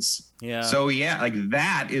things. Yeah. So like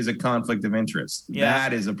that is a conflict of interest. Yeah.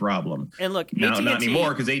 That is a problem. And look, now, AT&T, not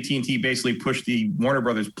anymore, because AT&T basically pushed the Warner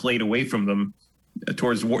Brothers plate away from them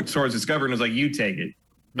towards Discovery and was like, "You take it."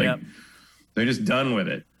 Like, they're just done with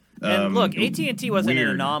it. And look, AT&T wasn't an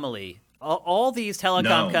weird. anomaly. All these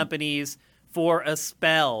telecom companies, for a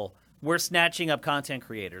spell, were snatching up content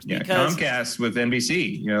creators. Yeah, because Comcast with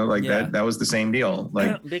NBC, that was the same deal.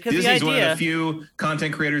 Like because Disney's one of the few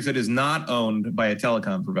content creators that is not owned by a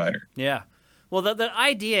telecom provider. Yeah. Well, the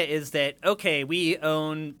idea is that, okay, we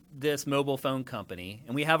own this mobile phone company,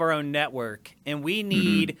 and we have our own network, and we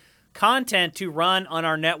need content to run on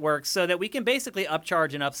our network so that we can basically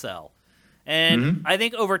upcharge and upsell. And I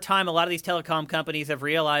think over time, a lot of these telecom companies have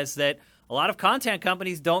realized that a lot of content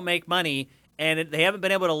companies don't make money, and they haven't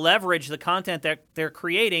been able to leverage the content that they're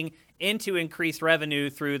creating into increased revenue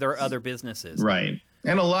through their other businesses. Right.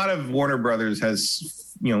 And a lot of Warner Brothers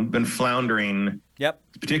has, been floundering. Yep.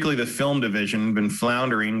 Particularly the film division, been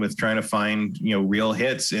floundering with trying to find, real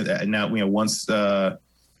hits. And now, once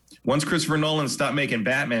Christopher Nolan stopped making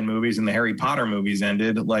Batman movies and the Harry Potter movies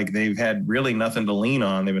ended, like they've had really nothing to lean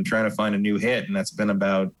on. They've been trying to find a new hit, and that's been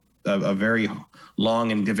about a very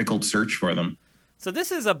long and difficult search for them. So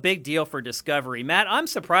this is a big deal for Discovery. Matt, I'm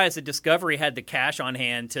surprised that Discovery had the cash on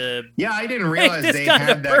hand to. Yeah, I didn't realize they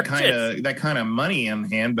had that kind of money on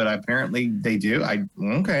hand, but apparently they do. I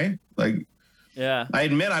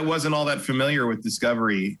admit I wasn't all that familiar with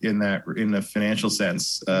Discovery in the financial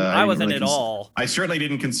sense. I wasn't at all. I certainly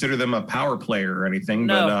didn't consider them a power player or anything,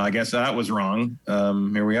 no. But I guess that was wrong.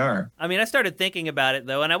 Here we are. I mean, I started thinking about it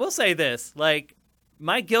though, and I will say this: like,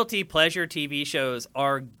 my guilty pleasure TV shows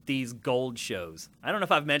are these gold shows. I don't know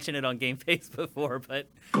if I've mentioned it on GameFace before, but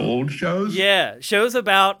gold shows? Yeah, shows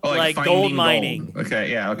about like gold mining. Gold.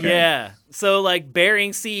 Okay, yeah, okay. Yeah. So like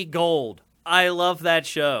Bering Sea Gold. I love that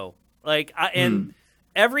show. Like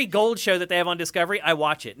every gold show that they have on Discovery, I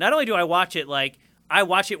watch it. Not only do I watch it, I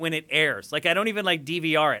watch it when it airs. I don't even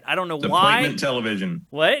DVR it. I don't know why. Appointment television.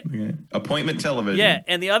 What? Okay. Appointment television. Yeah,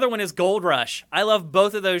 and the other one is Gold Rush. I love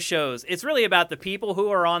both of those shows. It's really about the people who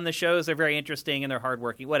are on the shows. They're very interesting and they're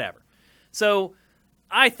hardworking, whatever. So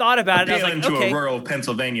I thought about it. I was like, to okay. a rural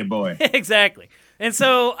Pennsylvania boy. Exactly. And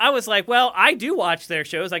so I was like, well, I do watch their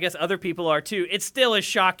shows. I guess other people are too. It still is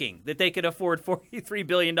shocking that they could afford $43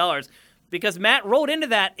 billion because Matt rolled into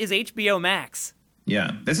that is HBO Max.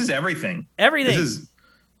 Yeah, this is everything. Everything. This is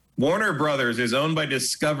Warner Brothers is owned by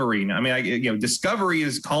Discovery. I mean, Discovery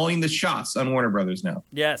is calling the shots on Warner Brothers now.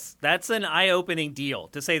 Yes, that's an eye-opening deal,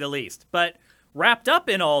 to say the least. But wrapped up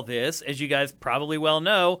in all this, as you guys probably well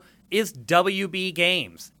know, is WB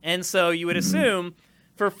Games. And so you would assume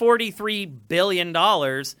for $43 billion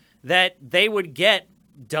that they would get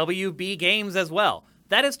WB Games as well.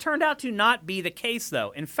 That has turned out to not be the case,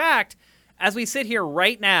 though. In fact, as we sit here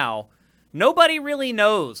right now, nobody really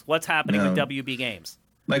knows what's happening with WB Games.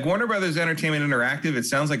 Warner Brothers Entertainment Interactive, it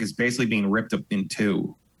sounds like it's basically being ripped up in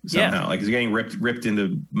two somehow. Yeah. It's getting ripped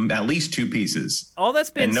into at least two pieces. All that's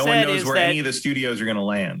been said is no one knows where any of the studios are going to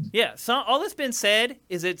land. Yeah, so all that's been said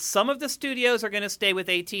is that some of the studios are going to stay with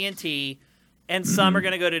AT&T and some are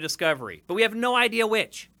going to go to Discovery. But we have no idea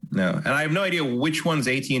which. No, and I have no idea which ones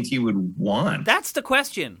AT&T would want. That's the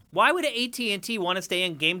question. Why would AT&T want to stay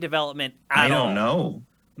in game development at all? I don't know.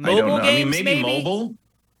 Mobile games, maybe mobile.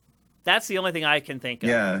 That's the only thing I can think of.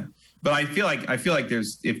 Yeah, but I feel like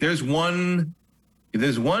if there's one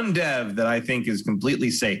dev that I think is completely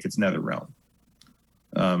safe, it's NetherRealm.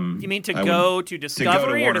 You mean to go to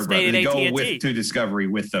Discovery or to stay at AT&T? To Discovery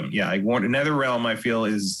with them. Yeah, NetherRealm I feel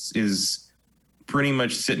is pretty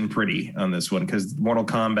much sitting pretty on this one because Mortal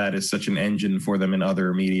Kombat is such an engine for them in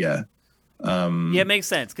other media. Yeah, it makes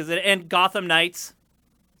sense and Gotham Knights.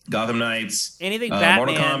 Anything Batman.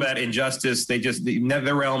 Mortal Kombat, Injustice, the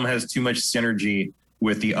NetherRealm has too much synergy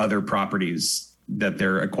with the other properties that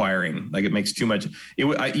they're acquiring. It makes too much.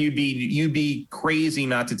 You'd be crazy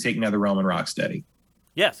not to take NetherRealm and Rocksteady.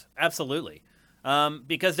 Yes, absolutely.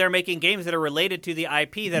 Because they're making games that are related to the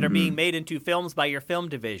IP that are being made into films by your film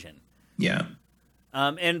division. Yeah.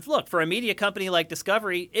 And look, for a media company like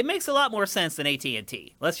Discovery, it makes a lot more sense than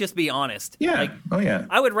AT&T. Let's just be honest. Yeah.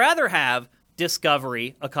 I would rather have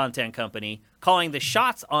Discovery, a content company, calling the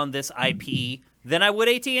shots on this IP than I would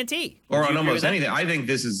AT&T. Or on almost anything. I think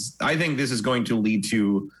this is going to lead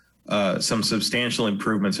to some substantial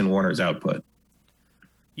improvements in Warner's output.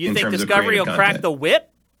 You think Discovery will crack the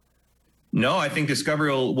whip? No, I think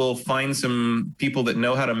Discovery will find some people that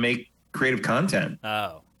know how to make creative content.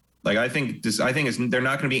 Oh. I think they're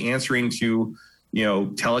not going to be answering to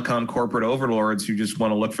telecom corporate overlords who just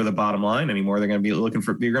want to look for the bottom line anymore. They're going to be you're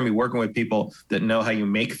going to be working with people that know how you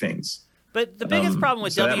make things. But the biggest problem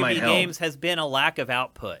with WB Games has been a lack of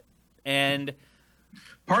output. And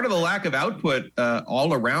part of the lack of output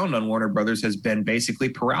all around on Warner Brothers has been basically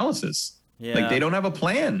paralysis. Yeah. They don't have a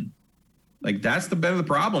plan. That's been the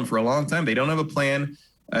problem for a long time. They don't have a plan.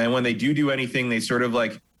 And when they do anything, they sort of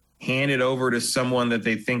hand it over to someone that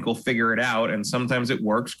they think will figure it out. And sometimes it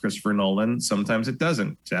works, Christopher Nolan. Sometimes it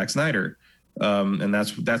doesn't, Zack Snyder. And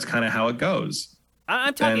that's kind of how it goes.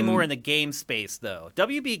 I'm talking more in the game space, though.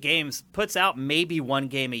 WB Games puts out maybe one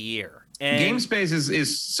game a year. And game space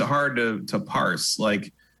is hard to parse.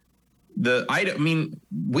 We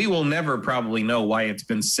will never probably know why it's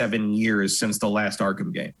been 7 years since the last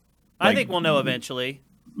Arkham game. I think we'll know eventually.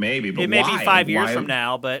 Maybe, but it may be 5 years from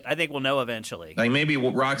now, but I think we'll know eventually. Maybe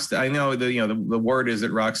Rocksteady. I know the word is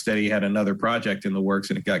that Rocksteady had another project in the works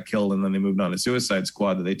and it got killed, and then they moved on to Suicide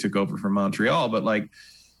Squad that they took over from Montreal. But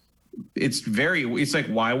it's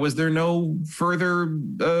why was there no further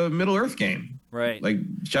Middle Earth game? Right.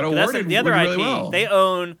 Shadow War did the other IP. Really well. They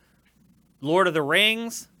own Lord of the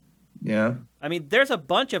Rings. Yeah. I mean, there's a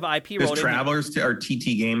bunch of IP. There's Travelers or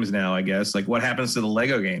TT Games now, I guess. What happens to the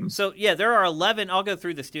Lego games? So, yeah, there are 11. I'll go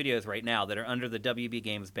through the studios right now that are under the WB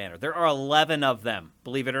Games banner. There are 11 of them,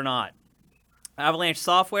 believe it or not. Avalanche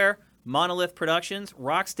Software, Monolith Productions,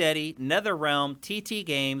 Rocksteady, NetherRealm, TT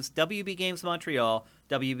Games, WB Games Montreal,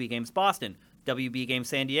 WB Games Boston, WB Games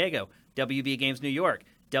San Diego, WB Games New York,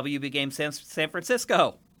 WB Games San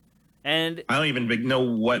Francisco. And I don't even know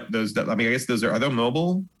what those... I guess those are they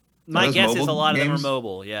mobile? My guess is a lot of them are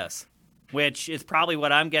mobile, yes. Which is probably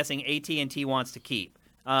what I'm guessing AT&T wants to keep.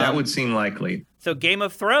 That would seem likely. So Game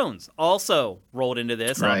of Thrones also rolled into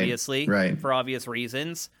this, obviously, for obvious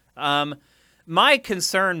reasons. My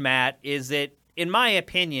concern, Matt, is that, in my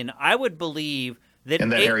opinion, I would believe that...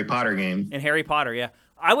 And that Harry Potter game. And Harry Potter, yeah.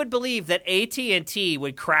 I would believe that AT&T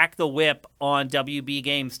would crack the whip on WB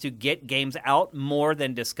Games to get games out more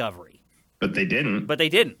than Discovery. But they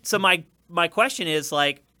didn't. So my question is,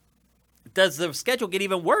 like, does the schedule get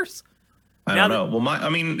even worse? I don't know.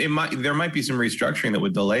 There might be some restructuring that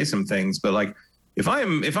would delay some things, but like if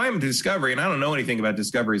I'm Discovery, and I don't know anything about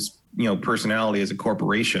Discovery's personality as a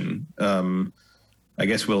corporation, I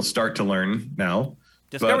guess we'll start to learn now.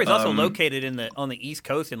 Discovery's also located on the East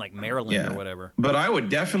Coast in like Maryland or whatever. But I would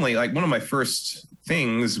definitely, like, one of my first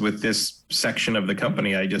things with this section of the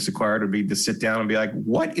company I just acquired would be to sit down and be like,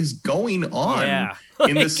 what is going on? Yeah.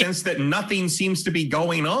 In the sense that nothing seems to be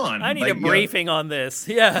going on. I need a briefing on this.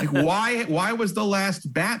 Yeah. Like, why was the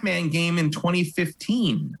last Batman game in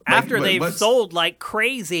 2015? After they've sold like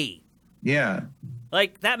crazy. Yeah.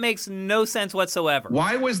 Like, that makes no sense whatsoever.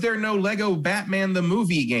 Why was there no Lego Batman the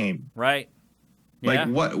movie game? Right. Like,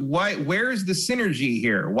 where's the synergy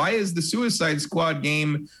here? Why is the Suicide Squad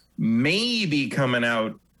game maybe coming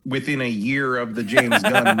out within a year of the James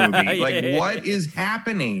Gunn movie? Like, what is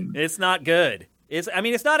happening? It's not good. It's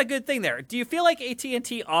not a good thing there. Do you feel like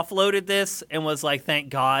AT&T offloaded this and was like, thank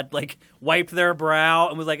God, like, wiped their brow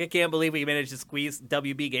and was like, I can't believe we managed to squeeze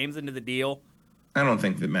WB Games into the deal? I don't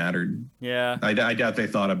think that mattered. Yeah. I doubt they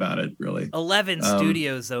thought about it, really. 11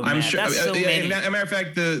 studios, though, man. I'm sure. That's so many. As a matter of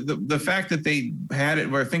fact, the fact that they had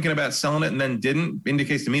it, were thinking about selling it and then didn't,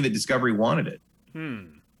 indicates to me that Discovery wanted it.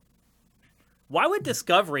 Why would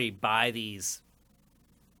Discovery buy these?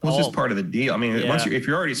 Well, it's just part of the deal. I mean, if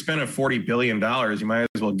you're already spending $40 billion, you might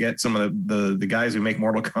as well get some of the guys who make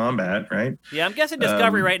Mortal Kombat, right? Yeah, I'm guessing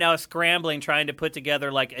Discovery right now is scrambling, trying to put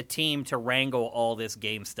together like a team to wrangle all this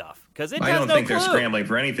game stuff. Because I don't think they're scrambling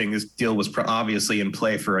for anything. This deal was obviously in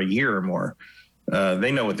play for a year or more.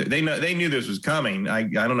 They know they knew this was coming. I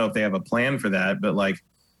don't know if they have a plan for that, but like,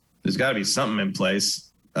 there's got to be something in place.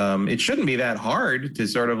 It shouldn't be that hard to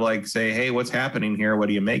sort of like say, hey, what's happening here? What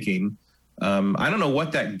are you making? I don't know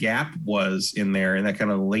what that gap was in there in that kind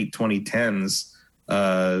of late 2010s.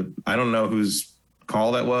 I don't know whose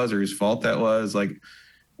call that was or whose fault that was. Like,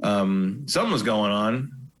 something was going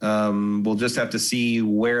on. We'll just have to see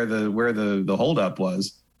where the holdup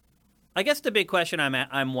was. I guess the big question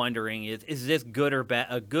I'm wondering is this good or bad,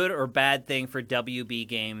 a good or bad thing for WB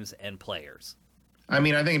Games and players? I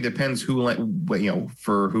mean, I think it depends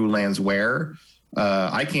for who lands where.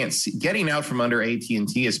 I can't see getting out from under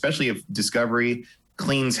AT&T, especially if Discovery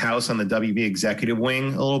cleans house on the WB executive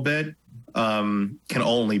wing a little bit, can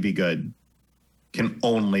only be good.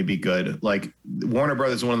 Like, Warner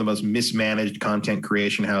Brothers is one of the most mismanaged content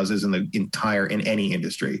creation houses in any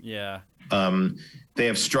industry. Yeah. They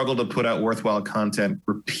have struggled to put out worthwhile content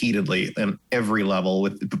repeatedly on every level,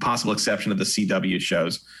 with the possible exception of the CW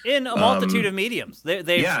shows. In a multitude of mediums.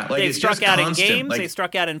 They've struck out in games, they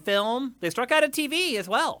struck out in film, they struck out in TV as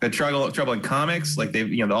well. They trouble in comics. Like,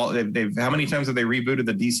 they've how many times have they rebooted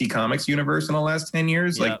the DC Comics universe in the last 10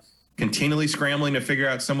 years? Yep. Like, continually scrambling to figure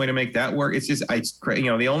out some way to make that work. It's just,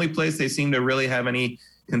 the only place they seem to really have any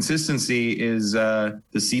consistency is the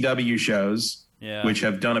CW shows. Yeah. Which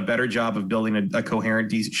have done a better job of building a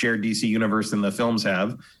coherent shared DC universe than the films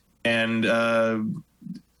have. And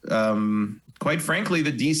quite frankly,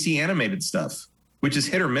 the DC animated stuff, which is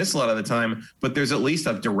hit or miss a lot of the time, but there's at least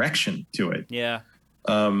a direction to it. Yeah.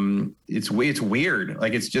 It's weird.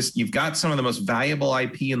 Like, it's just, you've got some of the most valuable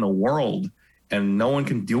IP in the world, and no one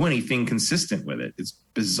can do anything consistent with it. It's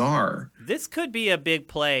bizarre. This could be a big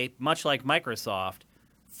play, much like Microsoft,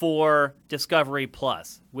 for Discovery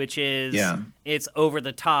Plus, which is its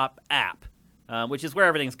over-the-top app, which is where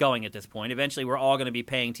everything's going at this point. Eventually, we're all going to be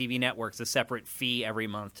paying TV networks a separate fee every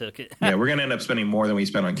month to. Yeah, we're going to end up spending more than we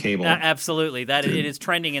spend on cable. Absolutely, it is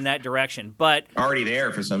trending in that direction. But already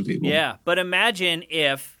there for some people. Yeah, but imagine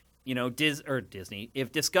if Disney,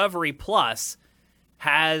 if Discovery Plus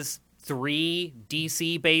has 3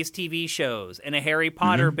 DC-based TV shows and a Harry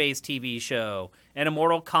Potter-based TV show and a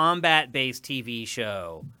Mortal Kombat-based TV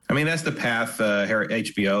show. I mean, that's the path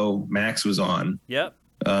HBO Max was on. Yep.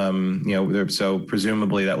 So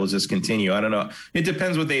presumably that will just continue. I don't know. It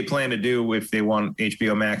depends what they plan to do, if they want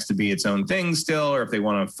HBO Max to be its own thing still, or if they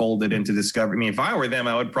want to fold it into Discovery. I mean, if I were them,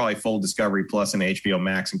 I would probably fold Discovery Plus into HBO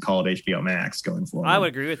Max and call it HBO Max going forward. I would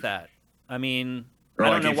agree with that. I mean, or I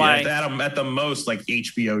like don't know why. At the most, like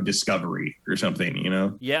HBO Discovery or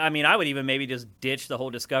something, Yeah, I mean, I would even maybe just ditch the whole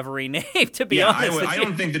Discovery name, to be honest. I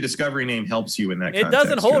don't think the Discovery name helps you in that context. It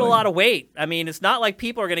doesn't hold a lot of weight. I mean, it's not like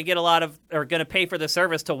people are going to get going to pay for the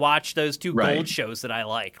service to watch those 2 gold shows that I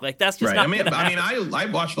like. Like, that's just not I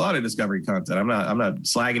watch a lot of Discovery content. I'm not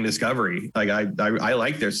slagging Discovery. Like, I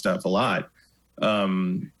like their stuff a lot.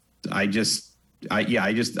 I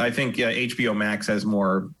think HBO Max has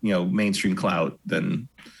more, mainstream clout than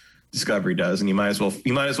Discovery does, and you might as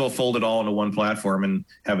well fold it all into one platform and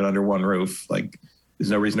have it under one roof. Like, there's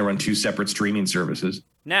no reason to run two separate streaming services.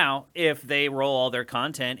 Now, if they roll all their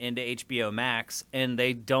content into HBO Max and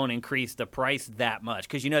they don't increase the price that much,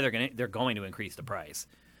 because they're going to increase the price,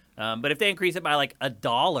 but if they increase it by like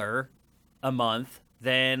 $1 a month,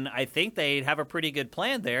 then I think they'd have a pretty good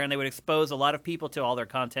plan there, and they would expose a lot of people to all their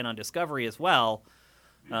content on Discovery as well.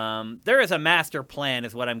 There is a master plan,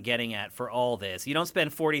 is what I'm getting at, for all this. You don't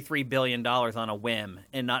spend $43 billion on a whim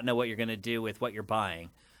and not know what you're going to do with what you're buying.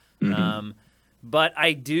 Mm-hmm. But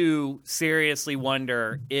I do seriously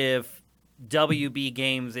wonder if WB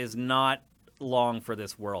Games is not long for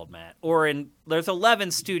this world, Matt. There's 11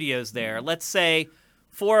 studios there. Let's say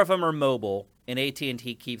 4 of them are mobile, and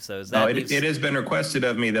AT&T keeps those. It has been requested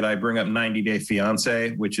of me that I bring up 90 Day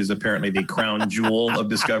Fiancé, which is apparently the crown jewel of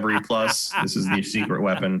Discovery Plus. This is the secret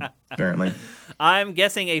weapon, apparently. I'm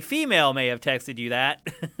guessing a female may have texted you that.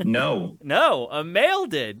 No. No, a male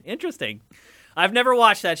did. Interesting. I've never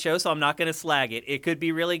watched that show, so I'm not going to slag it. It could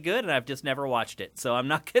be really good, and I've just never watched it, so I'm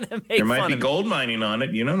not going to make fun of it. There might be gold mining on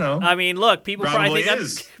it. You don't know. I mean, look, people probably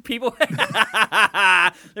think people.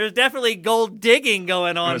 There's definitely gold digging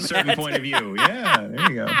going on. From a certain point of view. Yeah, there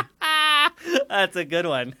you go. That's a good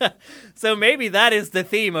one. So maybe that is the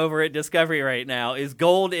theme over at Discovery right now, is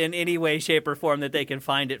gold in any way, shape, or form that they can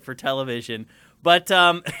find it for television. But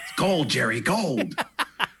it's gold, Jerry, gold.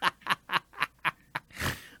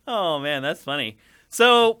 Oh, man, that's funny.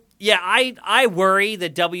 So, yeah, I worry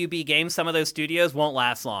that WB Games, some of those studios, won't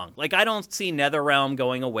last long. Like, I don't see NetherRealm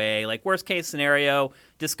going away. Like, worst case scenario,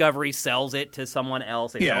 Discovery sells it to someone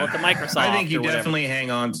else. They sell it to Microsoft. I think you definitely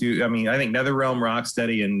hang on to, I think NetherRealm,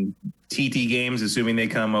 Rocksteady, and TT Games, assuming they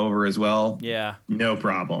come over as well. Yeah. No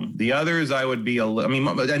problem. The others, I would be, and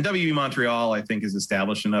WB Montreal, I think, is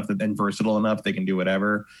established enough and versatile enough they can do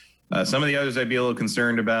whatever. Some of the others I'd be a little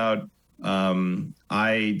concerned about.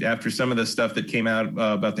 After some of the stuff that came out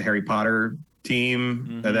about the Harry Potter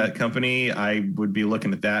team, that company, I would be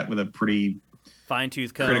looking at that with a pretty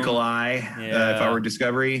fine-tooth comb, critical eye if I were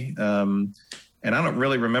Discovery. And I don't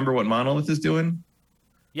really remember what Monolith is doing.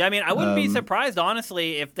 Yeah, I mean, I wouldn't be surprised,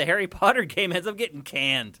 honestly, if the Harry Potter game ends up getting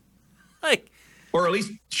canned. Or at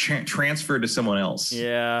least transferred to someone else.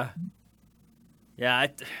 Yeah. Yeah.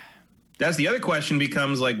 That's the other question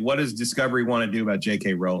becomes, like, what does Discovery want to do about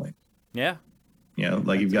J.K. Rowling? Yeah.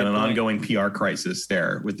 You've got an ongoing PR crisis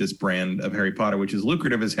there with this brand of Harry Potter, which is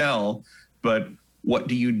lucrative as hell, but what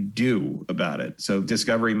do you do about it? So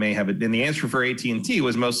Discovery may have it. And the answer for AT&T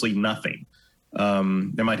was mostly nothing.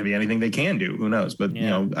 There might be anything they can do. Who knows? But,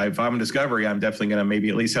 if I'm Discovery, I'm definitely going to maybe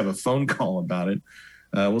at least have a phone call about it.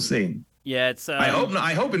 We'll see. Yeah, it's. I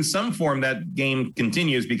hope in some form that game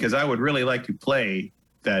continues, because I would really like to play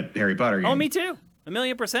that Harry Potter game. Oh, me too.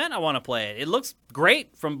 1,000,000% I want to play it. It looks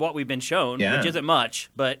great from what we've been shown, which isn't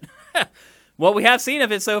much, but what we have seen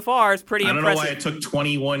of it so far is pretty impressive. I don't know why it took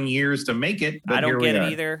 21 years to make it, but I don't get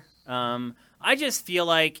it either. I just feel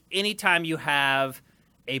like anytime you have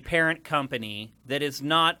a parent company that is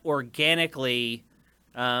not organically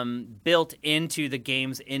built into the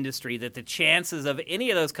games industry, that the chances of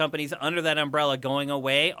any of those companies under that umbrella going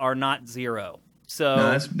away are not zero. So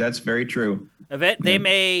no, that's very true. They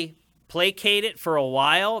may placate it for a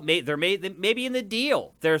while. Maybe in the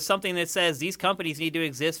deal there's something that says these companies need to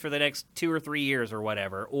exist for the next 2 or 3 years or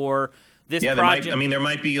whatever, or this project. There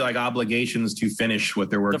might be like obligations to finish what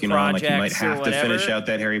they're working on. Like you might have to finish out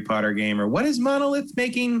that Harry Potter game, or what is Monolith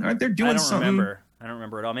making? Aren't they doing something? I don't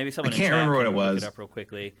remember at all. Maybe someone I can't remember what it was. Look it up real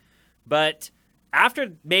quickly. But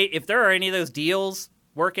if there are any of those deals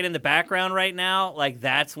working in the background right now, like,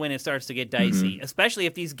 that's when it starts to get dicey, especially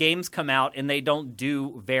if these games come out and they don't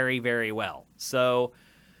do very, very well. So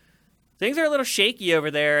things are a little shaky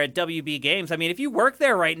over there at WB Games. I mean, if you work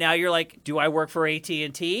there right now, you're like, do I work for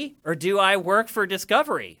AT&T or do I work for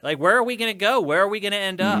Discovery? Like, where are we going to go? Where are we going to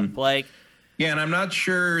end up? And I'm not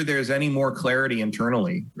sure there's any more clarity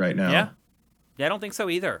internally right now. Yeah, I don't think so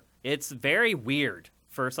either. It's very weird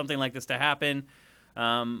for something like this to happen.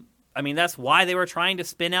 That's why they were trying to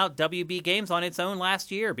spin out WB Games on its own last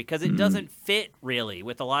year, because it doesn't fit really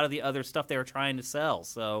with a lot of the other stuff they were trying to sell.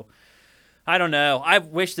 So I don't know. I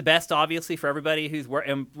wish the best, obviously, for everybody who's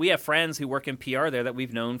and we have friends who work in PR there that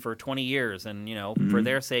we've known for 20 years. And, for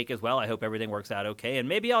their sake as well, I hope everything works out okay. And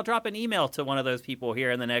maybe I'll drop an email to one of those people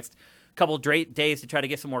here in the next couple days to try to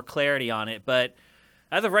get some more clarity on it. But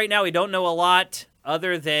as of right now, we don't know a lot,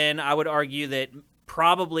 other than I would argue that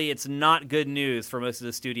probably it's not good news for most of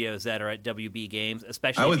the studios that are at WB Games,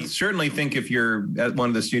 especially. I would certainly think if you're at one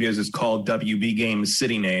of the studios is called WB Games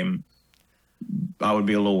city name, I would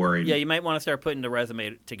be a little worried. Yeah, you might want to start putting the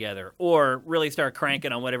resume together, or really start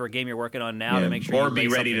cranking on whatever game you're working on now to make sure. Or you be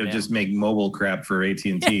ready to down. just make mobile crap for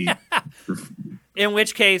AT&T. In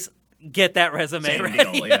which case, get that resume Same ready.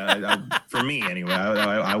 deal. Yeah, for me anyway,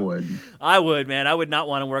 I would. I would, man. I would not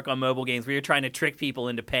want to work on mobile games where you're trying to trick people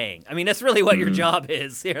into paying. I mean, that's really what your job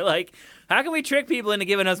is. You're like, how can we trick people into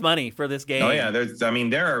giving us money for this game? Oh yeah,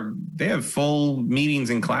 they have full meetings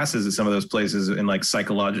and classes at some of those places in like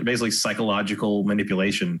psychological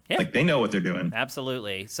manipulation. Yeah. Like they know what they're doing.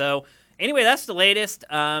 Absolutely. So anyway, that's the latest.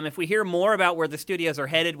 If we hear more about where the studios are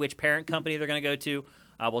headed, which parent company they're going to go to,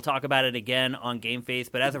 we'll talk about it again on GameFace.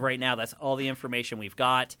 But as of right now, that's all the information we've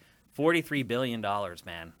got. $43 billion,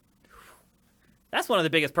 man. That's one of the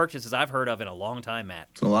biggest purchases I've heard of in a long time, Matt.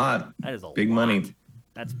 It's a lot. That is a big lot. money.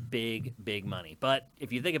 That's big, big money. But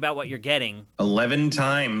if you think about what you're getting, 11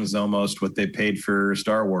 times almost what they paid for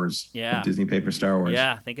Star Wars. Yeah. What Disney paid for Star Wars.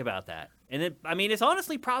 yeah, think about that. And it's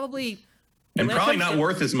honestly probably And when it probably comes not to-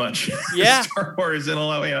 worth as much Yeah. as Star Wars in a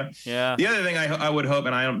lot. Yeah. The other thing I would hope,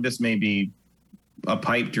 and this may be a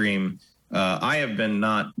pipe dream, I have been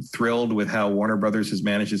not thrilled with how Warner Brothers has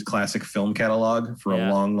managed his classic film catalog for a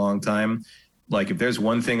long, long time. Like, if there's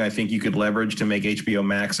one thing I think you could leverage to make HBO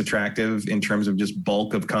Max attractive in terms of just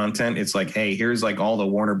bulk of content, it's like, hey, here's like all the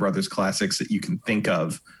Warner Brothers classics that you can think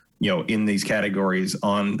of, in these categories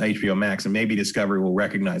on HBO Max, and maybe Discovery will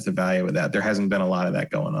recognize the value of that. There hasn't been a lot of that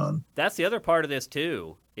going on. That's the other part of this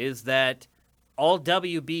too, is that all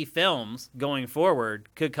WB films going forward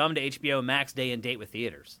could come to HBO Max day and date with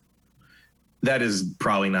theaters. That is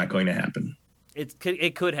probably not going to happen. It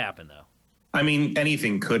could happen though. I mean,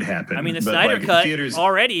 anything could happen. I mean, the but, Snyder like, Cut theaters,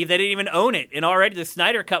 already, they didn't even own it. And already the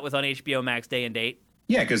Snyder Cut was on HBO Max day and date.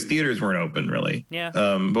 yeah, because theaters weren't open really. Yeah.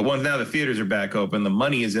 But once now the theaters are back open, the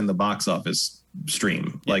money is in the box office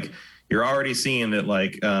stream. Yeah. Like, you're already seeing that,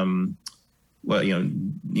 like,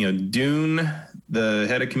 Dune, the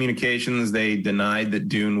head of communications, they denied that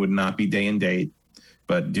Dune would not be day and date,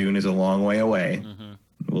 but Dune is a long way away. Mm-hmm.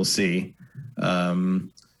 We'll see.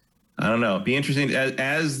 I don't know. Be interesting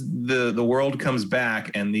as the world comes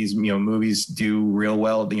back and these movies do real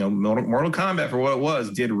well. Mortal Kombat, for what it was,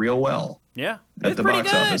 did real well. Yeah. At the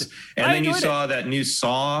box office. And I then you enjoyed saw that new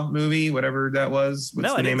Saw movie, whatever that was.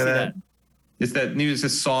 What's the name of that? It's a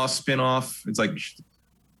Saw spinoff. It's like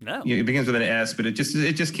it begins with an S, but it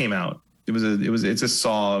just came out. It's a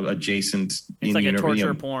Saw adjacent. It's like a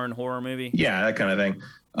torture porn horror movie. Yeah, that kind of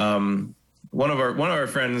thing. One of our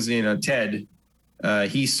friends, Ted,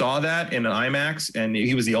 he saw that in an IMAX, and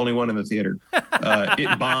he was the only one in the theater.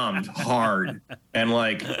 It bombed hard, and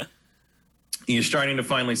like, you're starting to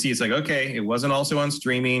finally see, it's like, okay, it wasn't also on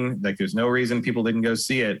streaming. Like, there's no reason people didn't go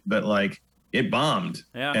see it, but like, it bombed.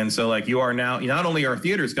 Yeah. And so, like, you are now, not only are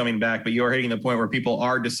theaters coming back, but you are hitting the point where people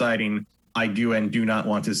are deciding, I do and do not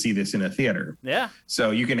want to see this in a theater. Yeah.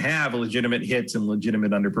 So you can have legitimate hits and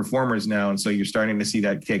legitimate underperformers now. And so you're starting to see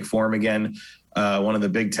that take form again. One of the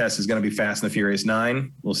big tests is going to be Fast and the Furious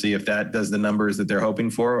 9. We'll see if that does the numbers that they're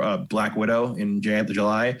hoping for. Black Widow in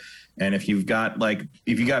July. And if you've got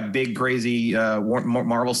big, crazy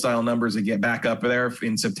Marvel style numbers that get back up there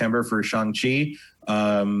in September for Shang-Chi,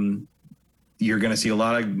 you're going to see a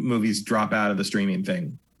lot of movies drop out of the streaming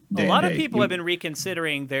thing. A lot of people have been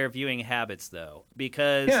reconsidering their viewing habits, though,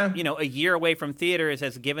 because, a year away from theaters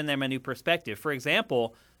has given them a new perspective. For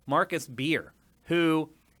example, Marcus Beer, who,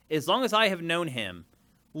 as long as I have known him,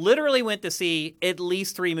 literally went to see at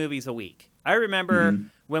least 3 movies a week. I remember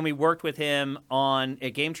when we worked with him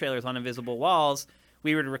at Game Trailers on Invisible Walls,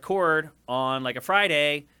 we would record on like a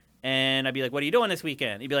Friday, and I'd be like, what are you doing this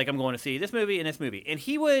weekend? He'd be like, I'm going to see this movie and this movie. And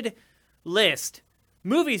he would list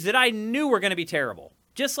movies that I knew were going to be terrible.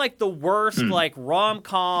 Just like the worst, like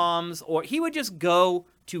rom-coms, or he would just go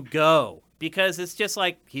because it's just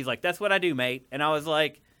like, he's like, that's what I do, mate. And I was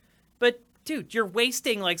like, but dude, you're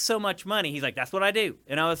wasting like so much money. He's like, that's what I do.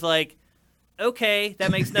 And I was like, okay,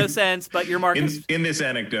 that makes no sense, but you're Marcus. In this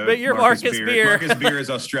anecdote, but you're Marcus Beer. Marcus Beer is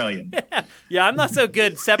Australian. Yeah, I'm not so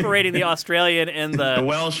good separating the Australian and the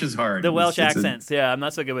Welsh is hard. The Welsh accents. Yeah, I'm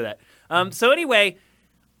not so good with that. So anyway,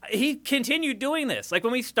 he continued doing this. Like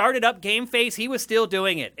when we started up GameFace, he was still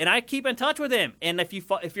doing it, and I keep in touch with him. And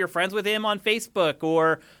if you're friends with him on Facebook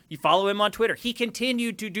or you follow him on Twitter, he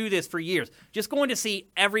continued to do this for years, just going to see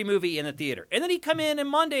every movie in the theater. And then he'd come in on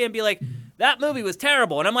Monday and be like, "That movie was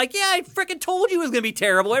terrible," and I'm like, "Yeah, I freaking told you it was going to be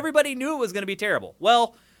terrible. Everybody knew it was going to be terrible."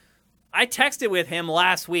 Well, I texted with him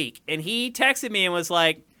last week, and he texted me and was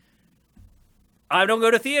like, "I don't go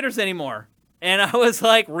to theaters anymore." And I was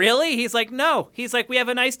like, really? He's like, no. He's like, we have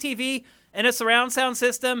a nice TV and a surround sound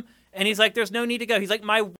system. And he's like, there's no need to go. He's like,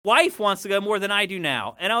 my wife wants to go more than I do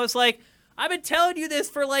now. And I was like, I've been telling you this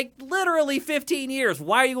for like literally 15 years.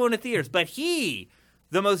 Why are you going to theaters? But he,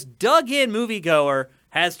 the most dug-in moviegoer,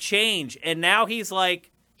 has changed. And now he's like,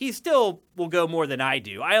 he still will go more than I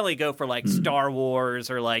do. I only go for like Star Wars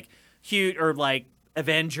or like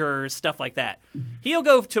Avengers, stuff like that. He'll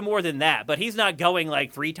go to more than that, but he's not going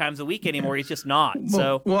like 3 times a week anymore. He's just not.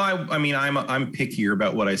 I mean, I'm pickier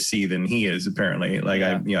about what I see than he is. Apparently, like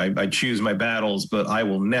I choose my battles, but I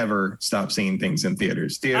will never stop seeing things in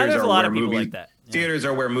theaters. Theaters are where movies. Like that. Yeah. Theaters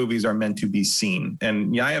are where movies are meant to be seen,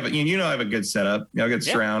 and I have a good setup. I got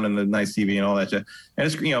surround and the nice TV and all that shit. And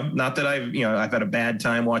it's not that I've had a bad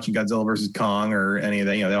time watching Godzilla versus Kong or any of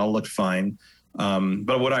that. They all looked fine.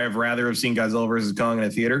 But would I have rather have seen Godzilla versus Kong in a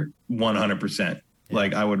theater? 100%.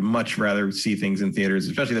 Like I would much rather see things in theaters,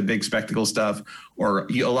 especially the big spectacle stuff, or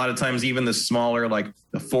a lot of times even the smaller, like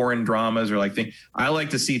the foreign dramas or like things. I like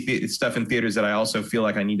to see stuff in theaters that I also feel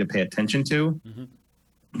like I need to pay attention to.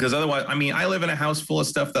 Because otherwise, I mean, I live in a house full of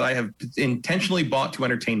stuff that I have intentionally bought to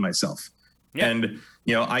entertain myself. Yeah. And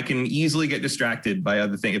I can easily get distracted by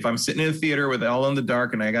other things. If I'm sitting in a theater with all in the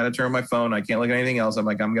dark and I got to turn on my phone, I can't look at anything else. I'm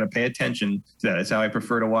going to pay attention to that. It's how I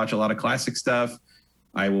prefer to watch a lot of classic stuff.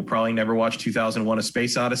 I will probably never watch 2001: A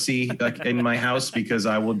Space Odyssey in my house because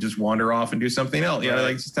I will just wander off and do something else.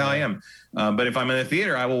 That's just how I am. But if I'm in a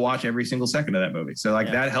theater, I will watch every single second of that movie. So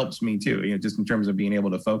that helps me too, just in terms of being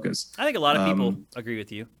able to focus. I think a lot of people agree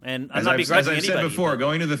with you. And I'm not begrudging anybody. As I've said before,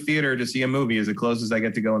 going to the theater to see a movie is as close as I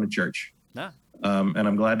get to going to church. Nah. And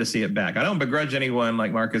I'm glad to see it back. I don't begrudge anyone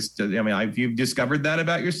like Marcus. If you've discovered that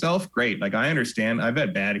about yourself, great. Like I understand. I've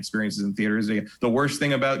had bad experiences in theaters. The worst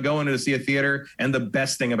thing about going to see a theater and the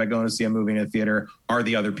best thing about going to see a movie in a theater are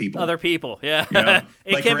the other people. Other people, yeah.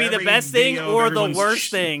 It can be the best thing or the worst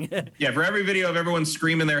thing. For every video of everyone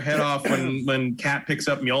screaming their head off when Kat picks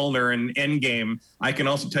up Mjolnir in Endgame, I can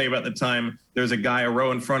also tell you about the time there's a guy a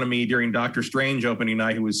row in front of me during Doctor Strange opening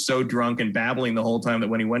night who was so drunk and babbling the whole time that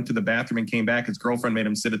when he went to the bathroom and came back, his girlfriend made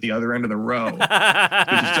him sit at the other end of the row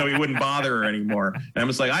so he wouldn't bother her anymore. And I'm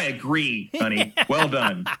just like, I agree, honey. Well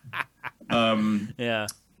done.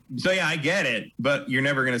 So I get it, but you're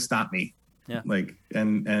never going to stop me. Yeah.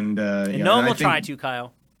 And no one will try to,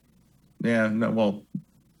 Kyle. Yeah. No. Well,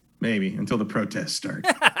 maybe until the protests start.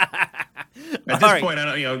 At this point,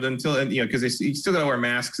 I don't, until because you still got to wear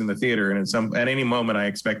masks in the theater, and at any moment, I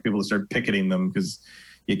expect people to start picketing them because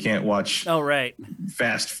you can't watch. Oh, right.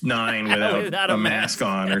 Fast 9 without a mask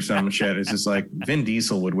on or some shit. It's just like Vin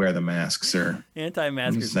Diesel would wear the mask, sir.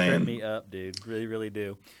 Anti-maskers trip me up, dude. Really, really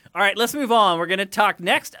do. All right, let's move on. We're going to talk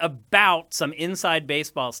next about some inside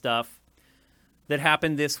baseball stuff that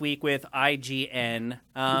happened this week with IGN.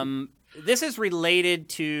 This is related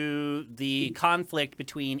to the conflict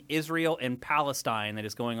between Israel and Palestine that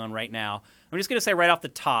is going on right now. I'm just going to say right off the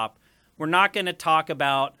top, we're not going to talk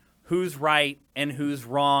about who's right and who's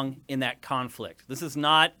wrong in that conflict. This is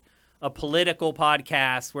not a political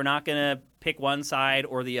podcast. We're not going to pick one side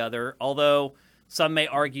or the other, although some may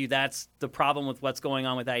argue that's the problem with what's going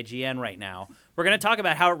on with IGN right now. We're going to talk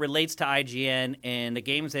about how it relates to IGN and the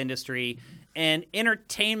games industry and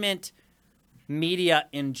entertainment media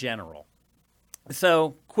in general.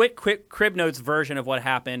 So, quick Crib Notes version of what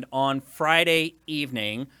happened. On Friday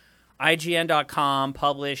evening, IGN.com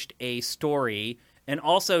published a story and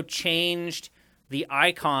also changed the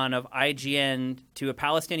icon of IGN to a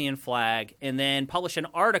Palestinian flag and then published an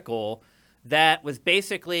article that was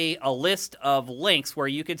basically a list of links where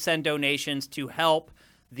you could send donations to help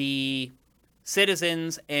the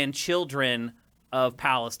citizens and children of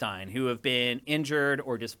Palestine who have been injured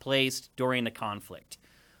or displaced during the conflict.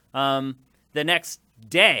 The next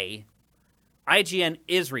day, IGN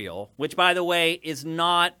Israel, which, by the way, is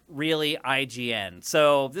not really IGN.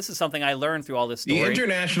 So this is something I learned through all this story. The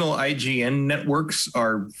international IGN networks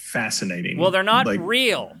are fascinating. Well, they're not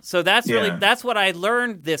real. So that's what I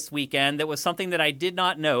learned this weekend. That was something that I did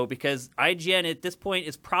not know because IGN at this point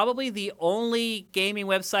is probably the only gaming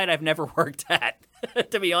website I've never worked at,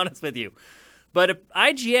 to be honest with you. But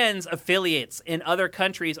IGN's affiliates in other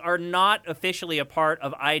countries are not officially a part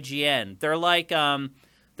of IGN. They're like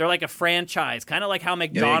a franchise, kind of like how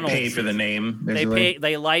McDonald's. They pay for the name.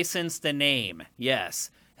 They license the name.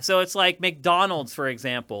 Yes. So it's like McDonald's, for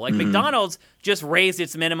example. Like McDonald's just raised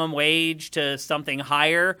its minimum wage to something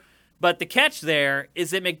higher. But the catch there is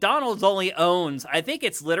that McDonald's only owns, I think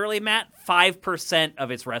it's literally, Matt, 5% of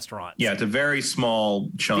its restaurants. Yeah, it's a very small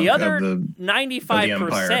chunk of the other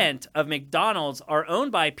 95% of McDonald's are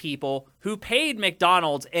owned by people who paid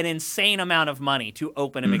McDonald's an insane amount of money to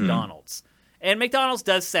open a McDonald's. And McDonald's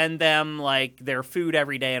does send them like their food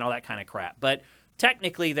every day and all that kind of crap. But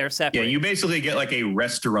technically they're separate. Yeah, you basically get like a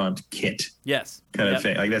restaurant kit yes. kind of Yep.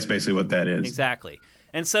 thing. Like that's basically what that is. Exactly.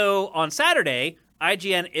 And so on Saturday,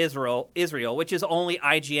 IGN Israel, which is only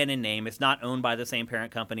IGN in name, it's not owned by the same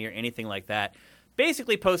parent company or anything like that,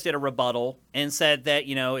 basically posted a rebuttal and said that,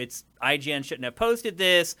 it's IGN shouldn't have posted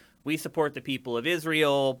this. We support the people of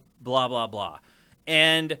Israel, blah, blah, blah.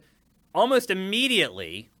 And almost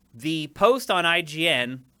immediately, the post on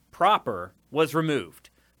IGN proper was removed.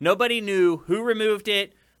 Nobody knew who removed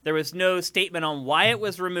it. There was no statement on why it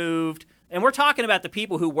was removed. And we're talking about the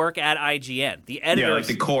people who work at IGN, the editors. Yeah, like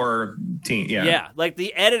the core team. Yeah. Yeah, like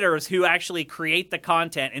the editors who actually create the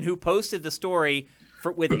content and who posted the story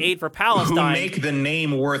with Aid for Palestine. Who make the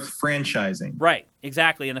name worth franchising. Right,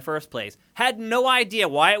 exactly, in the first place. Had no idea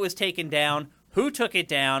why it was taken down, who took it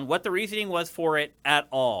down, what the reasoning was for it at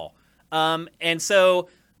all. And so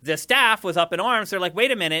the staff was up in arms. They're like, wait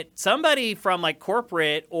a minute, somebody from like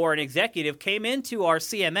corporate or an executive came into our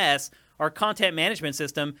CMS, our content management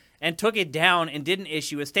system, and took it down and didn't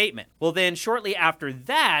issue a statement. Well, then shortly after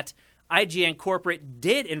that, IGN Corporate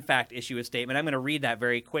did, in fact, issue a statement. I'm going to read that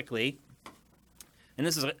very quickly. And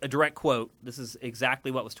this is a direct quote. This is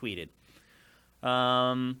exactly what was tweeted.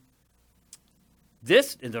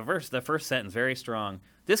 This is the first sentence, very strong.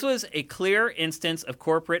 This was a clear instance of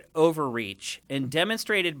corporate overreach and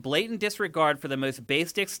demonstrated blatant disregard for the most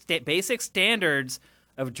basic standards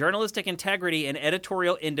of journalistic integrity and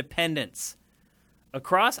editorial independence.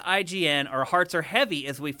 Across IGN, our hearts are heavy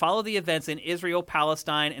as we follow the events in Israel,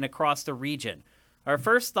 Palestine, and across the region. Our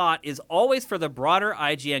first thought is always for the broader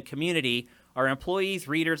IGN community, our employees,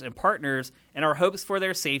 readers, and partners, and our hopes for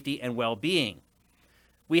their safety and well-being.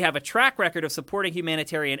 We have a track record of supporting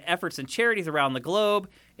humanitarian efforts and charities around the globe.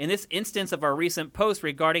 In this instance of our recent post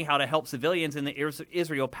regarding how to help civilians in the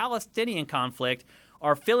Israel-Palestinian conflict,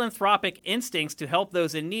 our philanthropic instincts to help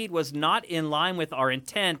those in need was not in line with our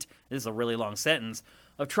intent, this is a really long sentence,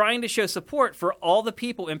 of trying to show support for all the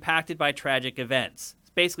people impacted by tragic events.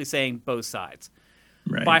 It's basically saying both sides.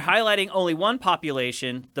 Right. By highlighting only one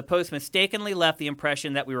population, the post mistakenly left the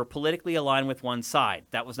impression that we were politically aligned with one side.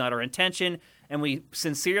 That was not our intention, and we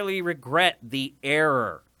sincerely regret the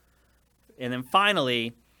error. And then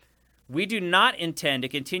finally, we do not intend to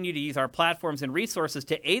continue to use our platforms and resources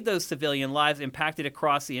to aid those civilian lives impacted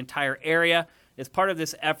across the entire area. As part of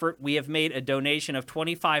this effort, we have made a donation of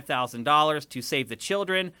 $25,000 to Save the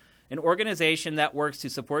Children, an organization that works to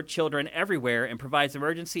support children everywhere and provides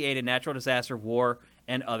emergency aid in natural disaster, war,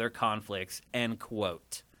 and other conflicts, end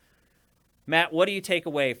quote. Matt, what do you take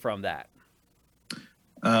away from that?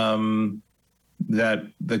 That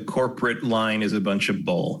the corporate line is a bunch of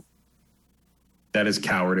bull. That is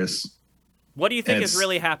cowardice. What do you think is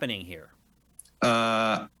really happening here?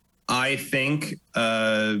 I think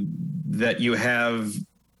that you have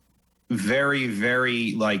very,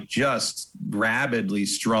 very, just rabidly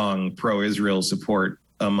strong pro-Israel support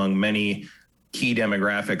among many key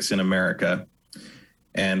demographics in America.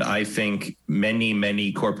 And I think many,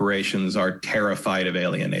 many corporations are terrified of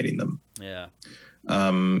alienating them. Yeah.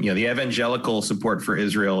 The evangelical support for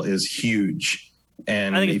Israel is huge.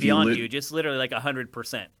 And I think it's beyond huge. It's literally like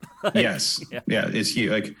 100%. Yes. Yeah, it's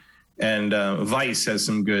huge. And Vice has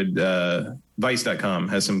some good, Vice.com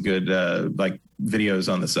has some good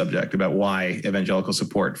videos on the subject about why evangelical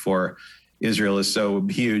support for Israel is so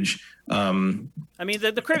huge.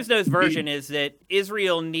 The Cribs Nose version is that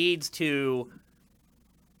Israel needs to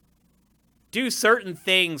do certain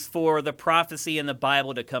things for the prophecy in the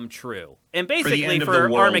Bible to come true. And basically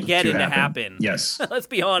for Armageddon to happen. Yes. Let's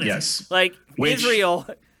be honest. Yes. Israel...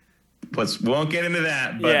 We won't get into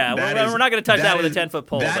that. But yeah, we're not going to touch that with a 10-foot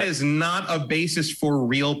pole. That is not a basis for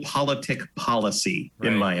real policy,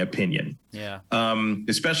 in my opinion. Yeah.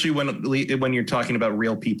 Especially when you're talking about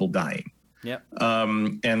real people dying. Yep.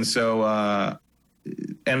 And so,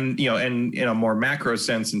 and in a more macro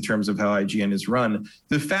sense, in terms of how IGN is run,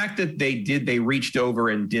 the fact that they reached over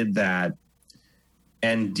and did that,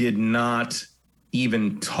 and did not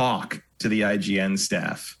even talk to the IGN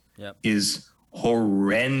staff, is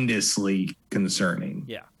horrendously concerning.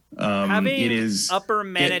 Yeah. Having upper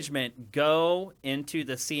management go into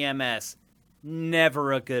the CMS,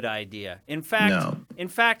 never a good idea. In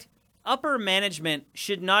fact, upper management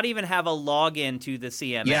should not even have a login to the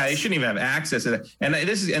CMS. Yeah, they shouldn't even have access to that. And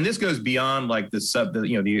this goes beyond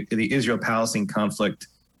the Israel-Palestine conflict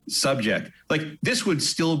subject. This would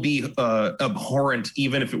still be abhorrent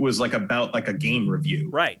even if it was about a game review,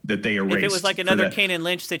 right? That they erased. If it was another Kane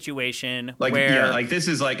Lynch situation, this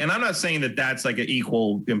is and I'm not saying that that's an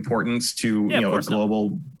equal importance to a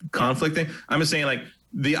global conflict thing. I'm just saying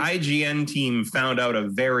the IGN team found out a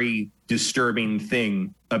very disturbing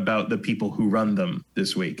thing about the people who run them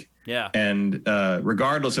this week. Yeah. And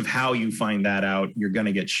regardless of how you find that out, you're going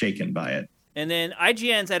to get shaken by it. And then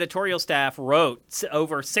IGN's editorial staff wrote,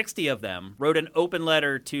 over 60 of them, wrote an open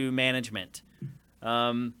letter to management.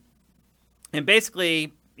 And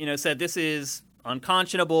basically, said this is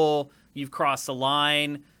unconscionable. You've crossed the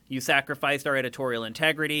line. You sacrificed our editorial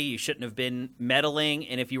integrity. You shouldn't have been meddling.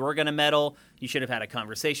 And if you were going to meddle, you should have had a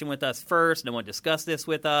conversation with us first. No one discussed this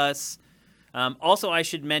with us. Also, I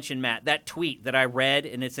should mention, Matt, that tweet that I read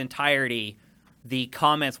in its entirety, the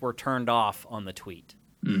comments were turned off on the tweet.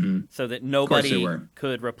 Mm-hmm. So that nobody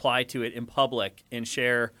could reply to it in public and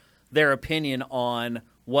share their opinion on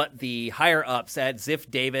what the higher-ups at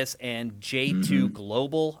Ziff Davis and J2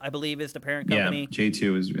 Global, I believe is the parent company. Yeah,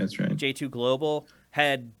 that's right. J2 Global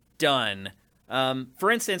had done.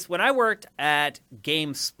 For instance, when I worked at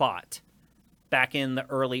GameSpot back in the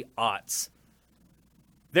early aughts,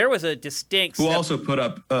 there was a distinct... Who also put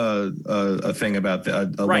up a thing about a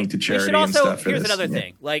link to charity and stuff. Here's another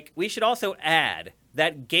thing. We should also add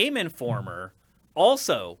that Game Informer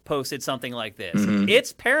also posted something like this. Mm-hmm.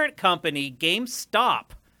 Its parent company,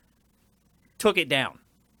 GameStop, took it down.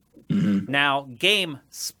 Mm-hmm. Now,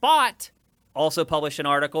 GameSpot also published an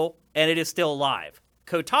article, and it is still live.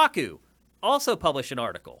 Kotaku also published an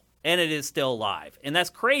article, and it is still live. And that's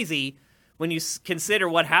crazy when you consider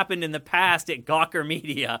what happened in the past at Gawker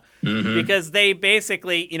Media, because they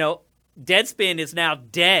basically, Deadspin is now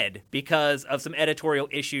dead because of some editorial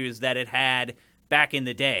issues that it had back in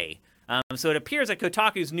the day. So it appears that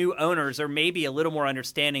Kotaku's new owners are maybe a little more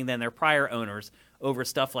understanding than their prior owners over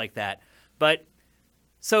stuff like that. But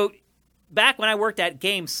so back when I worked at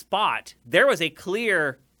GameSpot, there was a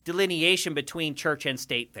clear delineation between church and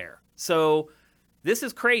state there. So this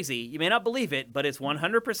is crazy. You may not believe it, but it's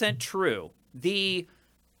 100% true. The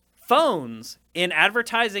phones in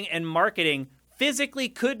advertising and marketing physically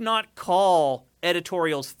could not call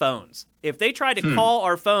editorials phones. If they tried to call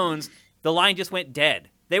our phones, the line just went dead.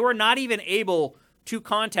 They were not even able to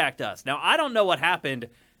contact us. Now, I don't know what happened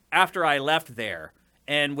after I left there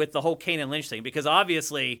and with the whole Kane and Lynch thing, because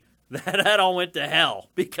obviously that all went to hell,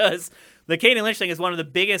 because the Kane and Lynch thing is one of the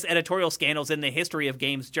biggest editorial scandals in the history of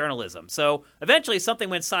games journalism. So eventually something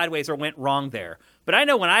went sideways or went wrong there. But I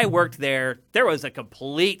know when I worked there, there was a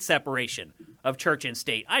complete separation of church and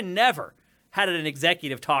state. I never had an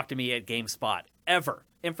executive talk to me at GameSpot, ever.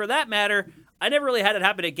 And for that matter, I never really had it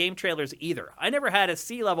happen at Game Trailers either. I never had a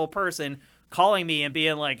C-level person calling me and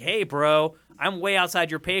being like, hey, bro, I'm way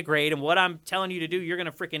outside your pay grade, and what I'm telling you to do, you're going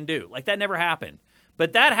to freaking do. That never happened.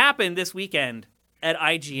 But that happened this weekend at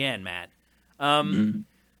IGN, Matt.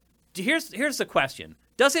 Here's the question.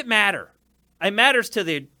 Does it matter? It matters to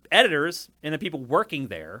the editors and the people working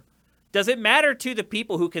there. Does it matter to the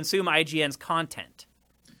people who consume IGN's content?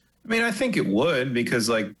 I mean, I think it would,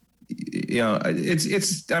 because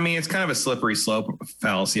it's kind of a slippery slope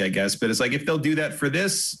fallacy, I guess. But it's if they'll do that for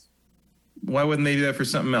this, why wouldn't they do that for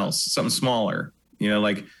something else, something smaller?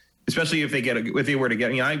 Especially if they were to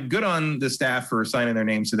get, good on the staff for signing their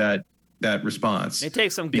names to that response. It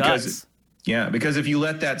takes some guts. Yeah, because if you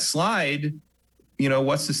let that slide,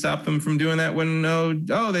 what's to stop them from doing that when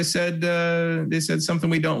they said something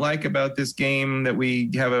we don't like about this game that we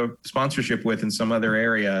have a sponsorship with in some other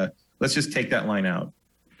area. Let's just take that line out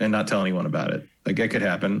and not tell anyone about it. It could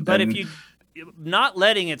happen. But if you not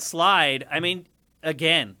letting it slide, I mean,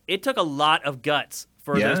 again, it took a lot of guts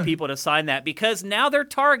for those people to sign that, because now they're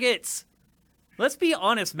targets. Let's be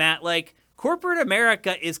honest, Matt. Corporate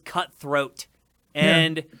America is cutthroat.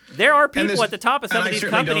 And there are people at the top of some of these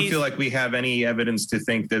companies. I certainly don't feel like we have any evidence to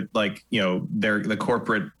think that, the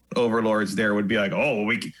corporate overlords there would be like, oh,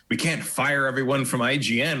 we can't fire everyone from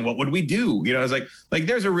IGN. What would we do? It's like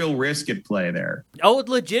there's a real risk at play there. Oh,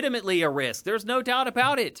 legitimately a risk. There's no doubt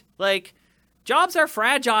about it. Jobs are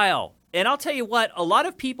fragile. And I'll tell you what, a lot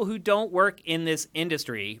of people who don't work in this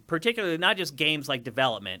industry, particularly not just games like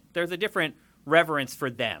development, there's a different reverence for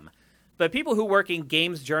them. But people who work in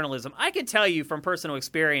games journalism, I can tell you from personal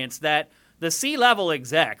experience that the C-level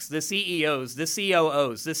execs, the CEOs, the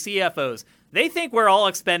COOs, the CFOs, they think we're all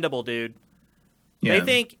expendable, dude. Yeah. They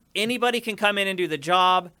think anybody can come in and do the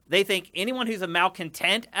job. They think anyone who's a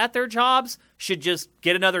malcontent at their jobs should just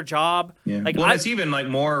get another job. Yeah. It's even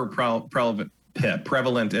more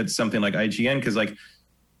prevalent at something like IGN, because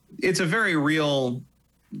it's a very real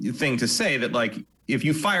thing to say that if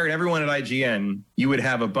you fired everyone at IGN, you would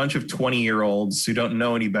have a bunch of 20-year-olds who don't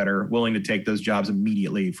know any better willing to take those jobs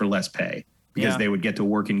immediately for less pay, because they would get to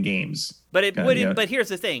work in games. But But here's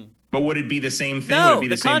the thing: But would it be the same thing? No, would it be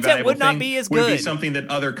the same content valuable would not thing? be as Would it be good. something that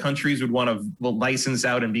other countries would want to license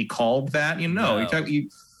out and be called that? No.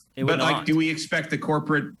 It would But like, not. do we expect the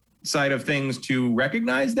corporate side of things to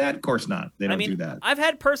recognize that? Of course not. They don't do that. I've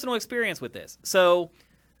had personal experience with this. So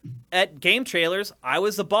at Game Trailers, I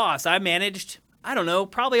was the boss. I managed, I don't know,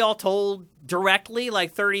 probably all told directly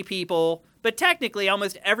like 30 people, but technically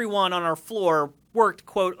almost everyone on our floor worked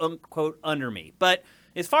quote unquote under me. But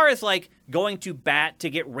as far as like going to bat to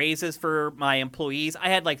get raises for my employees, I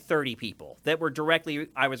had like 30 people that were directly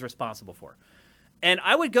I was responsible for. And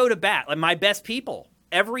I would go to bat, like my best people,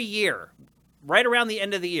 every year, right around the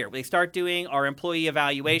end of the year. They start doing our employee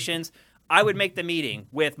evaluations. I would make the meeting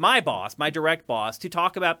with my boss, my direct boss, to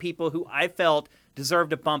talk about people who I felt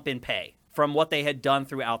deserved a bump in pay from what they had done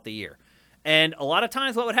throughout the year. And a lot of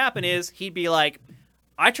times what would happen is he'd be like,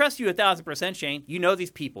 I trust you 1,000%, Shane. You know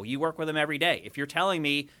these people. You work with them every day. If you're telling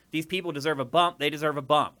me these people deserve a bump, they deserve a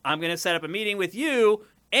bump. I'm going to set up a meeting with you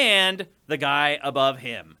and the guy above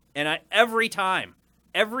him. And every time,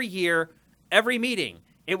 every year, every meeting,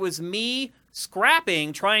 it was me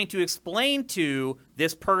scrapping, trying to explain to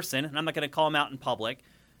this person, and I'm not going to call him out in public,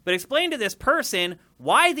 but explain to this person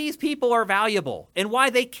why these people are valuable and why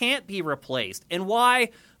they can't be replaced and why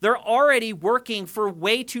they're already working for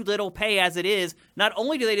way too little pay as it is. Not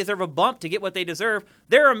only do they deserve a bump to get what they deserve,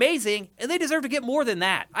 they're amazing, and they deserve to get more than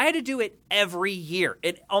that. I had to do it every year.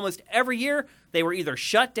 And almost every year, they were either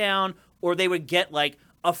shut down or they would get like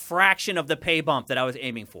a fraction of the pay bump that I was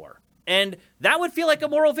aiming for. And that would feel like a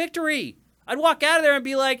moral victory. I'd walk out of there and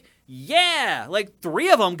be like, yeah, like 3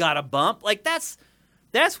 of them got a bump. Like that's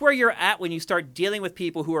where you're at when you start dealing with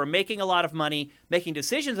people who are making a lot of money, making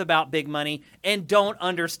decisions about big money, and don't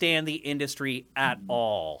understand the industry at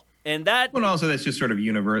all. And that... Well, also that's just sort of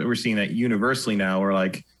we're seeing that universally now, where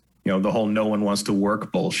like, you know, the whole no one wants to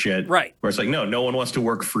work bullshit. Right. Where it's like, no one wants to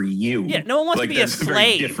work for you. Yeah, no one wants like, to be a that's slave.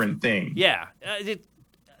 very different thing. Yeah.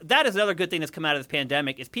 That is another good thing that's come out of this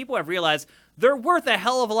pandemic is people have realized they're worth a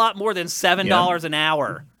hell of a lot more than $7 an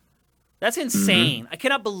hour. That's insane. I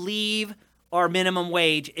cannot believe our minimum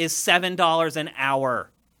wage is $7 an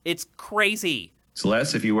hour. It's crazy. It's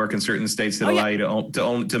less if you work in certain states that allow you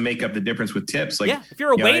to make up the difference with tips. Like, if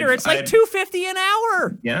you're a waiter, it's like $2.50 an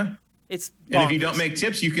hour. Yeah. It's bonkers. And if you don't make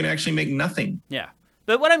tips, you can actually make nothing. Yeah.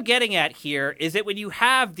 But what I'm getting at here is that when you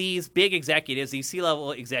have these big executives, these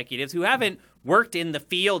C-level executives who haven't worked in the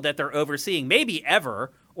field that they're overseeing, maybe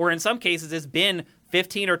ever, or in some cases it's been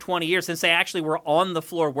 15 or 20 years since they actually were on the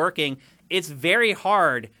floor working, it's very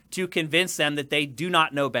hard to convince them that they do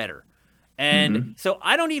not know better. And so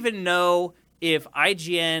I don't even know if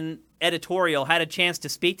IGN editorial had a chance to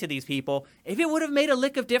speak to these people, if it would have made a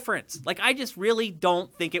lick of difference. Like, I just really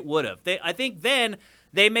don't think it would have. I think then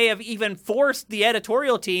they may have even forced the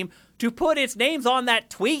editorial team to put its names on that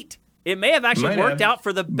tweet. It may have actually worked out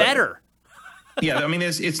for the better. Yeah, I mean,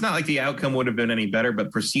 it's not like the outcome would have been any better,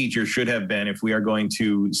 but procedure should have been, if we are going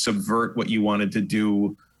to subvert what you wanted to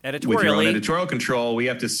do with your own editorial control, we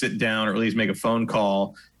have to sit down or at least make a phone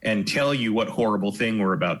call and tell you what horrible thing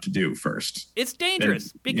we're about to do first. It's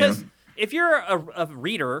dangerous because if you're a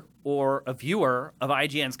reader or a viewer of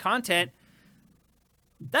IGN's content,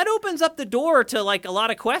 that opens up the door to like a lot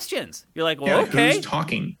of questions. You're like, well, okay. Who's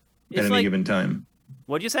talking at any given time?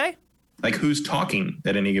 What'd you say? Like, who's talking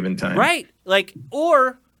at any given time? Right. Like,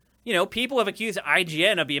 or, you know, people have accused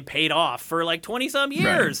IGN of being paid off for like 20-some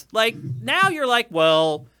years. Right. Like, now you're like,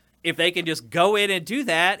 well, if they can just go in and do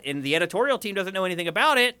that and the editorial team doesn't know anything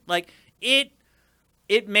about it, like, it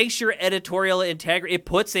makes your editorial integrity, it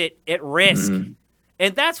puts it at risk.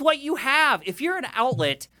 And that's what you have. If you're an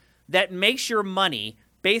outlet that makes your money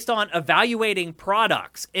based on evaluating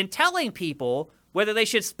products and telling people whether they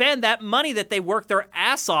should spend that money that they work their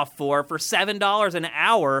ass off for $7 an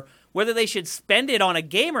hour, whether they should spend it on a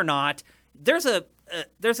game or not, there's an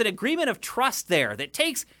agreement of trust there that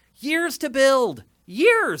takes years to build.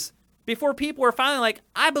 Years before people are finally like,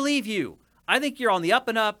 I believe you. I think you're on the up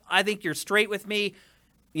and up. I think you're straight with me.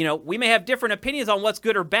 You know, we may have different opinions on what's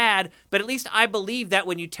good or bad, but at least I believe that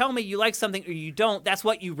when you tell me you like something or you don't, that's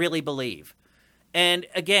what you really believe. And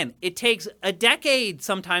again, it takes a decade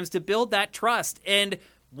sometimes to build that trust. And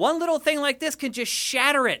one little thing like this can just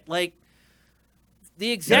shatter it. Like,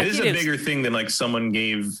 the executives... it is a bigger thing than like someone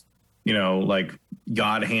gave, you know, like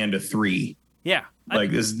God Hand a 3. Yeah.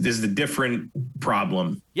 Like, this is a different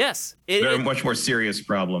problem. Yes. Very much more serious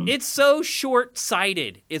problem. It's so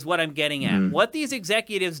short-sighted is what I'm getting at. What these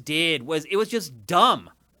executives did was, it was just dumb.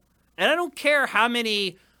 And I don't care how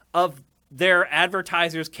many of their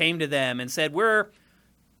advertisers came to them and said, we're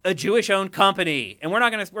a Jewish-owned company and we're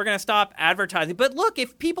going to stop advertising. But look,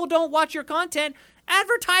 if people don't watch your content,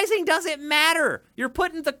 Advertising doesn't matter. You're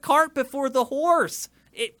putting the cart before the horse.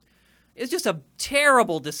 It's just a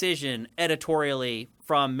terrible decision editorially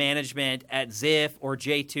from management at Ziff or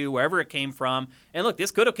J2, wherever it came from. And look,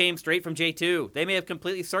 this could have came straight from J2. They may have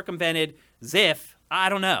completely circumvented Ziff. I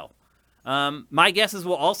don't know. My guess is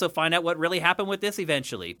we'll also find out what really happened with this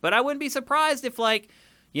eventually. But I wouldn't be surprised if,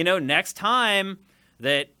 next time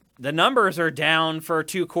that the numbers are down for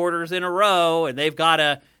 2 quarters in a row and they've got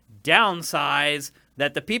to downsize,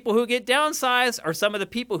 that the people who get downsized are some of the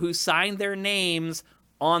people who signed their names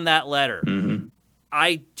on that letter. Mm-hmm.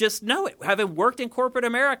 I just know it. Having worked in corporate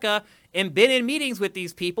America and been in meetings with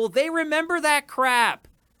these people, they remember that crap.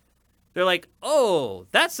 They're like, oh,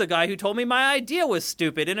 that's the guy who told me my idea was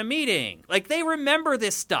stupid in a meeting. Like, they remember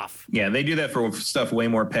this stuff. Yeah, they do that for stuff way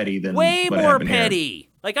more petty than way what more happened petty. Here.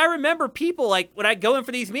 Like, I remember people, like, when I go in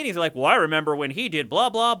for these meetings, they're like, well, I remember when he did blah,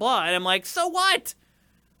 blah, blah. And I'm like, so what?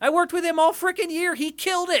 I worked with him all freaking year. He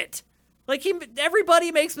killed it. Like,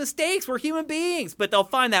 everybody makes mistakes. We're human beings. But they'll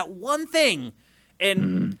find that one thing.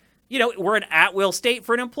 And, we're an at-will state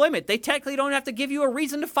for an employment. They technically don't have to give you a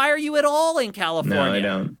reason to fire you at all in California. No, they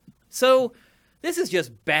don't. So this is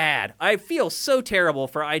just bad. I feel so terrible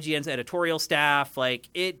for IGN's editorial staff. Like,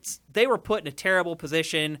 they were put in a terrible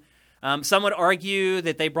position. Some would argue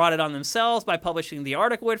that they brought it on themselves by publishing the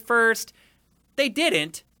article at first. They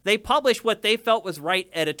didn't. They published what they felt was right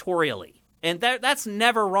editorially. And that's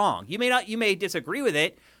never wrong. You may disagree with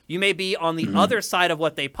it. You may be on the other side of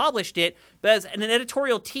what they published it, but as an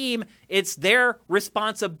editorial team, it's their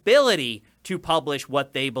responsibility to publish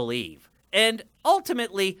what they believe. And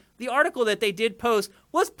ultimately, the article that they did post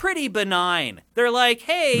was pretty benign. They're like,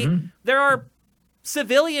 hey, there are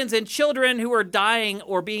civilians and children who are dying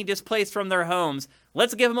or being displaced from their homes.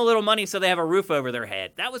 Let's give them a little money so they have a roof over their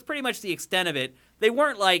head. That was pretty much the extent of it. They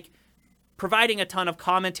weren't providing a ton of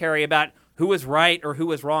commentary about who was right or who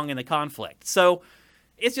was wrong in the conflict. So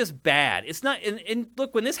it's just bad. It's not. And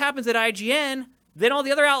look, when this happens at IGN, then all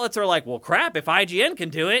the other outlets are like, well, crap, if IGN can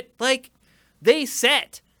do it. They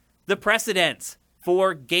set the precedents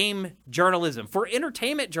for game journalism, for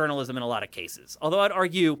entertainment journalism in a lot of cases. Although I'd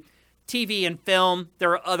argue TV and film,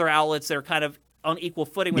 there are other outlets that are kind of on equal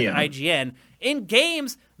footing with IGN. In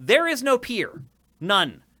games, there is no peer.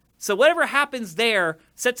 None. So whatever happens there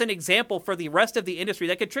sets an example for the rest of the industry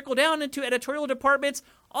that could trickle down into editorial departments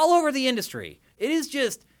all over the industry. It is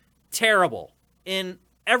just terrible in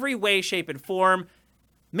every way, shape, and form.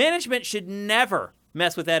 Management should never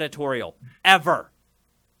mess with editorial, ever.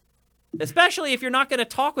 Especially if you're not going to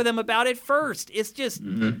talk with them about it first. It's just,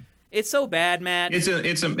 it's so bad, Matt. It's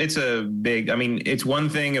a big, it's one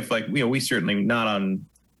thing if we certainly not on,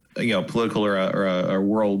 political or a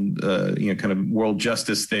world, kind of world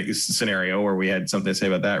justice scenario where we had something to say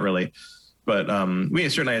about that really. But we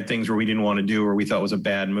certainly had things where we didn't want to do or we thought was a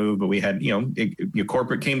bad move, but we had,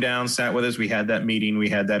 corporate came down, sat with us. We had that meeting, we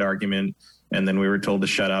had that argument, and then we were told to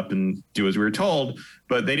shut up and do as we were told,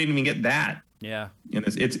 but they didn't even get that. Yeah. And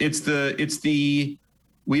it's the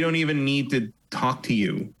we don't even need to talk to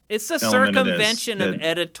you. It's the circumvention of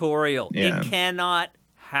editorial. Yeah. It cannot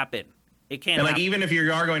happen. It can't happen. Even if you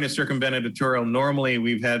are going to circumvent editorial, normally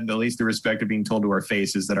we've had at least the respect of being told to our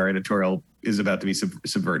faces that our editorial is about to be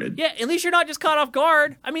subverted. Yeah, at least you're not just caught off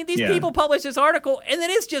guard. These people publish this article and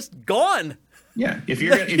then it's just gone. Yeah, if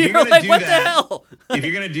you're going to do what that, the hell? If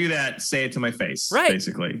you're going to do that, say it to my face. Right.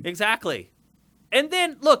 Basically. Exactly. And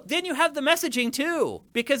then then you have the messaging too,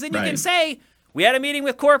 because then you can say, we had a meeting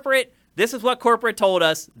with corporate. This is what corporate told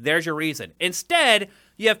us. There's your reason. Instead,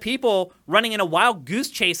 you have people running in a wild goose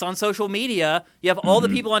chase on social media. You have all the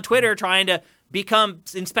people on Twitter trying to become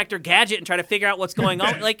Inspector Gadget and try to figure out what's going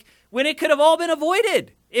on. When it could have all been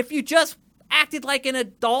avoided if you just acted like an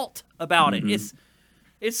adult about it.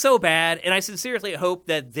 It's so bad. And I sincerely hope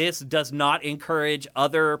that this does not encourage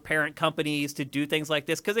other parent companies to do things like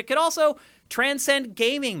this, because it could also transcend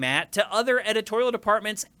gaming, Matt, to other editorial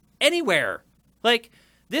departments anywhere.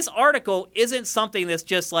 This article isn't something that's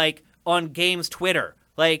just on games Twitter.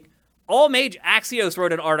 All major Axios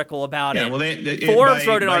wrote an article about it. Well, Forbes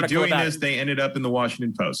wrote an article doing about this, it. They ended up in the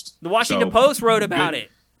Washington Post. The Washington Post wrote about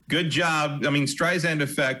it. Good job. Streisand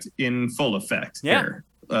effect in full effect. Yeah.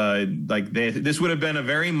 There. This would have been a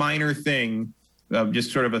very minor thing,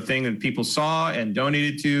 just sort of a thing that people saw and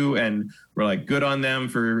donated to, and were good on them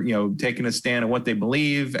for taking a stand on what they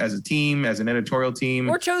believe as a team, as an editorial team,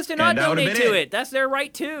 or chose to not donate to it. That's their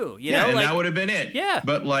right too. And that would have been it. Yeah.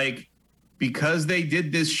 But because they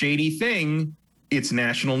did this shady thing, it's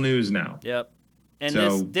national news now. Yep.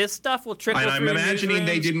 And this stuff will trickle through. And I'm imagining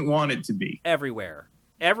they didn't want it to be everywhere.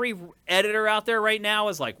 every editor out there right now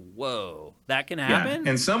is like, whoa, that can happen?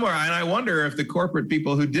 And somewhere, and I wonder if the corporate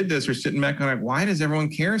people who did this are sitting back going, like, why does everyone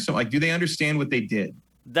care so? Like, do they understand what they did?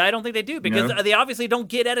 I don't think they do, because they obviously don't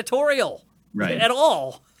get editorial at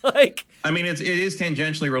all. Like, I mean, it is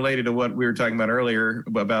tangentially related to what we were talking about earlier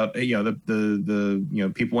about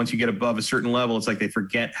the people, once you get above a certain level, it's like they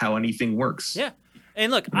forget how anything works. Yeah.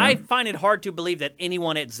 And look, I find it hard to believe that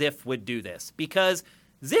anyone at Ziff would do this, because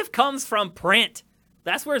Ziff comes from print.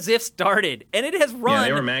 That's where Ziff started, and it has run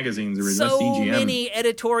they were magazines so EGM. many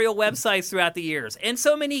editorial websites throughout the years, and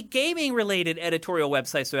so many gaming-related editorial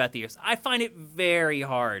websites throughout the years. I find it very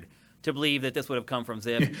hard to believe that this would have come from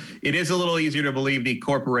Ziff. It is a little easier to believe the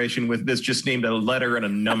corporation with this just named a letter and a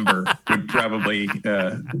number would probably, would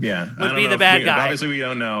be the bad guy. Obviously, we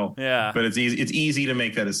don't know. Yeah, but it's easy to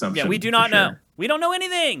make that assumption. Yeah, we do not know. We don't know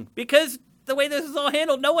anything, because the way this is all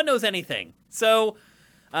handled, no one knows anything. So,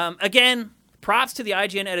 again, props to the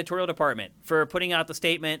IGN editorial department for putting out the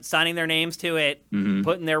statement, signing their names to it,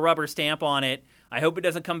 putting their rubber stamp on it. I hope it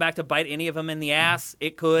doesn't come back to bite any of them in the ass.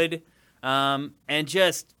 It could. And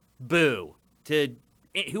just boo to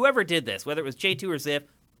whoever did this, whether it was J2 or Ziff.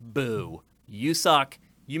 Boo. You suck.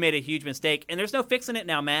 You made a huge mistake. And there's no fixing it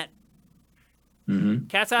now, Matt.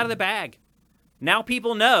 Cat's out of the bag. Now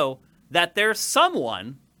people know that there's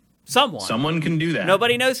someone can do that.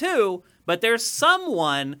 Nobody knows who, but there's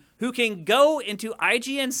someone who can go into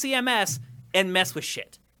IGN CMS and mess with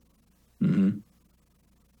shit.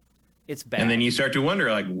 It's bad. And then you start to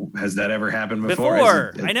wonder, like, has that ever happened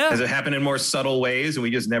before? I know. Has it happened in more subtle ways and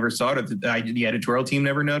we just never saw it? The editorial team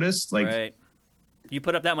never noticed? Like, right. You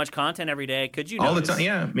put up that much content every day. Could you all notice? the time?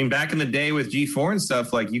 Yeah. I mean, back in the day with G4 and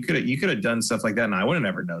stuff, like you could have done stuff like that and I would have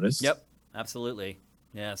never noticed. Yep. Absolutely.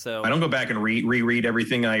 Yeah, so I don't go back and reread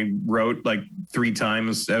everything I wrote like 3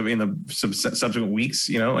 times in the subsequent weeks,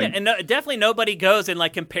 Like, and definitely nobody goes and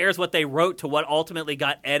like compares what they wrote to what ultimately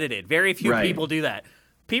got edited. Very few people do that.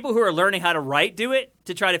 People who are learning how to write do it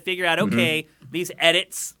to try to figure out, okay, these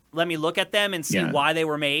edits, let me look at them and see why they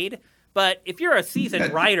were made. But if you're a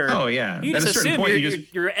seasoned writer, you just assume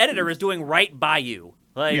your editor is doing right by you.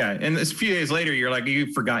 Like, and a few days later, you're like,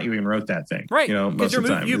 you forgot you even wrote that thing. Right. Most of the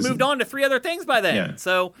time. You've moved on to 3 other things by then. Yeah.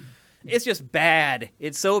 So it's just bad.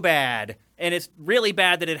 It's so bad. And it's really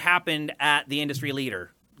bad that it happened at the industry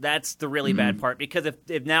leader. That's the really bad part. Because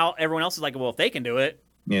if now everyone else is like, well, if they can do it.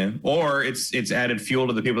 Yeah. Or it's added fuel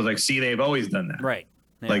to the people like, see, they've always done that. Right.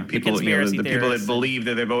 Yeah. Like people, the people that believe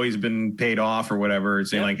that they've always been paid off or whatever,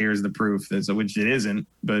 saying like, here's the proof, which it isn't.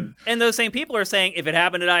 But and those same people are saying, if it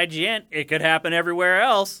happened at IGN, it could happen everywhere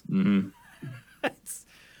else.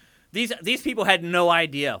 These people had no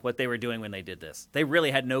idea what they were doing when they did this. They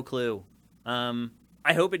really had no clue.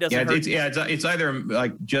 I hope it doesn't hurt. It's either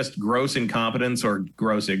like just gross incompetence or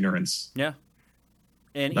gross ignorance. Yeah.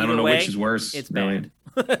 And I don't know which is worse. It's really.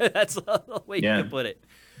 bad. That's the way you can put it.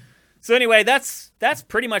 So anyway, that's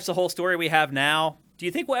pretty much the whole story we have now. Do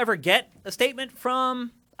you think we'll ever get a statement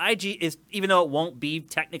from IG? Even though it won't be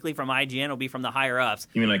technically from IGN, it'll be from the higher ups.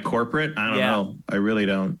 You mean like corporate? I don't know. I really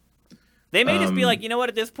don't. They may just be like, you know what?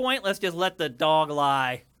 At this point, let's just let the dog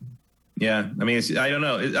lie. Yeah, I mean, I don't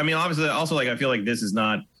know. I mean, obviously, also like I feel like this is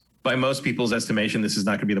not, by most people's estimation, this is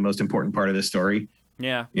not going to be the most important part of this story.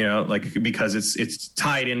 Yeah, like because it's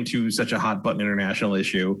tied into such a hot button international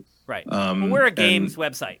issue. Right. Well, we're a games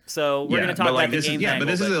website, so we're going to talk about the games angle.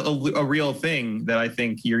 But this is a real thing that I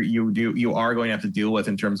think you are going to have to deal with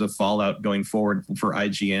in terms of fallout going forward for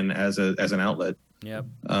IGN as an outlet. Yep.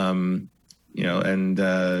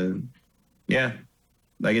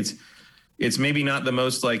 Like it's maybe not the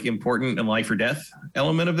most like important and life or death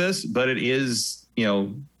element of this, but it is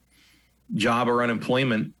job or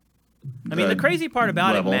unemployment. I mean, the crazy part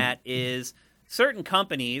about it, Matt, is certain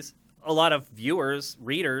companies. A lot of viewers,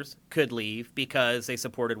 readers could leave because they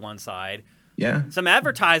supported one side. Yeah. Some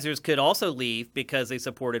advertisers could also leave because they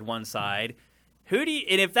supported one side. And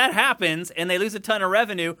if that happens and they lose a ton of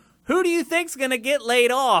revenue, who do you think's going to get laid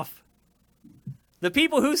off? The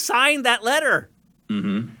people who signed that letter.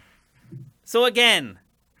 So again,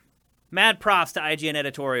 mad props to IGN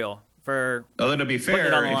editorial for. Although to be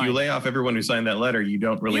fair, if you lay off everyone who signed that letter, you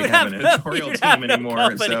don't really have an editorial team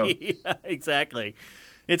anymore. So. Yeah, exactly.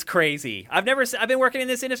 It's crazy. I've been working in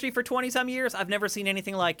this industry for 20-some years. I've never seen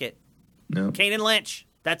anything like it. No. Kane and Lynch.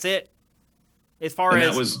 That's it.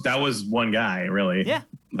 That was one guy, really. Yeah.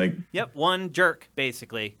 Yep, one jerk,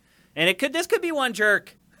 basically. And this could be one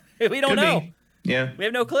jerk. We don't know. Yeah. We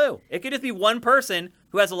have no clue. It could just be one person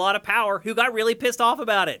who has a lot of power who got really pissed off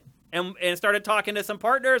about it and started talking to some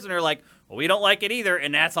partners, and they're like, well, we don't like it either,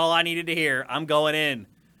 and that's all I needed to hear. I'm going in.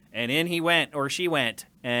 And in he went, or she went,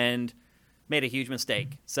 and made a huge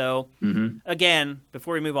mistake. So, again,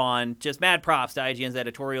 before we move on, just mad props to IGN's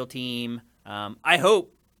editorial team. I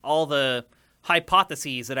hope all the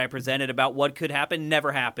hypotheses that I presented about what could happen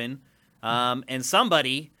never happen. And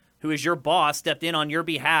somebody who is your boss stepped in on your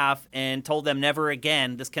behalf and told them never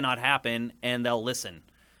again, this cannot happen, and they'll listen.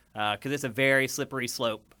 Because it's a very slippery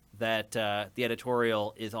slope that the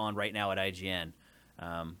editorial is on right now at IGN.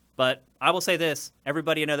 But I will say this,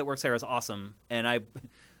 everybody I know that works there is awesome, and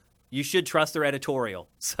you should trust their editorial.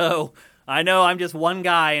 So I know I'm just one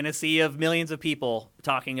guy in a sea of millions of people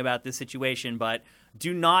talking about this situation, but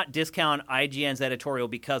do not discount IGN's editorial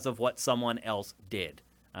because of what someone else did.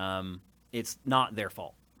 It's not their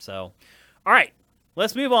fault. So, all right,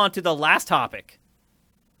 let's move on to the last topic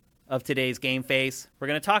of today's GameFace. We're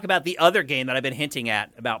going to talk about the other game that I've been hinting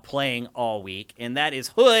at about playing all week, and that is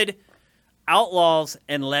Hood, Outlaws,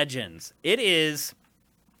 and Legends. It is...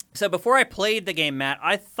 So before I played the game, Matt,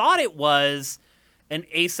 I thought it was an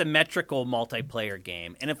asymmetrical multiplayer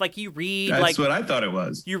game. And if you read That's what I thought it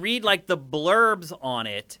was. You read the blurbs on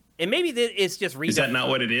it, and maybe it's just Is that not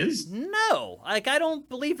what it is? No. I don't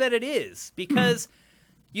believe that it is, because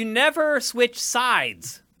you never switch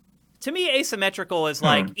sides. To me, asymmetrical is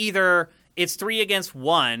either it's 3 against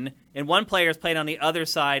 1, and one player is playing on the other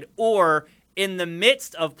side, or in the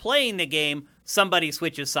midst of playing the game, somebody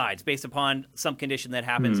switches sides based upon some condition that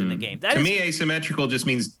happens in the game. To me, asymmetrical just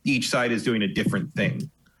means each side is doing a different thing.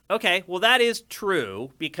 Okay, well, that is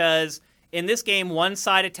true, because in this game, one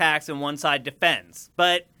side attacks and one side defends.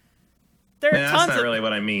 But there are tons that's not really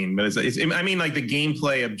what I mean. But I mean, the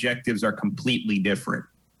gameplay objectives are completely different.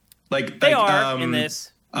 They are in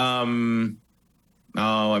this.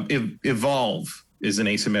 Evolve is an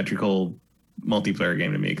asymmetrical multiplayer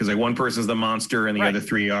game to me, because one person's the monster and the other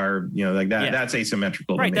 3 are that. Yeah. That's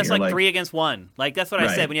asymmetrical. Right, to me. that's 3 against 1. That's what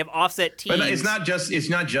I said. When you have offset teams, but it's not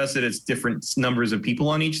just that it's different numbers of people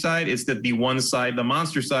on each side. It's that the one side, the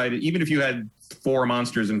monster side, even if you had 4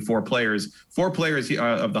 monsters and 4 players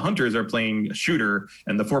of the hunters are playing shooter,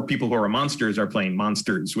 and the 4 people who are monsters are playing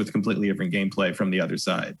monsters with completely different gameplay from the other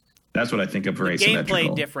side. That's what I think of for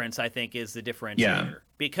asymmetrical. Gameplay difference, I think, is the differentiator,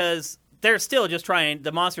 because they're still just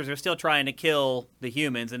the monsters are still trying to kill the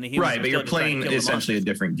humans, and the humans but you're playing essentially a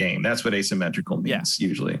different game. That's what asymmetrical means,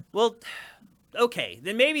 usually. Well, okay,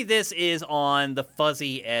 then maybe this is on the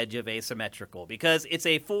fuzzy edge of asymmetrical, because it's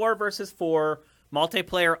a 4 versus 4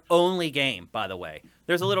 multiplayer only game, by the way.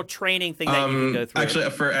 There's a little training thing that you can go through. Actually,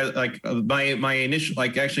 for my initial, I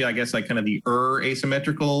guess kind of the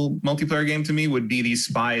asymmetrical multiplayer game to me would be these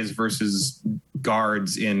spies versus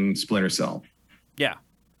guards in Splinter Cell. Yeah.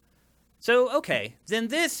 So, okay, then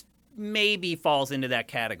this maybe falls into that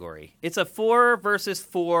category. It's a 4 versus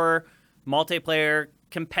 4 multiplayer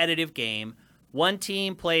competitive game. One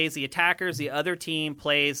team plays the attackers, the other team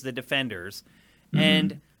plays the defenders.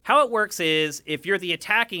 And how it works is, if you're the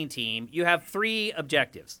attacking team, you have 3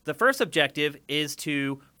 objectives. The first objective is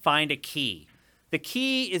to find a key. The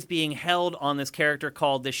key is being held on this character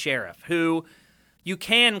called the Sheriff, who you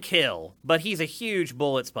can kill, but he's a huge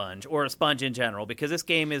bullet sponge, or a sponge in general, because this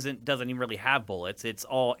game doesn't even really have bullets. It's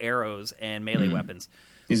all arrows and melee weapons.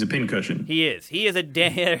 He's a pincushion. He is.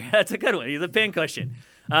 That's a good one. He's a pincushion.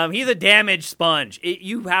 He's a damage sponge.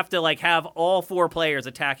 You have to have all 4 players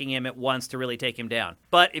attacking him at once to really take him down.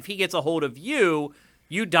 But if he gets a hold of you,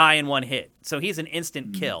 you die in one hit. So he's an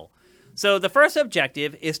instant kill. So the first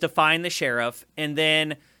objective is to find the sheriff and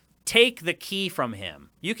then take the key from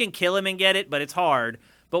him. You can kill him and get it, but it's hard.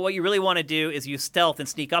 But what you really want to do is use stealth and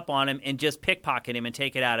sneak up on him and just pickpocket him and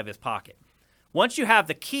take it out of his pocket. Once you have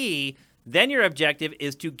the key, then your objective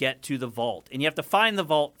is to get to the vault. And you have to find the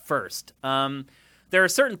vault first. There are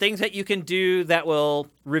certain things that you can do that will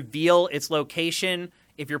reveal its location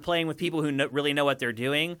if you're playing with people who really know what they're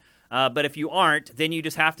doing. But if you aren't, then you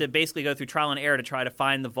just have to basically go through trial and error to try to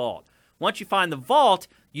find the vault. Once you find the vault,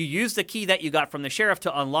 you use the key that you got from the sheriff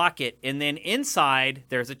to unlock it, and then inside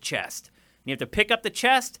there's a chest. You have to pick up the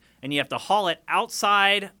chest, and you have to haul it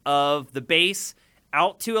outside of the base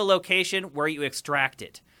out to a location where you extract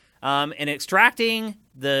it. And extracting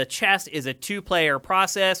the chest is a 2-player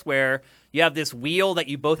process where you have this wheel that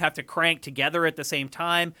you both have to crank together at the same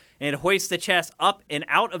time, and it hoists the chest up and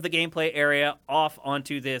out of the gameplay area off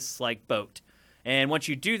onto this boat. And once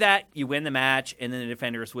you do that, you win the match, and then the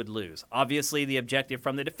defenders would lose. Obviously, the objective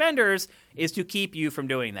from the defenders is to keep you from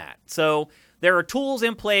doing that. So there are tools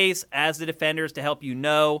in place as the defenders to help you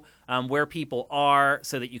know where people are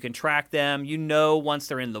so that you can track them. You know once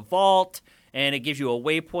they're in the vault, and it gives you a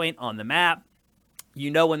waypoint on the map. You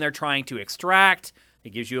know when they're trying to extract. It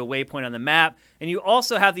gives you a waypoint on the map. And you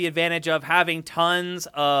also have the advantage of having tons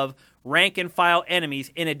of rank-and-file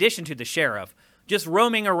enemies in addition to the sheriff, just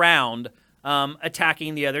roaming around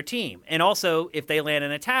attacking the other team. And also, if they land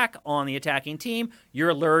an attack on the attacking team, you're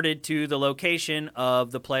alerted to the location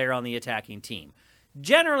of the player on the attacking team.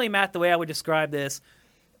 Generally, Matt, the way I would describe this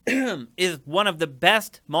is one of the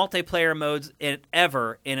best multiplayer modes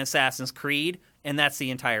ever in Assassin's Creed, and that's the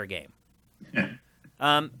entire game.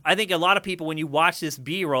 I think a lot of people, when you watch this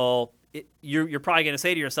B-roll, you're probably going to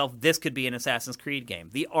say to yourself, this could be an Assassin's Creed game.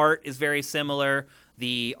 The art is very similar.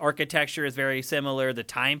 The architecture is very similar. The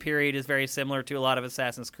time period is very similar to a lot of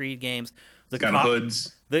Assassin's Creed games. The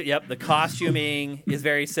hoods. The costuming is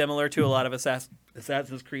very similar to a lot of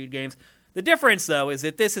Assassin's Creed games. The difference, though, is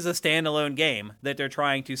that this is a standalone game that they're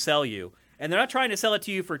trying to sell you. And they're not trying to sell it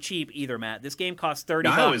to you for cheap either, Matt. This game costs $30.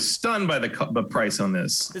 I was stunned by the price on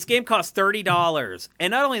this. This game costs $30.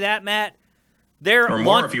 And not only that, Matt, they're... Or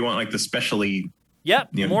more if you want, like, the specially...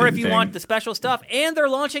 Yep, more if you thing. want the special stuff. And they're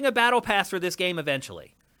launching a battle pass for this game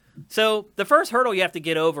eventually. So the first hurdle you have to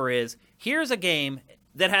get over is, here's a game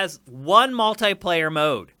that has one multiplayer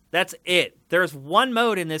mode. That's it. There's one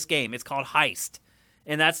mode in this game. It's called Heist.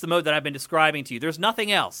 And that's the mode that I've been describing to you. There's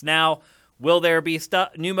nothing else. Now, will there be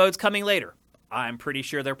new modes coming later? I'm pretty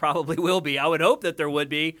sure there probably will be. I would hope that there would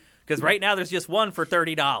be, because right now there's just one for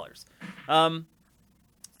 $30.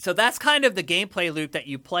 So that's kind of the gameplay loop that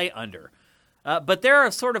you play under. But there are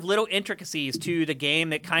sort of little intricacies to the game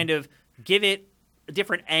that kind of give it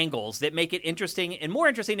different angles that make it interesting and more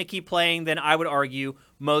interesting to keep playing than, I would argue,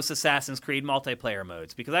 most Assassin's Creed multiplayer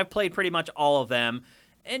modes, because I've played pretty much all of them.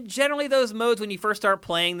 And generally those modes, when you first start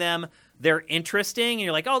playing them, they're interesting, and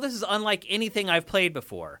you're like, oh, this is unlike anything I've played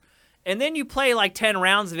before. And then you play like 10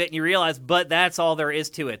 rounds of it, and you realize, but that's all there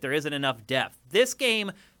is to it. There isn't enough depth. This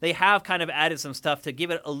game, they have kind of added some stuff to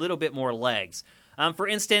give it a little bit more legs. For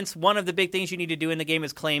instance, one of the big things you need to do in the game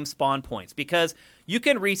is claim spawn points, because you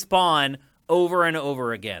can respawn over and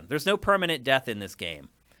over again. There's no permanent death in this game,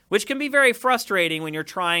 which can be very frustrating when you're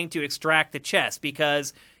trying to extract the chest,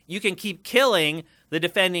 because you can keep killing the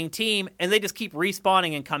defending team, and they just keep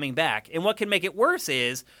respawning and coming back. And what can make it worse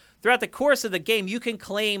is, throughout the course of the game, you can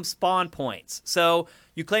claim spawn points. So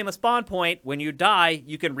you claim a spawn point. When you die,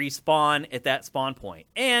 you can respawn at that spawn point.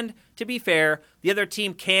 And to be fair, the other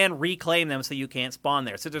team can reclaim them so you can't spawn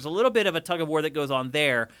there. So there's a little bit of a tug of war that goes on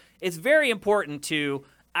there. It's very important to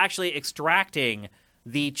actually extracting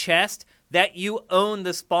the chest that you own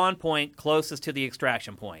the spawn point closest to the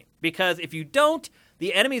extraction point. Because if you don't,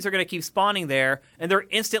 the enemies are going to keep spawning there, and they're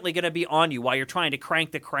instantly going to be on you while you're trying to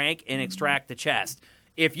crank the crank and extract the chest.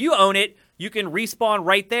 If you own it, you can respawn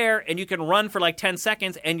right there, and you can run for like 10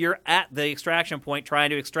 seconds, and you're at the extraction point trying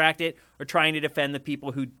to extract it or trying to defend the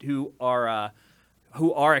people who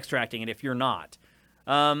are extracting it if you're not.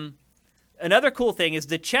 Another cool thing is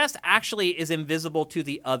the chest actually is invisible to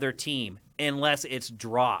the other team unless it's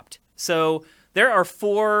dropped. So there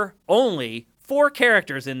are only four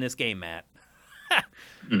characters in this game, Matt.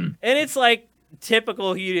 And it's like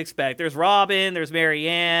typical you'd expect. There's Robin, there's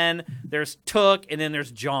Marianne, there's Took, and then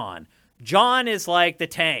there's John. John is like the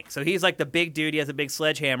tank. So he's like the big dude. He has a big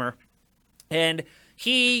sledgehammer. And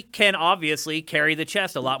he can obviously carry the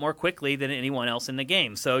chest a lot more quickly than anyone else in the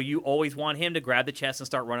game. So you always want him to grab the chest and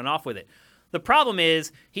start running off with it. The problem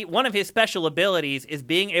is, one of his special abilities is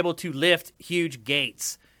being able to lift huge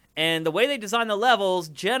gates. And the way they design the levels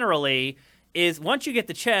generally is once you get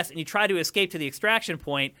the chest and you try to escape to the extraction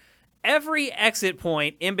point, every exit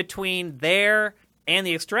point in between there and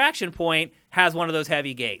the extraction point has one of those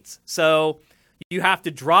heavy gates. So you have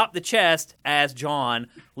to drop the chest as John,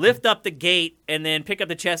 lift up the gate, and then pick up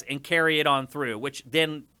the chest and carry it on through, which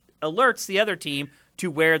then alerts the other team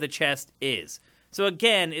to where the chest is. So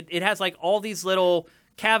again, it has like all these little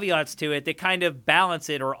caveats to it that kind of balance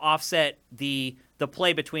it or offset the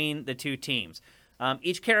play between the two teams.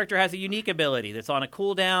 Each character has a unique ability that's on a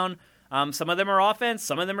cooldown. Some of them are offense,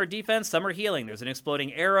 some of them are defense, some are healing. There's an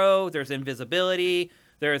exploding arrow, there's invisibility,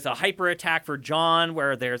 there's a hyper attack for John,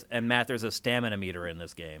 and Matt, there's a stamina meter in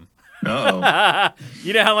this game. Oh.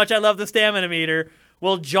 You know how much I love the stamina meter.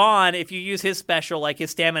 Well, John, if you use his special, like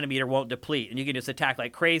his stamina meter won't deplete, and you can just attack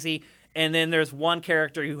like crazy. And then there's one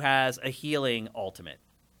character who has a healing ultimate.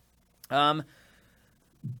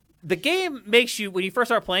 The game makes you, when you first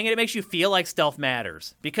start playing it, it makes you feel like stealth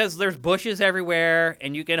matters because there's bushes everywhere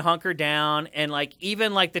and you can hunker down, and like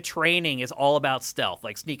even like the training is all about stealth,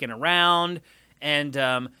 like sneaking around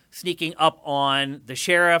and sneaking up on the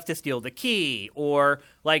sheriff to steal the key, or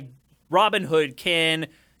like Robin Hood can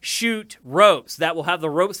shoot ropes that will have the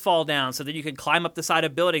ropes fall down so that you can climb up the side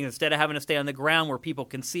of buildings instead of having to stay on the ground where people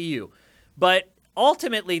can see you. But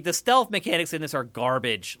ultimately, the stealth mechanics in this are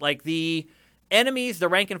garbage. Like enemies, the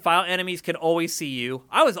rank and file enemies, can always see you.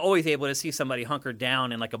 I was always able to see somebody hunkered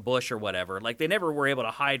down in like a bush or whatever. Like they never were able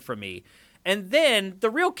to hide from me. And then the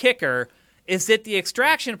real kicker is that the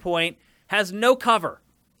extraction point has no cover.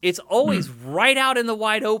 It's always right out in the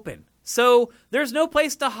wide open. So there's no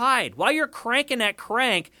place to hide. While you're cranking that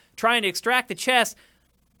crank trying to extract the chest,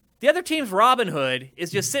 the other team's Robin Hood is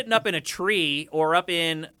just sitting up in a tree or up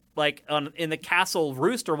in in the castle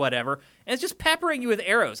roost or whatever, and it's just peppering you with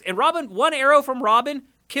arrows. And one arrow from Robin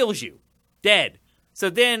kills you. Dead. So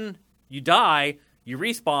then you die, you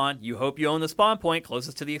respawn, you hope you own the spawn point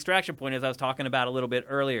closest to the extraction point, as I was talking about a little bit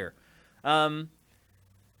earlier. At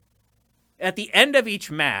the end of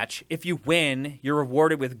each match, if you win, you're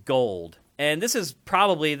rewarded with gold. And this is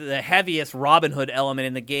probably the heaviest Robin Hood element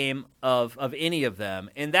in the game of any of them.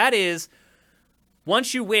 And that is,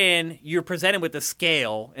 once you win, you're presented with a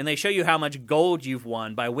scale, and they show you how much gold you've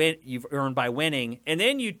earned by winning. And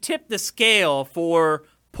then you tip the scale for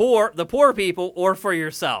the poor people or for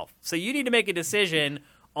yourself. So you need to make a decision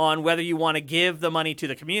on whether you want to give the money to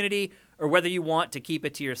the community or whether you want to keep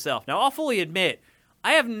it to yourself. Now, I'll fully admit,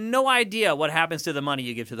 I have no idea what happens to the money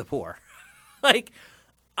you give to the poor.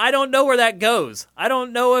 I don't know where that goes. I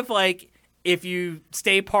don't know if you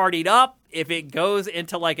stay partied up, if it goes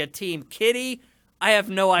into a team kitty. I have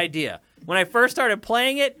no idea. When I first started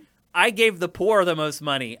playing it, I gave the poor the most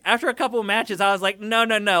money. After a couple of matches, I was like, no,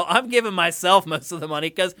 I'm giving myself most of the money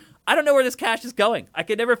because I don't know where this cash is going. I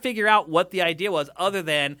could never figure out what the idea was other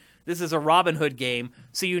than this is a Robin Hood game,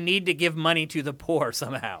 so you need to give money to the poor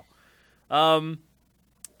somehow.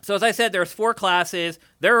 So as I said, there's 4 classes.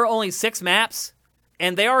 There are only 6 maps,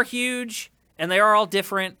 and they are huge, and they are all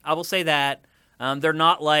different. I will say that. They're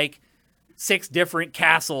not 6 different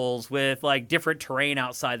castles with different terrain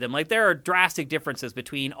outside them. There are drastic differences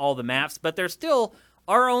between all the maps, but there still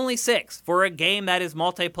are only 6 for a game that is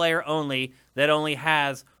multiplayer only, that only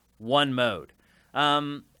has one mode.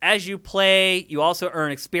 As you play, you also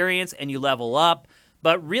earn experience and you level up,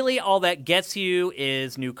 but really all that gets you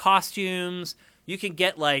is new costumes. You can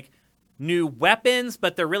get new weapons,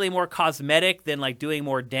 but they're really more cosmetic than doing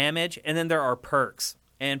more damage. And then there are perks.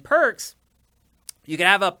 And perks, you can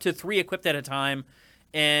have up to 3 equipped at a time.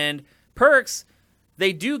 And perks,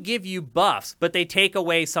 they do give you buffs, but they take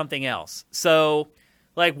away something else. So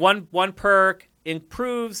one perk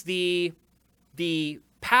improves the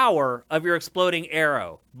power of your exploding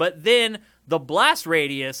arrow, but then the blast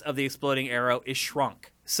radius of the exploding arrow is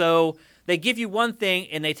shrunk. So they give you one thing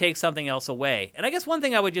and they take something else away. And I guess one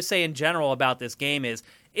thing I would just say in general about this game is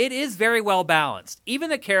it is very well balanced.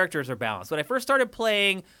 Even the characters are balanced. When I first started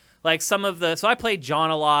playing, so I played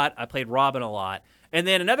John a lot, I played Robin a lot, and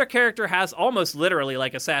then another character has almost literally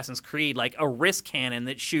Assassin's Creed, a wrist cannon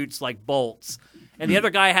that shoots bolts, and the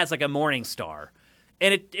other guy has a Morning Star.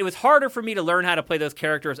 And it was harder for me to learn how to play those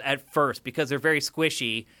characters at first because they're very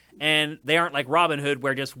squishy, and they aren't like Robin Hood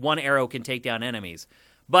where just one arrow can take down enemies.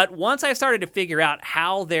 But once I started to figure out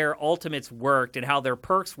how their ultimates worked and how their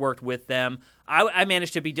perks worked with them, I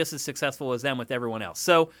managed to be just as successful as them with everyone else.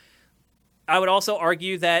 So I would also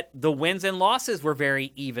argue that the wins and losses were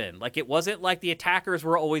very even. It wasn't like the attackers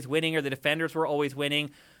were always winning or the defenders were always winning.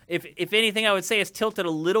 If anything, I would say it's tilted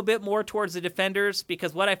a little bit more towards the defenders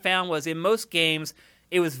because what I found was in most games,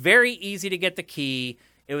 it was very easy to get the key.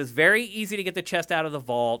 It was very easy to get the chest out of the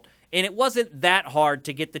vault, and it wasn't that hard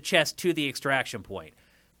to get the chest to the extraction point.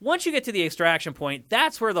 Once you get to the extraction point,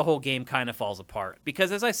 that's where the whole game kind of falls apart.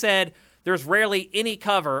 Because as I said, there's rarely any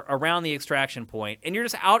cover around the extraction point, and you're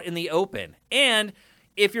just out in the open. And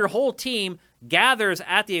if your whole team gathers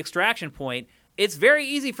at the extraction point, it's very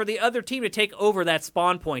easy for the other team to take over that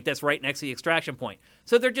spawn point that's right next to the extraction point.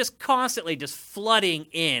 So they're just constantly just flooding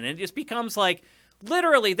in, and it just becomes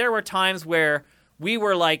literally there were times where we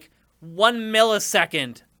were 1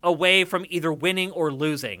 millisecond away from either winning or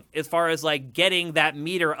losing as far as getting that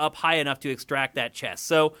meter up high enough to extract that chest.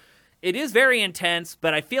 So it is very intense,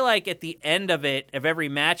 but I feel at the end of every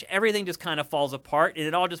match, everything just kind of falls apart and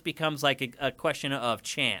it all just becomes a question of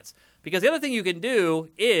chance. Because the other thing you can do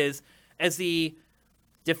is, as the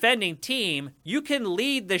defending team, you can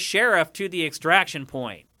lead the sheriff to the extraction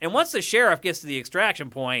point. And once the sheriff gets to the extraction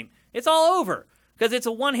point, it's all over. Because it's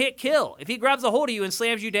a one-hit kill. If he grabs a hold of you and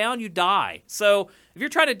slams you down, you die. So if you're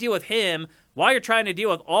trying to deal with him while you're trying to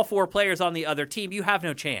deal with all 4 players on the other team, you have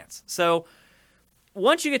no chance. So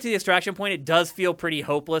once you get to the extraction point, it does feel pretty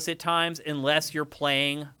hopeless at times unless you're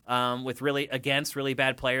playing against really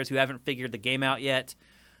bad players who haven't figured the game out yet.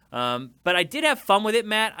 But I did have fun with it,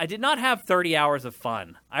 Matt. I did not have 30 hours of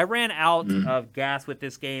fun. I ran out of gas with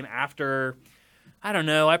this game after, I don't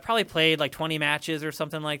know, I probably played 20 matches or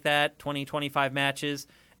something like that, 20, 25 matches.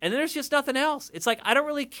 And then there's just nothing else. It's like, I don't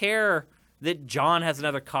really care that John has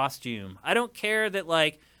another costume. I don't care that,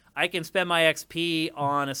 like, I can spend my XP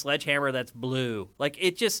on a sledgehammer that's blue. Like,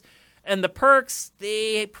 it just... And the perks,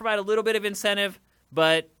 they provide a little bit of incentive,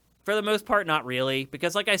 but for the most part, not really.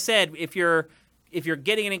 Because, like I said, if you're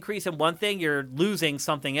getting an increase in one thing, you're losing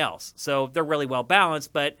something else. So they're really well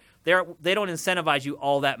balanced, but they don't incentivize you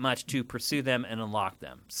all that much to pursue them and unlock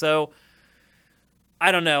them. So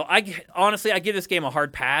I don't know. Honestly, I give this game a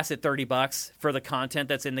hard pass at $30 for the content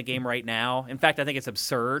that's in the game right now. In fact, I think it's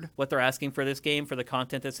absurd what they're asking for this game for the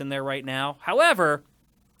content that's in there right now. However,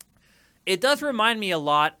 it does remind me a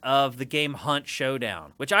lot of the game Hunt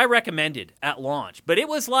Showdown, which I recommended at launch. But it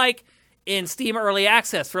was like in Steam Early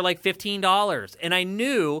Access for like $15, and I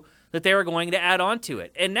knew that they were going to add on to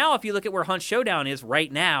it. And now if you look at where Hunt Showdown is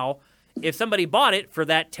right now, if somebody bought it for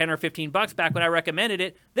that $10 or $15 back when I recommended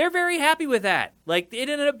it, they're very happy with that. Like, it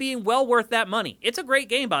ended up being well worth that money. It's a great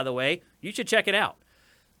game, by the way. You should check it out.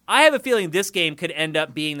 I have a feeling this game could end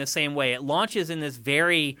up being the same way. It launches in this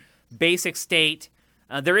very basic state.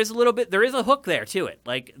 There is a hook there to it.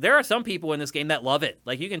 Like, there are some people in this game that love it.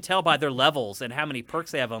 Like, you can tell by their levels and how many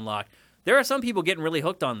perks they have unlocked. There are some people getting really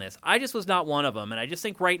hooked on this. I just was not one of them. And I just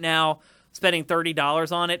think right now, spending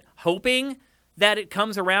 $30 on it, hoping that it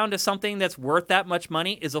comes around to something that's worth that much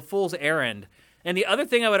money, is a fool's errand. And the other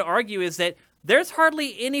thing I would argue is that there's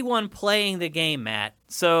hardly anyone playing the game, Matt.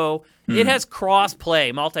 So it has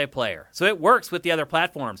cross-play, multiplayer. So it works with the other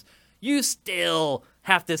platforms. You still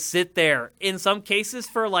have to sit there, in some cases,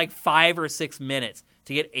 for like 5 or 6 minutes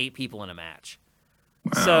to get 8 people in a match.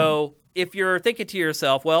 Wow. So if you're thinking to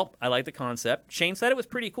yourself, well, I like the concept. Shane said it was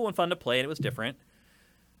pretty cool and fun to play, and it was different.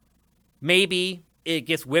 Maybe it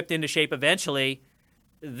gets whipped into shape eventually.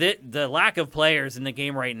 The lack of players in the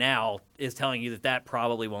game right now is telling you that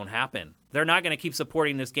probably won't happen. They're not going to keep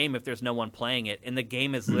supporting this game if there's no one playing it, and the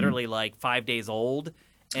game is literally like 5 days old,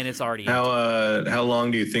 and it's already How long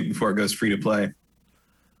do you think before it goes free to play?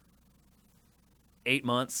 8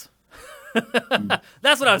 months.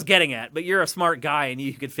 That's what I was getting at, but you're a smart guy and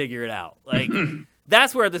you could figure it out. Like,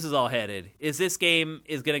 that's where this is all headed, is this game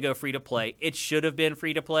is going to go free to play. It should have been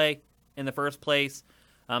free to play in the first place.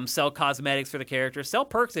 Sell cosmetics for the characters, sell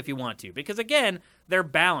perks if you want to, because again, they're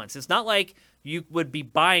balanced. It's not like you would be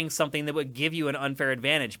buying something that would give you an unfair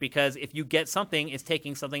advantage, because if you get something, it's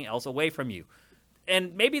taking something else away from you.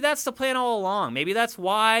 And maybe that's the plan all along. Maybe that's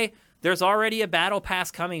why there's already a battle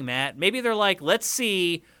pass coming, Matt. Maybe they're like, let's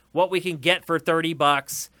see what we can get for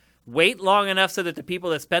 $30. Wait long enough so that the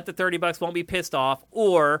people that spent the $30 won't be pissed off,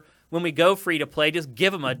 or when we go free to play, just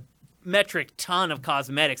give them a metric ton of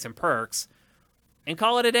cosmetics and perks and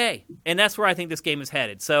call it a day. And that's where I think this game is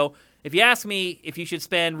headed. So if you ask me if you should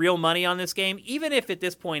spend real money on this game, even if at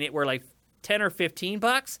this point it were like 10 or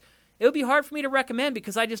 $15, it would be hard for me to recommend,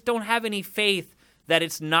 because I just don't have any faith that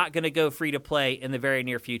it's not going to go free to play in the very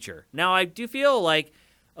near future. Now, I do feel like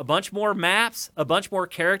a bunch more maps, a bunch more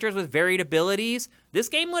characters with varied abilities, this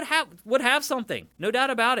game would have something, no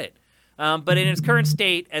doubt about it. But in its current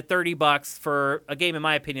state, at $30 for a game, in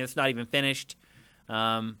my opinion, that's not even finished,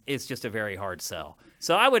 it's just a very hard sell.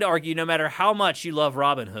 So I would argue, no matter how much you love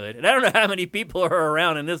Robin Hood, and I don't know how many people are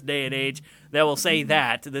around in this day and age that will say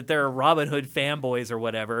that they're Robin Hood fanboys or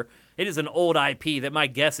whatever. It is an old IP that my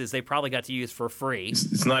guess is they probably got to use for free.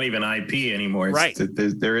 It's not even IP anymore. Right.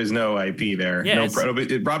 There is no IP there. Yeah,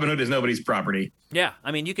 Robin Hood is nobody's property. Yeah,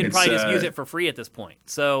 I mean, you can probably just use it for free at this point.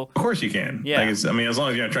 So of course you can. Yeah. As long as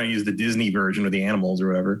you're not trying to use the Disney version with the animals or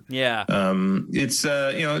whatever. Yeah. It's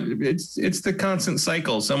the constant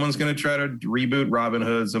cycle. Someone's going to try to reboot Robin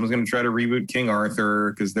Hood. Someone's going to try to reboot King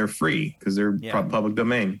Arthur because they're free, because they're public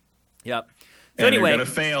domain. Yep. So and anyway, they're going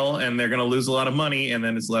to fail, and they're going to lose a lot of money, and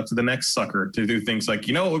then it's left to the next sucker to do things like,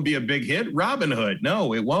 it would be a big hit? Robin Hood.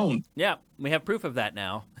 No, it won't. Yeah, we have proof of that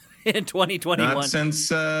now in 2021. Not since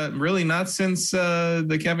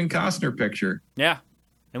the Kevin Costner picture. Yeah.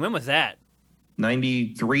 And when was that?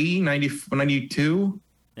 93, 92,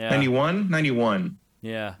 yeah. 91?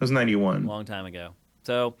 Yeah. It was 91. A long time ago.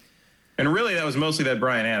 So, and really, that was mostly that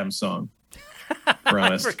Bryan Adams song.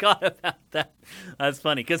 I forgot about that. That's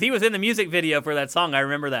funny, because he was in the music video for that song. I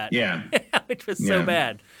remember that. Yeah. Which was so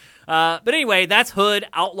bad. But anyway, that's Hood,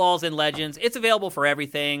 Outlaws, and Legends. It's available for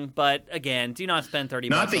everything, but again, do not spend $30.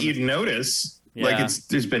 Not that you'd notice. Yeah. Like,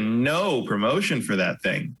 there's been no promotion for that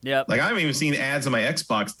thing. Yep. Like, I haven't even seen ads on my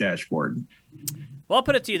Xbox dashboard. Well, I'll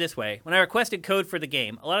put it to you this way. When I requested code for the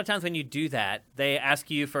game, a lot of times when you do that, they ask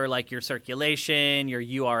you for, like, your circulation, your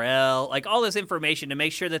URL, like all this information to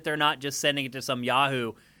make sure that they're not just sending it to some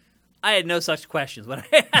Yahoo. I had no such questions when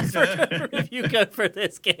I asked for a review code for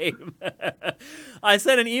this game. I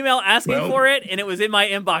sent an email asking for it, and it was in my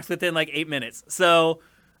inbox within like 8 minutes. So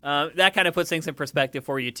that kind of puts things in perspective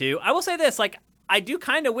for you, too. I will say this, like, I do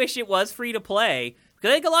kind of wish it was free to play, because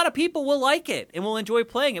I think a lot of people will like it and will enjoy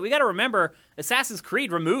playing it. We got to remember, Assassin's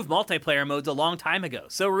Creed removed multiplayer modes a long time ago.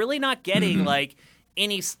 So we're really not getting, like,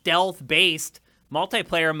 any stealth-based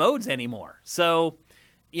multiplayer modes anymore. So...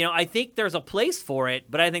 I think there's a place for it,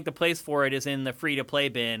 but I think the place for it is in the free-to-play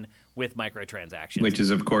bin with microtransactions. Which is,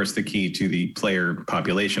 of course, the key to the player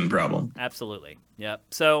population problem. Absolutely. Yep.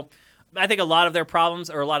 So I think a lot of their problems,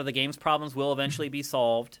 or a lot of the game's problems, will eventually be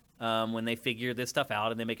solved when they figure this stuff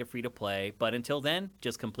out and they make it free-to-play. But until then,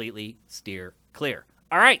 just completely steer clear.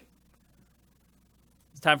 All right.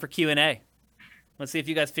 It's time for Q&A. Let's see if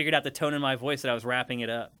you guys figured out the tone in my voice that I was wrapping it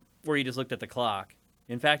up, or you just looked at the clock.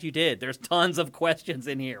 In fact, you did. There's tons of questions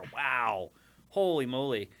in here. Wow. Holy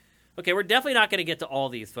moly. Okay, we're definitely not going to get to all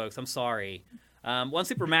these, folks. I'm sorry. One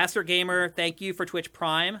Supermaster Gamer, thank you for Twitch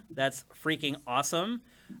Prime. That's freaking awesome.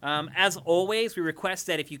 As always, we request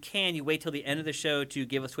that if you can, you wait till the end of the show to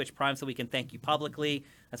give us Twitch Prime so we can thank you publicly.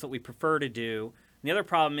 That's what we prefer to do. And the other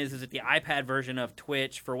problem is that the iPad version of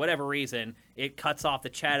Twitch, for whatever reason, it cuts off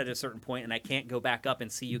the chat at a certain point, and I can't go back up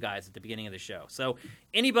and see you guys at the beginning of the show. So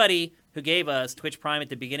anybody who gave us Twitch Prime at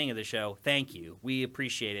the beginning of the show, thank you. We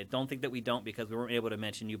appreciate it. Don't think that we don't because we weren't able to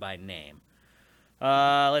mention you by name.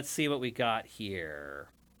 Let's see what we got here.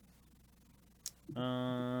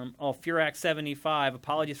 Furax75,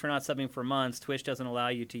 apologies for not subbing for months. Twitch doesn't allow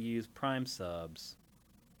you to use Prime subs.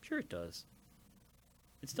 Sure it does.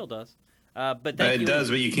 It still does. But it does,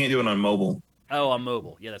 but you can't do it on mobile. Oh, on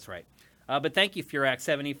mobile. Yeah, that's right. But thank you,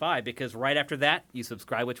 Furax75, because right after that, you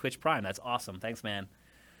subscribe with Twitch Prime. That's awesome. Thanks, man.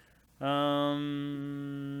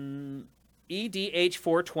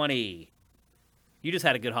 EDH420. You just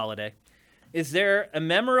had a good holiday. Is there a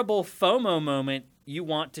memorable FOMO moment you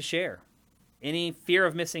want to share? Any fear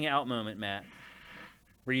of missing out moment, Matt,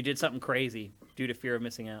 where you did something crazy due to fear of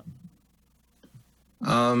missing out?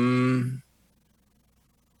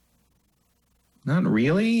 Not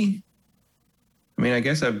really. I mean, I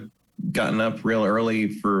guess I've gotten up real early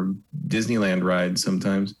for Disneyland rides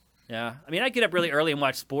sometimes. Yeah. I mean, I get up really early and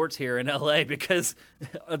watch sports here in LA because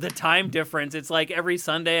of the time difference. It's like every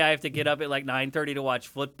Sunday I have to get up at like 9:30 to watch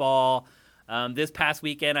football. This past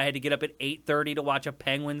weekend I had to get up at 8:30 to watch a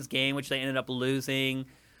Penguins game, which they ended up losing.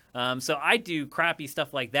 So I do crappy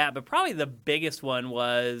stuff like that. But probably the biggest one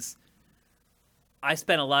was I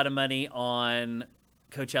spent a lot of money on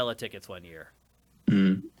Coachella tickets one year.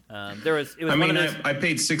 I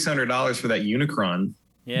paid $600 for that Unicron.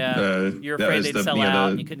 Yeah, you're afraid they'd sell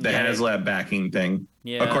out. You couldn't the get HasLab backing thing.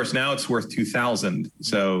 Yeah. Of course, now it's worth $2,000.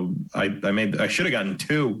 So I should have gotten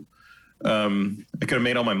two. I could have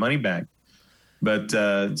made all my money back. But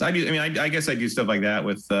so I do. I mean, I guess I do stuff like that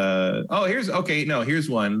with. Here's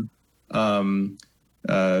one.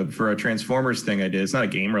 For a Transformers thing I did. It's not a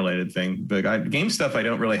game related thing, but game stuff I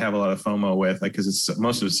don't really have a lot of FOMO with, like, because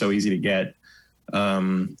most of it's so easy to get.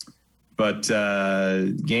 There's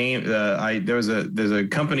a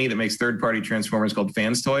company that makes third-party Transformers called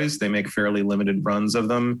Fans Toys. They make fairly limited runs of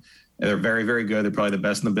them. They're very, very good. They're probably the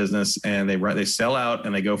best in the business, and they sell out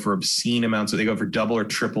and they go for obscene amounts. They go for double or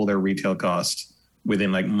triple their retail cost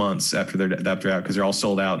within like months after they're out because they're all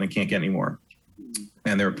sold out and they can't get any more.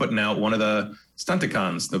 And they were putting out one of the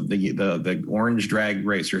Stunticons, the orange drag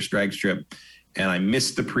strip, and I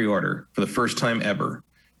missed the pre-order for the first time ever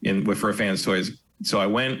for a Fans Toys. So I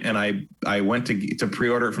went and I went to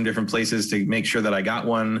pre-order it from different places to make sure that I got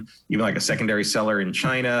one, even like a secondary seller in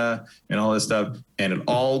China and all this stuff. And it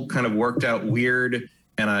all kind of worked out weird.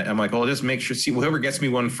 And I'm like, I'll just make sure, see whoever gets me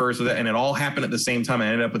one first with it. And it all happened at the same time. I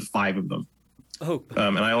ended up with 5 of them. Oh.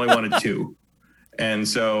 And I only wanted 2. And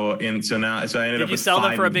so now I ended up with 5. Did you sell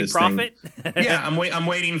them for a big profit? Yeah, I'm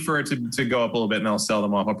waiting for it to go up a little bit, and I'll sell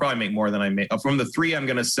them off. I'll probably make more than I made from the 3 I'm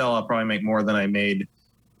going to sell. I'll probably make more than I made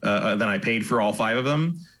than I paid for all 5 of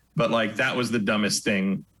them. But like that was the dumbest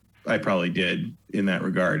thing I probably did in that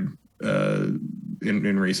regard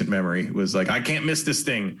in recent memory. It was like, I can't miss this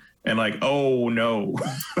thing, and like, oh no,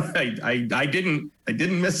 I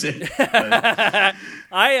didn't miss it.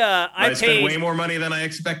 I spent way more money than I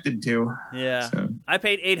expected to. Yeah, so. I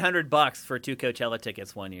paid $800 for 2 Coachella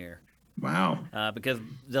tickets one year. Wow. Because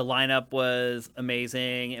the lineup was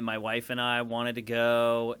amazing, and my wife and I wanted to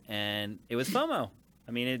go, and it was FOMO.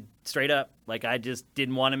 I mean, straight up, like, I just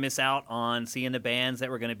didn't want to miss out on seeing the bands that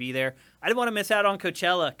were going to be there. I didn't want to miss out on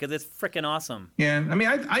Coachella because it's freaking awesome. Yeah, I mean,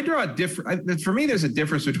 I draw a different. For me, there's a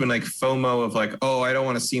difference between like FOMO of like, oh, I don't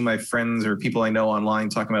want to see my friends or people I know online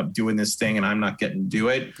talking about doing this thing, and I'm not getting to do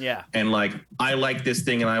it. Yeah. And like, I like this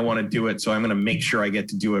thing and I want to do it, so I'm going to make sure I get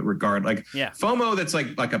to do it regard. Like, FOMO, that's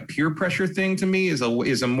like a peer pressure thing to me is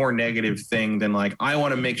a more negative thing than like, I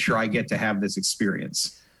want to make sure I get to have this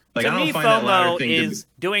experience. Like, to I don't me, find that latter FOMO thing is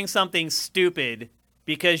doing something stupid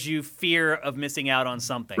because you fear of missing out on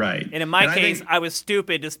something. Right. And in my case, I was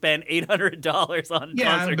stupid to spend $800 on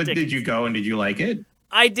concert but tickets. did you go and did you like it?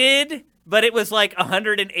 I did, but it was like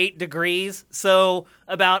 108 degrees. So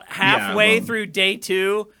about halfway through day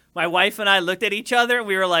 2, my wife and I looked at each other and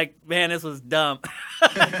we were like, man, this was dumb.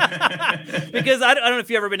 Because I don't know if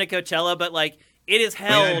you've ever been to Coachella, but like, it is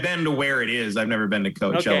held. I've been to where it is. I've never been to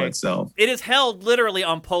Coachella itself. It is held literally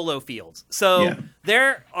on polo fields. So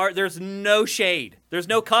there's no shade. There's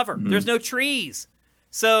no cover. Mm-hmm. There's no trees.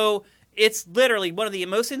 So it's literally one of the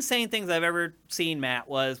most insane things I've ever seen, Matt,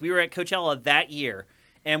 was we were at Coachella that year.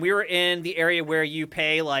 And we were in the area where you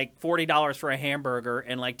pay like $40 for a hamburger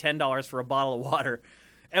and like $10 for a bottle of water.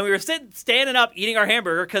 And we were standing up eating our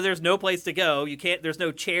hamburger because there's no place to go. There's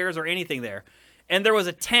no chairs or anything there. And there was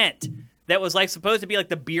a tent that was like supposed to be like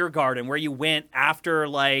the beer garden where you went after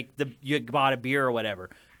like you bought a beer or whatever.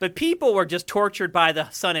 But people were just tortured by the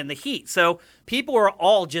sun and the heat. So people were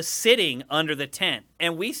all just sitting under the tent.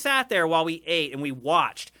 And we sat there while we ate and we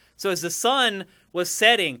watched. So as the sun was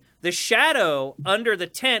setting, the shadow under the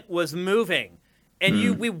tent was moving.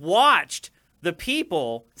 And we watched the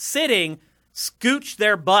people sitting scooch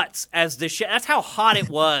their butts as that's how hot it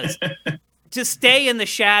was to stay in the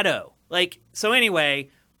shadow. Like, so anyway,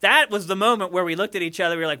 that was the moment where we looked at each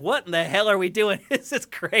other. We were like, what in the hell are we doing? This is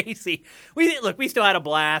crazy. We still had a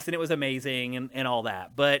blast, and it was amazing and all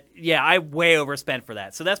that. But, yeah, I way overspent for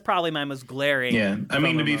that. So that's probably my most glaring. Yeah. I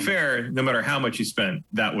mean, to be fair, no matter how much you spent,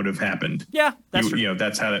 that would have happened. Yeah, that's true. You know,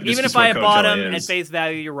 that's how even if I had bought them at face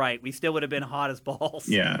value, you're right. We still would have been hot as balls.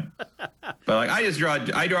 Yeah. But, like,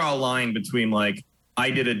 I draw a line between, like, I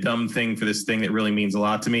did a dumb thing for this thing that really means a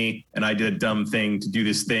lot to me, and I did a dumb thing to do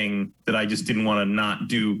this thing that I just didn't want to not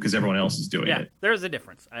do because everyone else is doing it. Yeah, there's a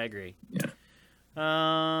difference. I agree. Yeah.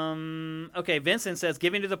 Okay, Vincent says,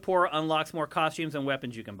 giving to the poor unlocks more costumes and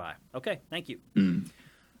weapons you can buy. Okay, thank you.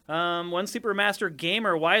 One Supermaster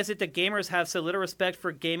Gamer, why is it that gamers have so little respect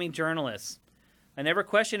for gaming journalists? I never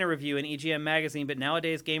questioned a review in EGM magazine, but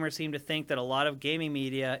nowadays gamers seem to think that a lot of gaming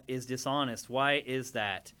media is dishonest. Why is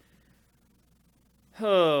that?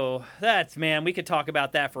 Oh, we could talk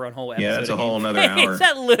about that for a whole episode. Yeah, that's a whole another hour.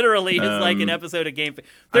 That literally is like an episode of GameFace.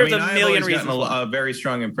 There's a million reasons. I've always gotten a very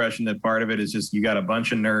strong impression that part of it is just you got a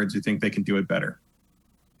bunch of nerds who think they can do it better.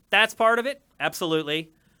 That's part of it,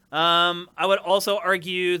 absolutely. I would also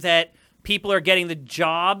argue that people are getting the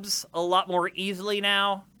jobs a lot more easily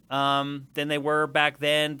now than they were back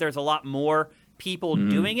then. There's a lot more people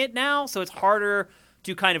doing it now, so it's harder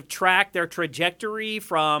to kind of track their trajectory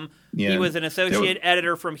from he was an associate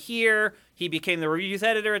editor from here, he became the reviews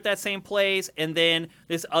editor at that same place, and then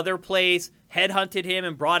this other place headhunted him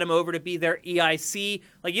and brought him over to be their EIC.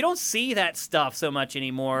 Like, you don't see that stuff so much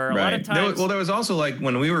anymore. A lot of times. There was also, like,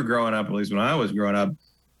 when we were growing up, at least when I was growing up,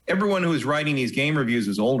 everyone who was writing these game reviews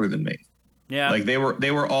was older than me. Yeah, like they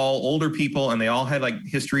were all older people, and they all had like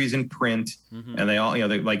histories in print, and they all,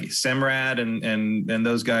 they, like Semrad and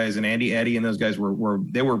those guys, and Andy Eddy and those guys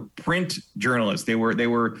were print journalists. They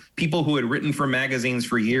were people who had written for magazines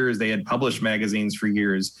for years. They had published magazines for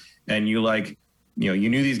years, and you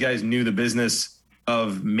knew these guys knew the business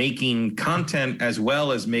of making content as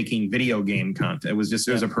well as making video game content. It was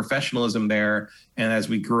there was a professionalism there. And as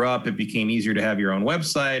we grew up, it became easier to have your own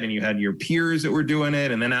website, and you had your peers that were doing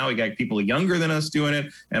it. And then now we got people younger than us doing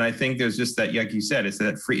it. And I think there's just that, like you said, it's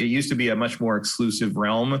that free. It used to be a much more exclusive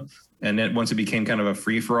realm. And then once it became kind of a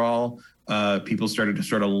free for all, people started to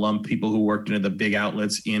sort of lump people who worked into the big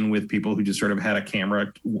outlets in with people who just sort of had a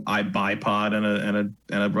camera, bipod, and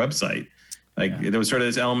a website. There was sort of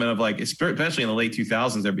this element of, like, especially in the late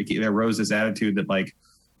 2000s, there rose this attitude that, like,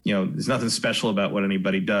 there's nothing special about what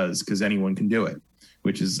anybody does because anyone can do it,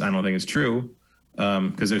 which is, I don't think is true,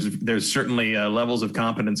 because there's certainly levels of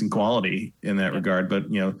competence and quality in that regard.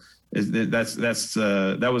 But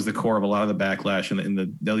that was the core of a lot of the backlash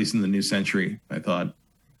at least in the new century, I thought.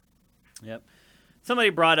 Yep.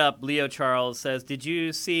 Somebody brought up, Leo Charles says, did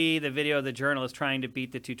you see the video of the journalist trying to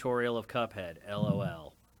beat the tutorial of Cuphead?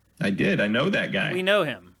 LOL. I did. I know that guy. We know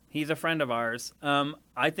him. He's a friend of ours.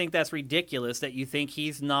 I think that's ridiculous that you think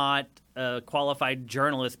he's not a qualified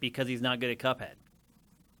journalist because he's not good at Cuphead.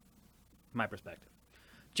 My perspective.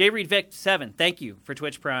 J. Reed Vic 7, thank you for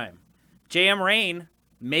Twitch Prime. JM Rain,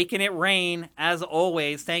 making it rain as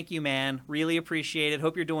always. Thank you, man. Really appreciate it.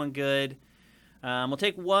 Hope you're doing good. We'll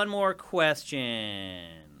take one more question.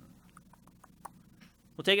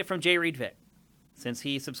 We'll take it from J. Reed Vic, since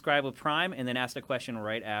he subscribed with Prime and then asked a question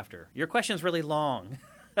right after. Your question's really long.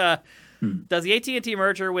 Does the AT&T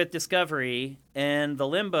merger with Discovery and the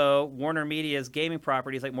limbo Warner Media's gaming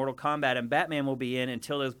properties like Mortal Kombat and Batman will be in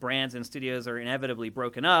until those brands and studios are inevitably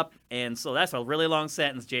broken up? And so that's a really long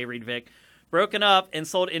sentence, J. Reed Vic. Broken up and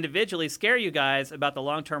sold individually scare you guys about the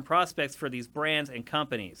long-term prospects for these brands and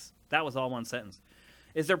companies. That was all one sentence.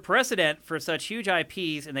 Is there precedent for such huge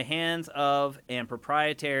IPs in the hands of and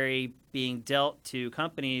proprietary being dealt to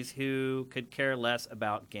companies who could care less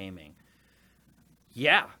about gaming?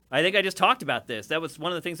 Yeah, I think I just talked about this. That was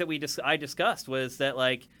one of the things that I discussed was that,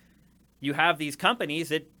 like, you have these companies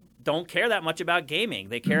that don't care that much about gaming.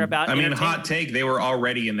 They care about hot take, they were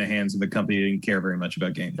already in the hands of the company that didn't care very much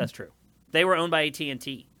about gaming. That's true. They were owned by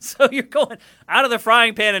AT&T. So you're going out of the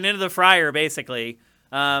frying pan and into the fryer, basically.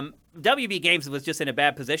 WB Games was just in a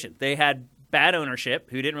bad position. They had bad ownership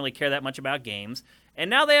who didn't really care that much about games. And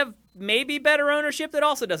now they have maybe better ownership that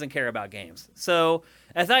also doesn't care about games. So,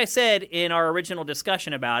 as I said in our original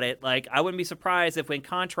discussion about it, like, I wouldn't be surprised if when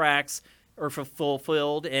contracts are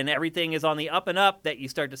fulfilled and everything is on the up and up that you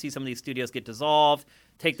start to see some of these studios get dissolved,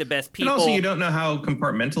 take the best people. And also, you don't know how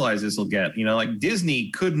compartmentalized this will get. You know, like,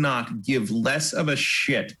 Disney could not give less of a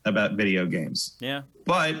shit about video games. Yeah.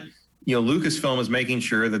 But, you know, Lucasfilm is making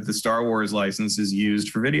sure that the Star Wars license is used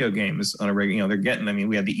for video games on a regular, you know, they're getting, I mean,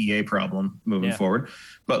 we have the EA problem moving forward,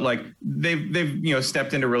 but, like, they've, you know,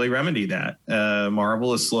 stepped in to really remedy that.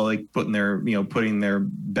 Marvel is slowly putting their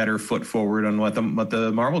better foot forward on what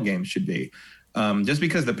the Marvel games should be. Just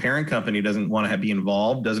because the parent company doesn't want to be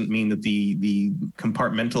involved doesn't mean that the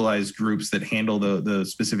compartmentalized groups that handle the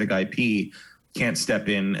specific IP can't step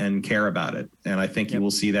in and care about it. And I think you will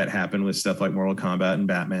see that happen with stuff like Mortal Kombat and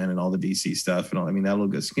Batman and all the DC stuff. And all, I mean, that will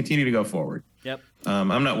just continue to go forward. Yep.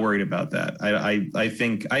 I'm not worried about that. I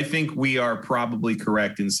think we are probably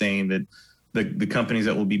correct in saying that the companies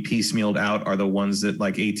that will be piecemealed out are the ones that,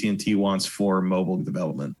 like, AT&T wants for mobile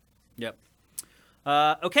development. Yep.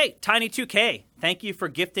 Okay, Tiny2K, thank you for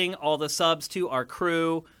gifting all the subs to our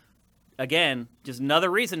crew. Again, just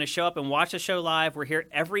another reason to show up and watch the show live. We're here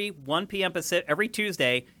every 1 p.m. Pacific, every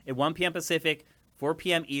Tuesday at 1 p.m. Pacific, 4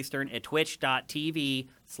 p.m. Eastern at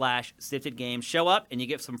twitch.tv/SiftedGames. Show up and you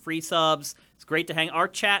get some free subs. It's great to hang. Our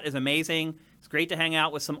chat is amazing. It's great to hang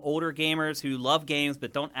out with some older gamers who love games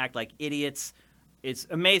but don't act like idiots. It's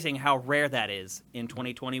amazing how rare that is in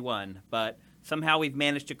 2021. But somehow we've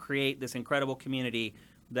managed to create this incredible community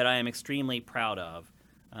that I am extremely proud of.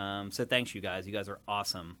 So thanks, you guys. You guys are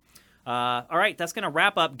awesome. All right, that's going to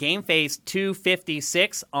wrap up GameFace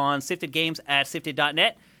 256 on Sifted Games at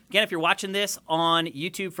Sifted.net. Again, if you're watching this on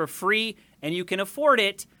YouTube for free and you can afford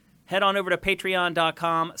it, head on over to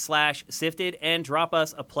patreon.com/Sifted and drop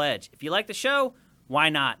us a pledge. If you like the show, why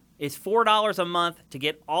not? It's $4 a month to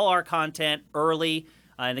get all our content early.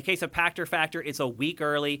 In the case of Pactor Factor, it's a week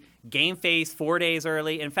early. GameFace, 4 days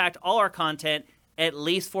early. In fact, all our content at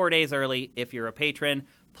least 4 days early if you're a patron.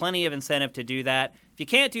 Plenty of incentive to do that. If you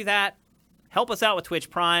can't do that, help us out with Twitch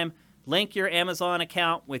Prime. Link your Amazon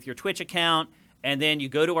account with your Twitch account, and then you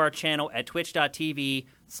go to our channel at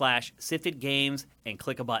twitch.tv/SiftedGames and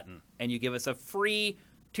click a button. And you give us a free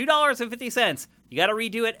 $2.50. You got to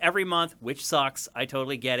redo it every month, which sucks. I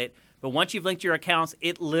totally get it. But once you've linked your accounts,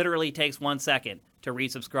 it literally takes 1 second to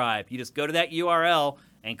resubscribe. You just go to that URL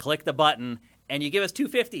and click the button, and you give us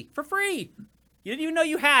 $2.50 for free. You didn't even know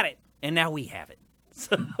you had it, and now we have it.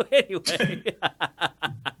 So anyway.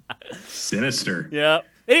 Sinister. Yeah.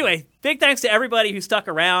 Anyway, big thanks to everybody who stuck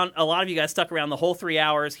around. A lot of you guys stuck around the whole 3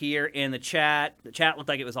 hours here in the chat. The chat looked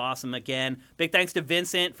like it was awesome again. Big thanks to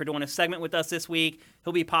Vincent for doing a segment with us this week.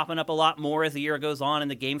 He'll be popping up a lot more as the year goes on and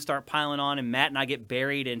the games start piling on and Matt and I get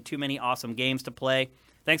buried in too many awesome games to play.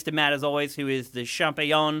 Thanks to Matt, as always, who is the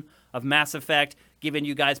champion of Mass Effect, giving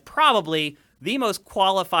you guys probably the most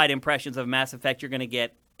qualified impressions of Mass Effect you're going to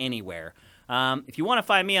get anywhere. If you want to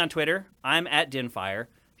find me on Twitter, I'm at Dinfire.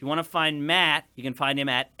 If you want to find Matt, you can find him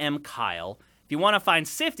at mkyle. If you want to find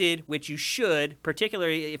Sifted, which you should,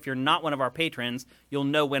 particularly if you're not one of our patrons, you'll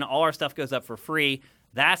know when all our stuff goes up for free.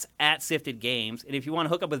 That's at Sifted Games. And if you want to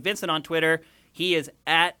hook up with Vincent on Twitter, he is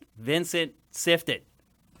at Vincent Sifted.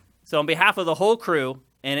 So on behalf of the whole crew,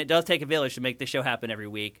 and it does take a village to make this show happen every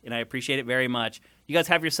week, and I appreciate it very much. You guys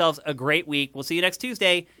have yourselves a great week. We'll see you next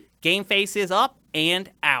Tuesday. GameFace is up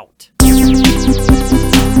and out.